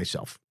say about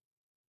myself.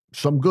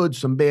 Some good,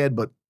 some bad,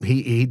 but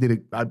he did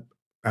it.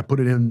 I put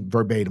it in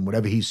verbatim,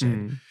 whatever he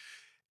said.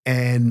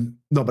 And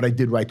no, but I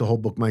did write the whole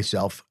book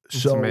myself.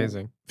 It's so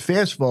amazing.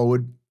 Fast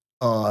forward,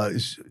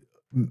 this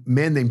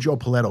man named Joe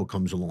Paletto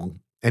comes along,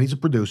 and he's a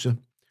producer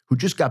who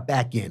just got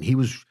back in. He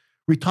was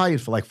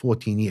retired for like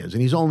 14 years,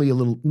 and he's only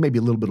maybe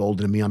a little bit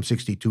older than me. I'm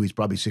 62. He's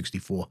probably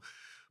 64.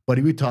 But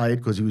he retired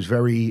because he was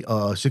very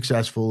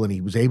successful, and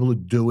he was able to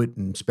do it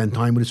and spend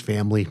time with his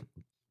family.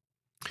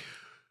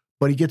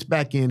 But he gets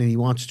back in, and he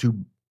wants to,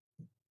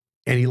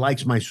 and he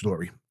likes my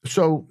story.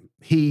 So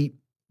he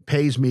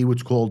pays me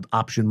what's called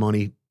option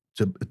money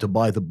to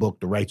buy the book,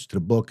 the rights to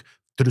the book,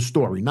 to the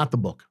story, not the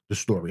book, the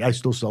story. I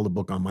still sell the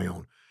book on my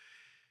own.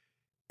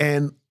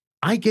 And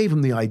I gave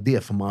him the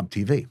idea for Mob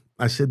TV.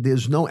 I said,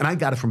 and I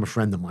got it from a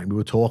friend of mine. We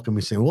were talking,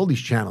 we saying, all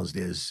these channels,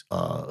 there's,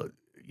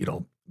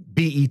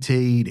 BET,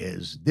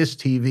 there's this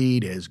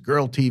TV, there's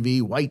girl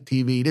TV, white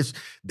TV, this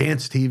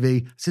dance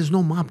TV. I said, there's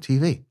no Mob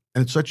TV.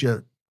 And it's such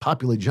a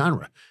popular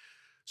genre.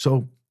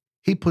 So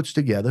he puts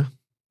together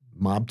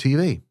Mob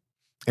TV.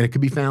 And it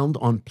can be found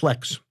on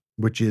Plex,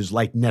 which is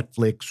like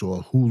Netflix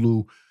or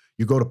Hulu.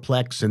 You go to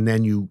Plex and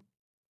then you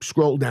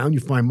scroll down, you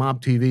find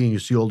Mob TV and you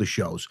see all the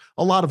shows.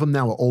 A lot of them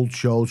now are old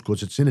shows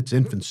because it's in its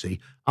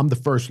infancy. I'm the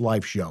first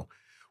live show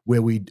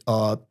where we,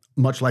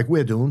 much like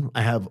we're doing,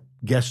 I have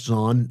guests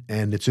on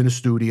and it's in a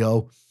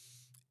studio.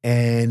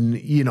 And,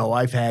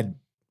 I've had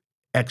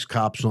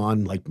ex-cops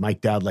on, like Mike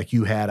Dowd, like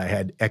you had. I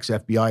had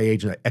ex-FBI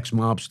agents,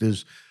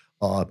 ex-mobsters,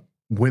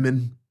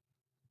 women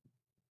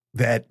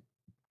that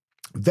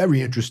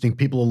very interesting.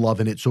 People are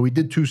loving it. So we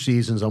did 2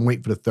 seasons. I'm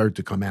waiting for the 3rd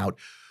to come out.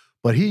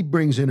 But he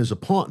brings in as a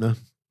partner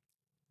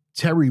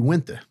Terry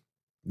Winter.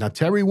 Now,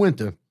 Terry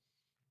Winter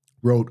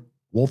wrote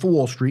Wolf of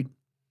Wall Street,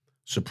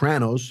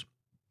 Sopranos,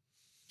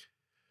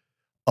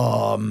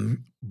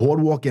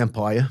 Boardwalk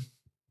Empire,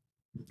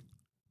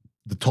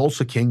 The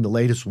Tulsa King, the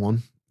latest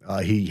one.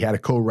 He had a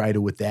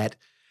co-writer with that.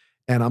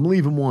 And I'm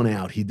leaving one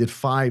out. He did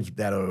 5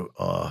 that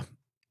are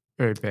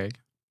very big.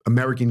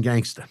 American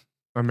Gangster.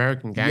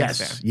 American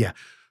Gangster. Yes, yeah.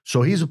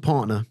 So he's a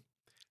partner,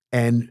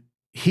 and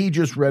he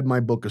just read my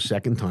book a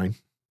second time,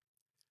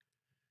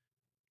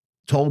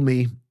 told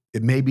me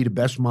it may be the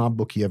best mob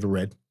book he ever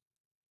read.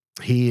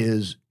 He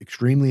is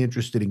extremely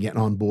interested in getting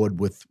on board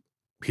with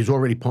he's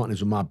already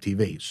partners with Mob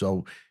TV.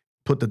 So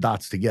put the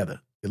dots together.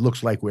 It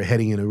looks like we're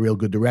heading in a real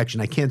good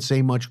direction. I can't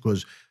say much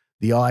because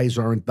the I's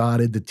aren't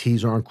dotted, the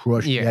T's aren't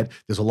crushed yet.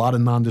 There's a lot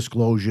of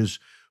non-disclosures,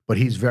 but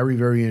he's very,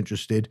 very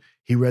interested.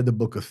 He read the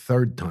book a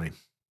third time.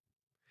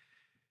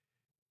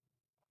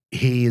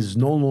 He is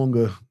no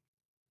longer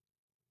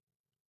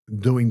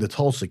doing the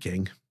Tulsa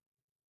King.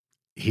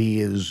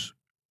 He is,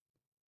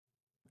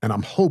 and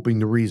I'm hoping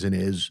the reason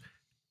is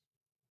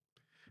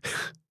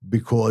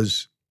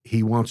because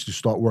he wants to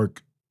start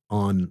work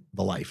on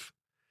The Life.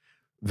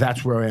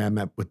 That's where I am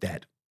at with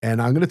that. And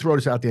I'm going to throw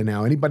this out there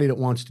now. Anybody that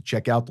wants to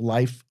check out The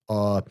Life,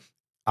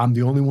 I'm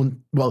the only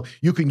one. Well,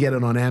 you can get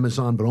it on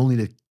Amazon, but only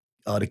the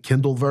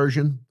Kindle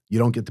version. You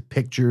don't get the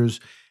pictures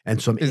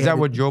and some. Is that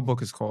what your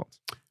book is called?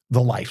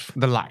 The Life.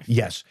 The Life.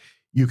 Yes.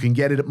 You can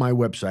get it at my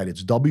website.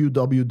 It's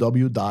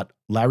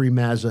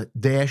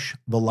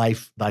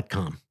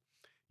www.larrymazza-thelife.com.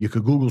 You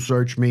could Google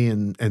search me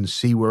and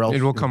see where else.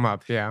 It will come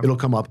up, yeah. It'll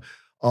come up.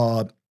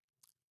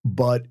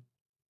 But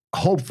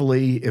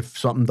hopefully, if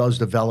something does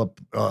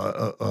develop,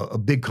 a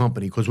big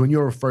company, because when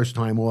you're a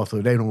first-time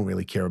author, they don't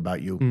really care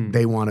about you.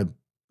 They want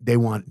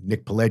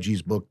Nick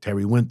Pileggi's book,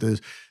 Terry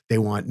Winters. They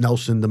want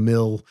Nelson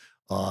DeMille.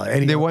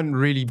 They want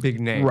really big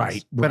names.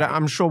 Right. But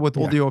I'm sure with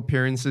all the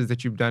appearances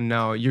that you've done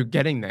now, you're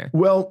getting there.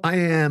 Well, I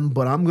am,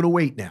 but I'm going to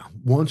wait now.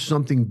 Once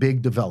something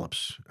big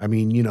develops, I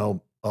mean,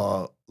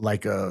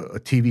 like a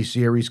TV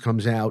series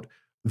comes out,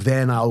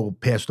 then I'll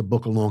pass the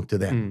book along to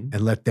them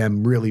and let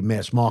them really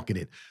mass market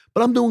it.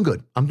 But I'm doing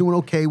good. I'm doing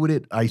okay with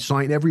it. I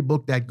sign every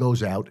book that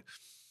goes out.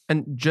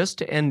 And just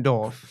to end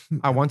off,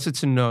 I wanted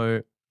to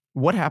know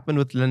what happened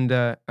with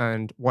Linda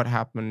and what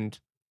happened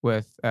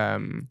with,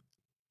 I've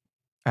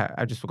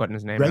just forgotten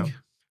his name Greg? now.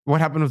 What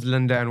happened with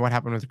Linda and what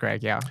happened with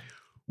Greg, yeah.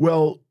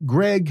 Well,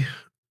 Greg,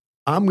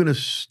 I'm going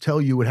to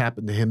tell you what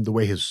happened to him the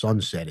way his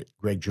son said it,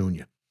 Greg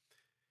Jr.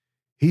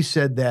 He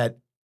said that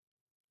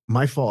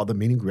my father,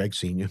 meaning Greg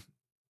Sr.,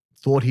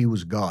 thought he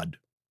was God,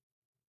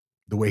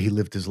 the way he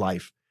lived his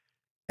life.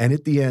 And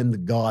at the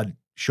end, God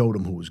showed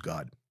him who was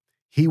God.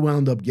 He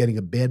wound up getting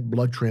a bad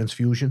blood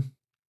transfusion,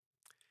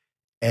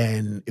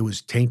 and it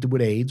was tainted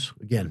with AIDS.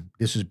 Again,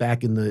 this is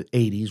back in the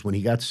 80s when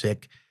he got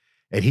sick,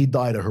 and he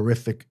died a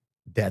horrific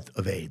death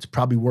of AIDS,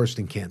 probably worse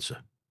than cancer.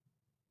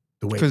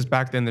 Because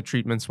back then the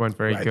treatments weren't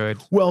very good.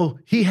 Well,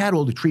 he had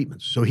all the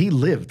treatments, so he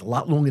lived a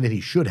lot longer than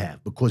he should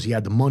have because he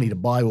had the money to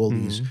buy all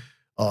these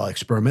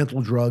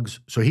experimental drugs.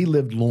 So he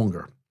lived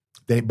longer,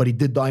 but he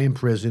did die in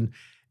prison.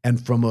 And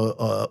from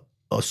a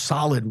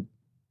solid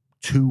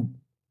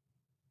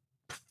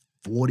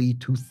 240,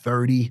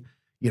 230,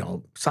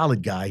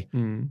 solid guy,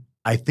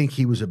 I think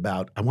he was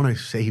about, I want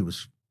to say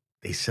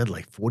they said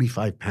like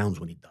 45 pounds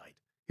when he died.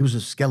 He was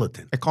a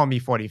skeleton. It can't be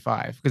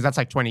 45 because that's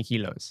like 20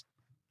 kilos.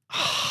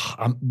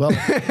 Well,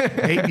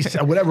 80,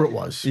 whatever it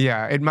was.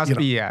 Yeah, it must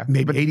be,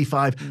 maybe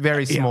 85.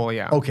 Very small,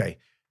 yeah. Okay.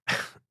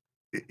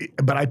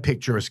 But I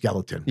picture a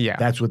skeleton. Yeah.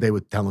 That's what they were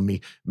telling me.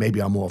 Maybe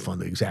I'm off on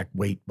the exact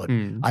weight, but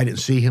I didn't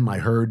see him. I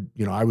heard,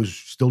 I was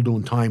still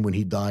doing time when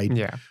he died.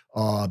 Yeah.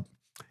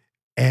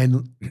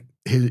 And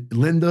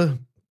Linda,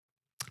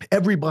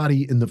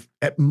 everybody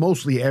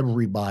mostly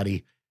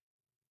everybody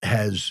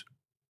has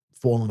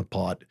fallen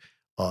apart,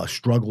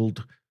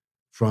 struggled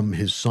from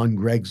his son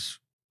Greg's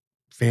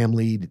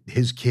family,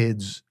 his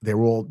kids. They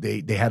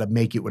had to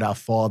make it without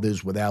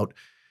fathers, without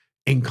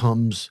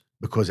incomes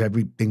because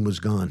everything was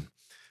gone.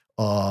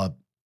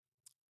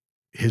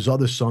 His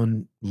other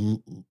son,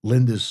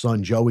 Linda's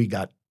son, Joey,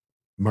 got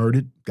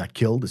murdered, got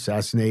killed,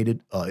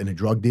 assassinated in a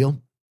drug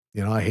deal.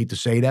 I hate to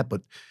say that,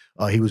 but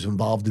he was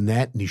involved in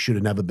that and he should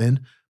have never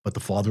been, but the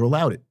father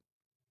allowed it,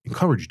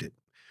 encouraged it.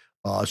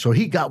 So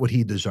he got what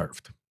he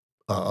deserved,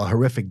 a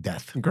horrific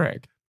death.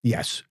 Greg.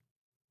 Yes.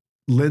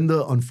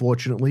 Linda,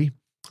 unfortunately,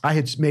 I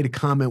had made a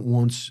comment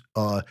once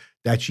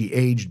that she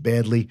aged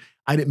badly.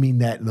 I didn't mean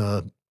that in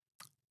a...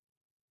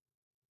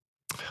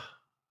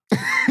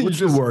 What's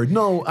the word?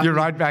 No. You're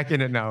right back in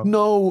it now.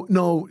 No,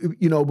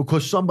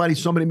 because somebody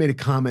made a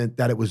comment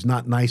that it was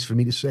not nice for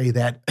me to say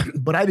that,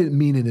 but I didn't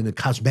mean it in a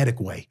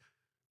cosmetic way.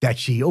 That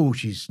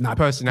she's not...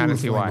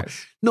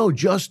 Personality-wise. No,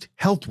 just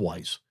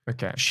health-wise.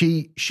 Okay.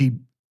 She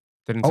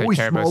didn't always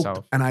take care smoked, of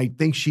herself. and I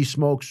think she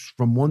smokes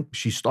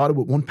she started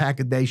with 1 pack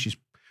a day.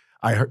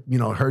 I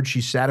heard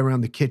she sat around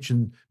the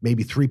kitchen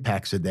maybe 3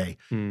 packs a day.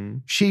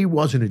 She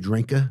wasn't a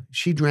drinker.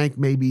 She drank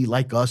maybe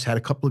like us, had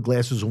a couple of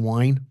glasses of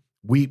wine.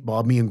 Me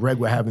and Greg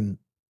were having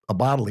a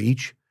bottle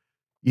each.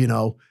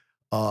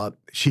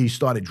 She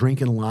started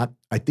drinking a lot.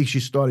 I think she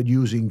started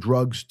using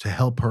drugs to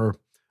help her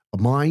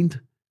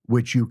mind,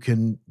 which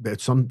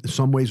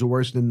some ways are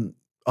worse than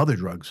other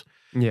drugs.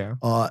 Yeah.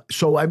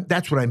 So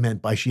that's what I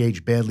meant by she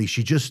aged badly.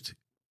 She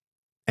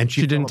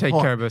didn't take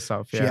care of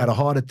herself. Yeah. She had a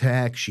heart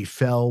attack. She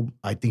fell.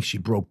 I think she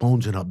broke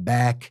bones in her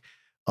back.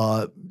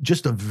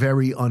 Just a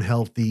very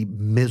unhealthy,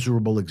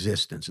 miserable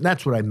existence. And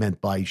that's what I meant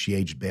by she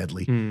aged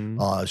badly.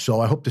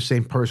 So I hope the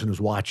same person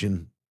who's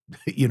watching,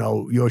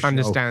 your show.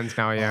 Understands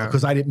now, yeah.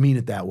 Because I didn't mean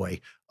it that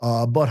way.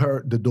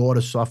 But the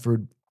daughter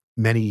suffered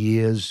many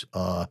years.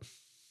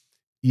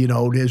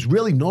 There's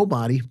really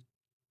nobody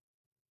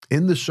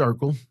in the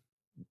circle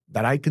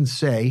that I can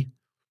say,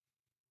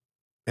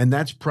 and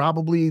that's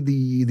probably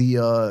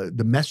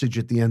the message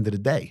at the end of the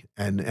day.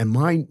 And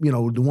mine, you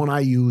know, the one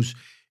I use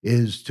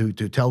is to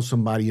tell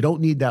somebody you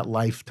don't need that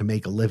life to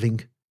make a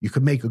living. You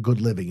can make a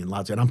good living in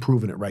lots, and I'm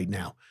proving it right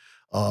now.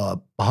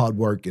 Hard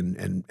work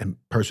and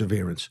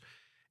perseverance.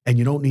 And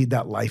you don't need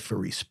that life for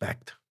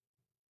respect.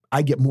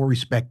 I get more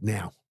respect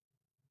now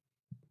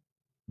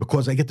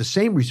because I get the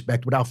same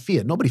respect without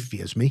fear. Nobody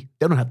fears me.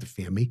 They don't have to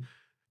fear me.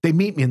 They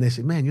meet me and they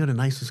say, man, you're the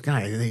nicest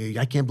guy.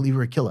 I can't believe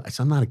you're a killer. I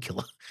said, I'm not a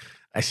killer.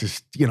 I said,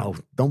 you know,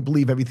 don't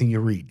believe everything you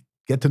read.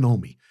 Get to know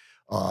me.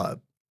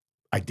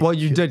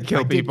 You did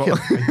kill people.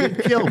 I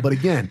did kill, but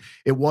again,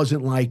 it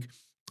wasn't like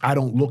I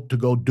don't look to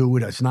go do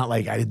it. It's not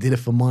like I did it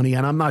for money,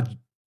 and I'm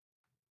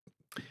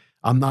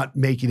not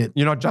making it.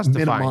 You're not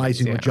justifying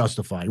minimizing or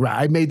justifying. Right?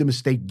 I made the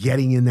mistake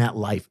getting in that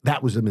life.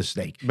 That was a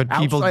mistake. But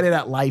outside of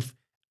that life,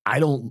 I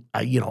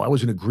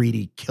wasn't a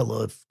greedy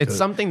killer. It's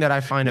something that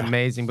I find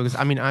amazing because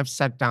I mean I've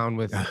sat down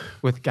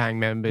with gang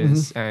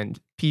members and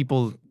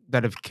people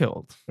that have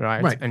killed,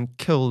 right? And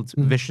killed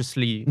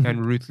viciously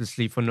and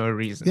ruthlessly for no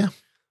reason. Yeah.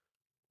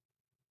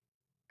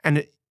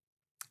 And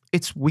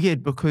it's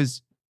weird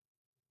because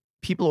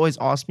people always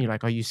ask me,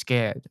 like, are you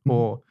scared?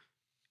 Or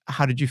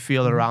how did you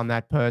feel around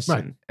that person?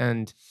 Right.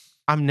 And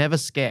I'm never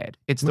scared.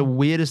 It's the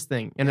weirdest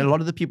thing. And a lot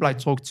of the people I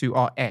talk to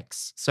are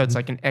ex. So it's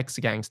like an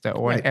ex-gangster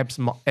or an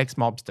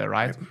ex-mobster,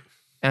 right?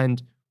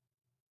 And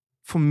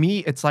for me,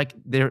 it's like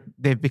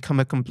they've become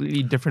a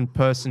completely different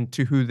person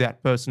to who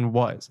that person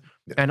was.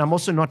 And I'm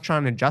also not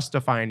trying to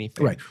justify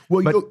anything. Right.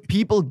 Well, but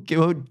people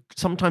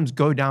sometimes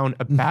go down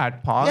a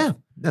bad path.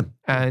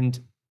 And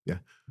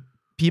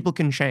people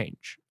can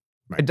change.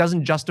 It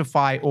doesn't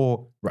justify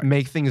or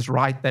make things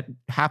right that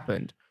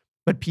happened,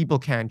 but people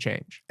can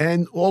change.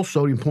 And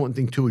also the important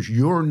thing too is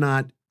you're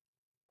not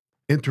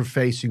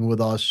interfacing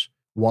with us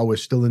while we're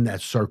still in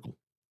that circle.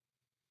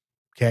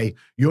 Okay?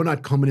 You're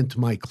not coming into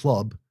my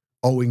club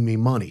owing me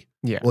money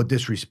or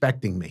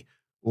disrespecting me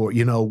or,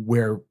 you know,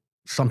 where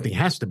something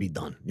has to be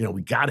done. You know,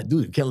 we got to do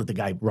it. You can't let the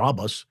guy rob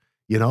us,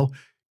 you know?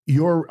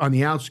 You're on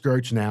the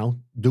outskirts now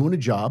doing a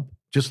job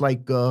just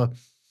like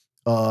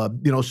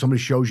you know, some of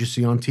the shows you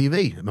see on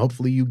TV, and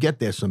hopefully you get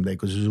there someday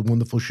because it's a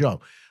wonderful show.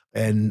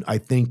 And I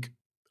think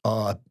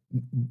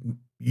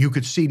you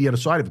could see the other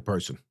side of a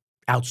person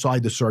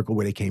outside the circle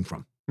where they came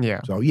from.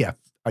 Yeah. So yeah,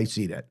 I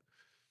see that.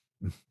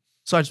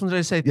 So I just wanted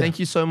to say thank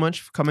you so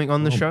much for coming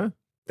on the show.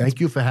 Thank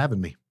you for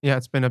having me. Yeah,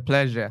 it's been a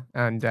pleasure,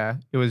 and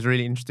it was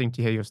really interesting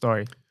to hear your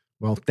story.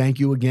 Well, thank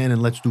you again,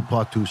 and let's do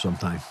part 2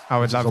 sometime. I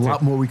would love to. There's a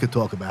lot more we could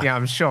talk about. Yeah,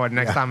 I'm sure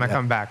next time I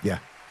come back. Yeah.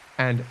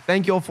 And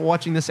thank you all for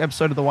watching this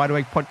episode of the Wide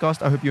Awake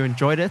Podcast. I hope you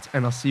enjoyed it,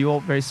 and I'll see you all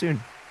very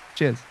soon.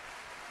 Cheers.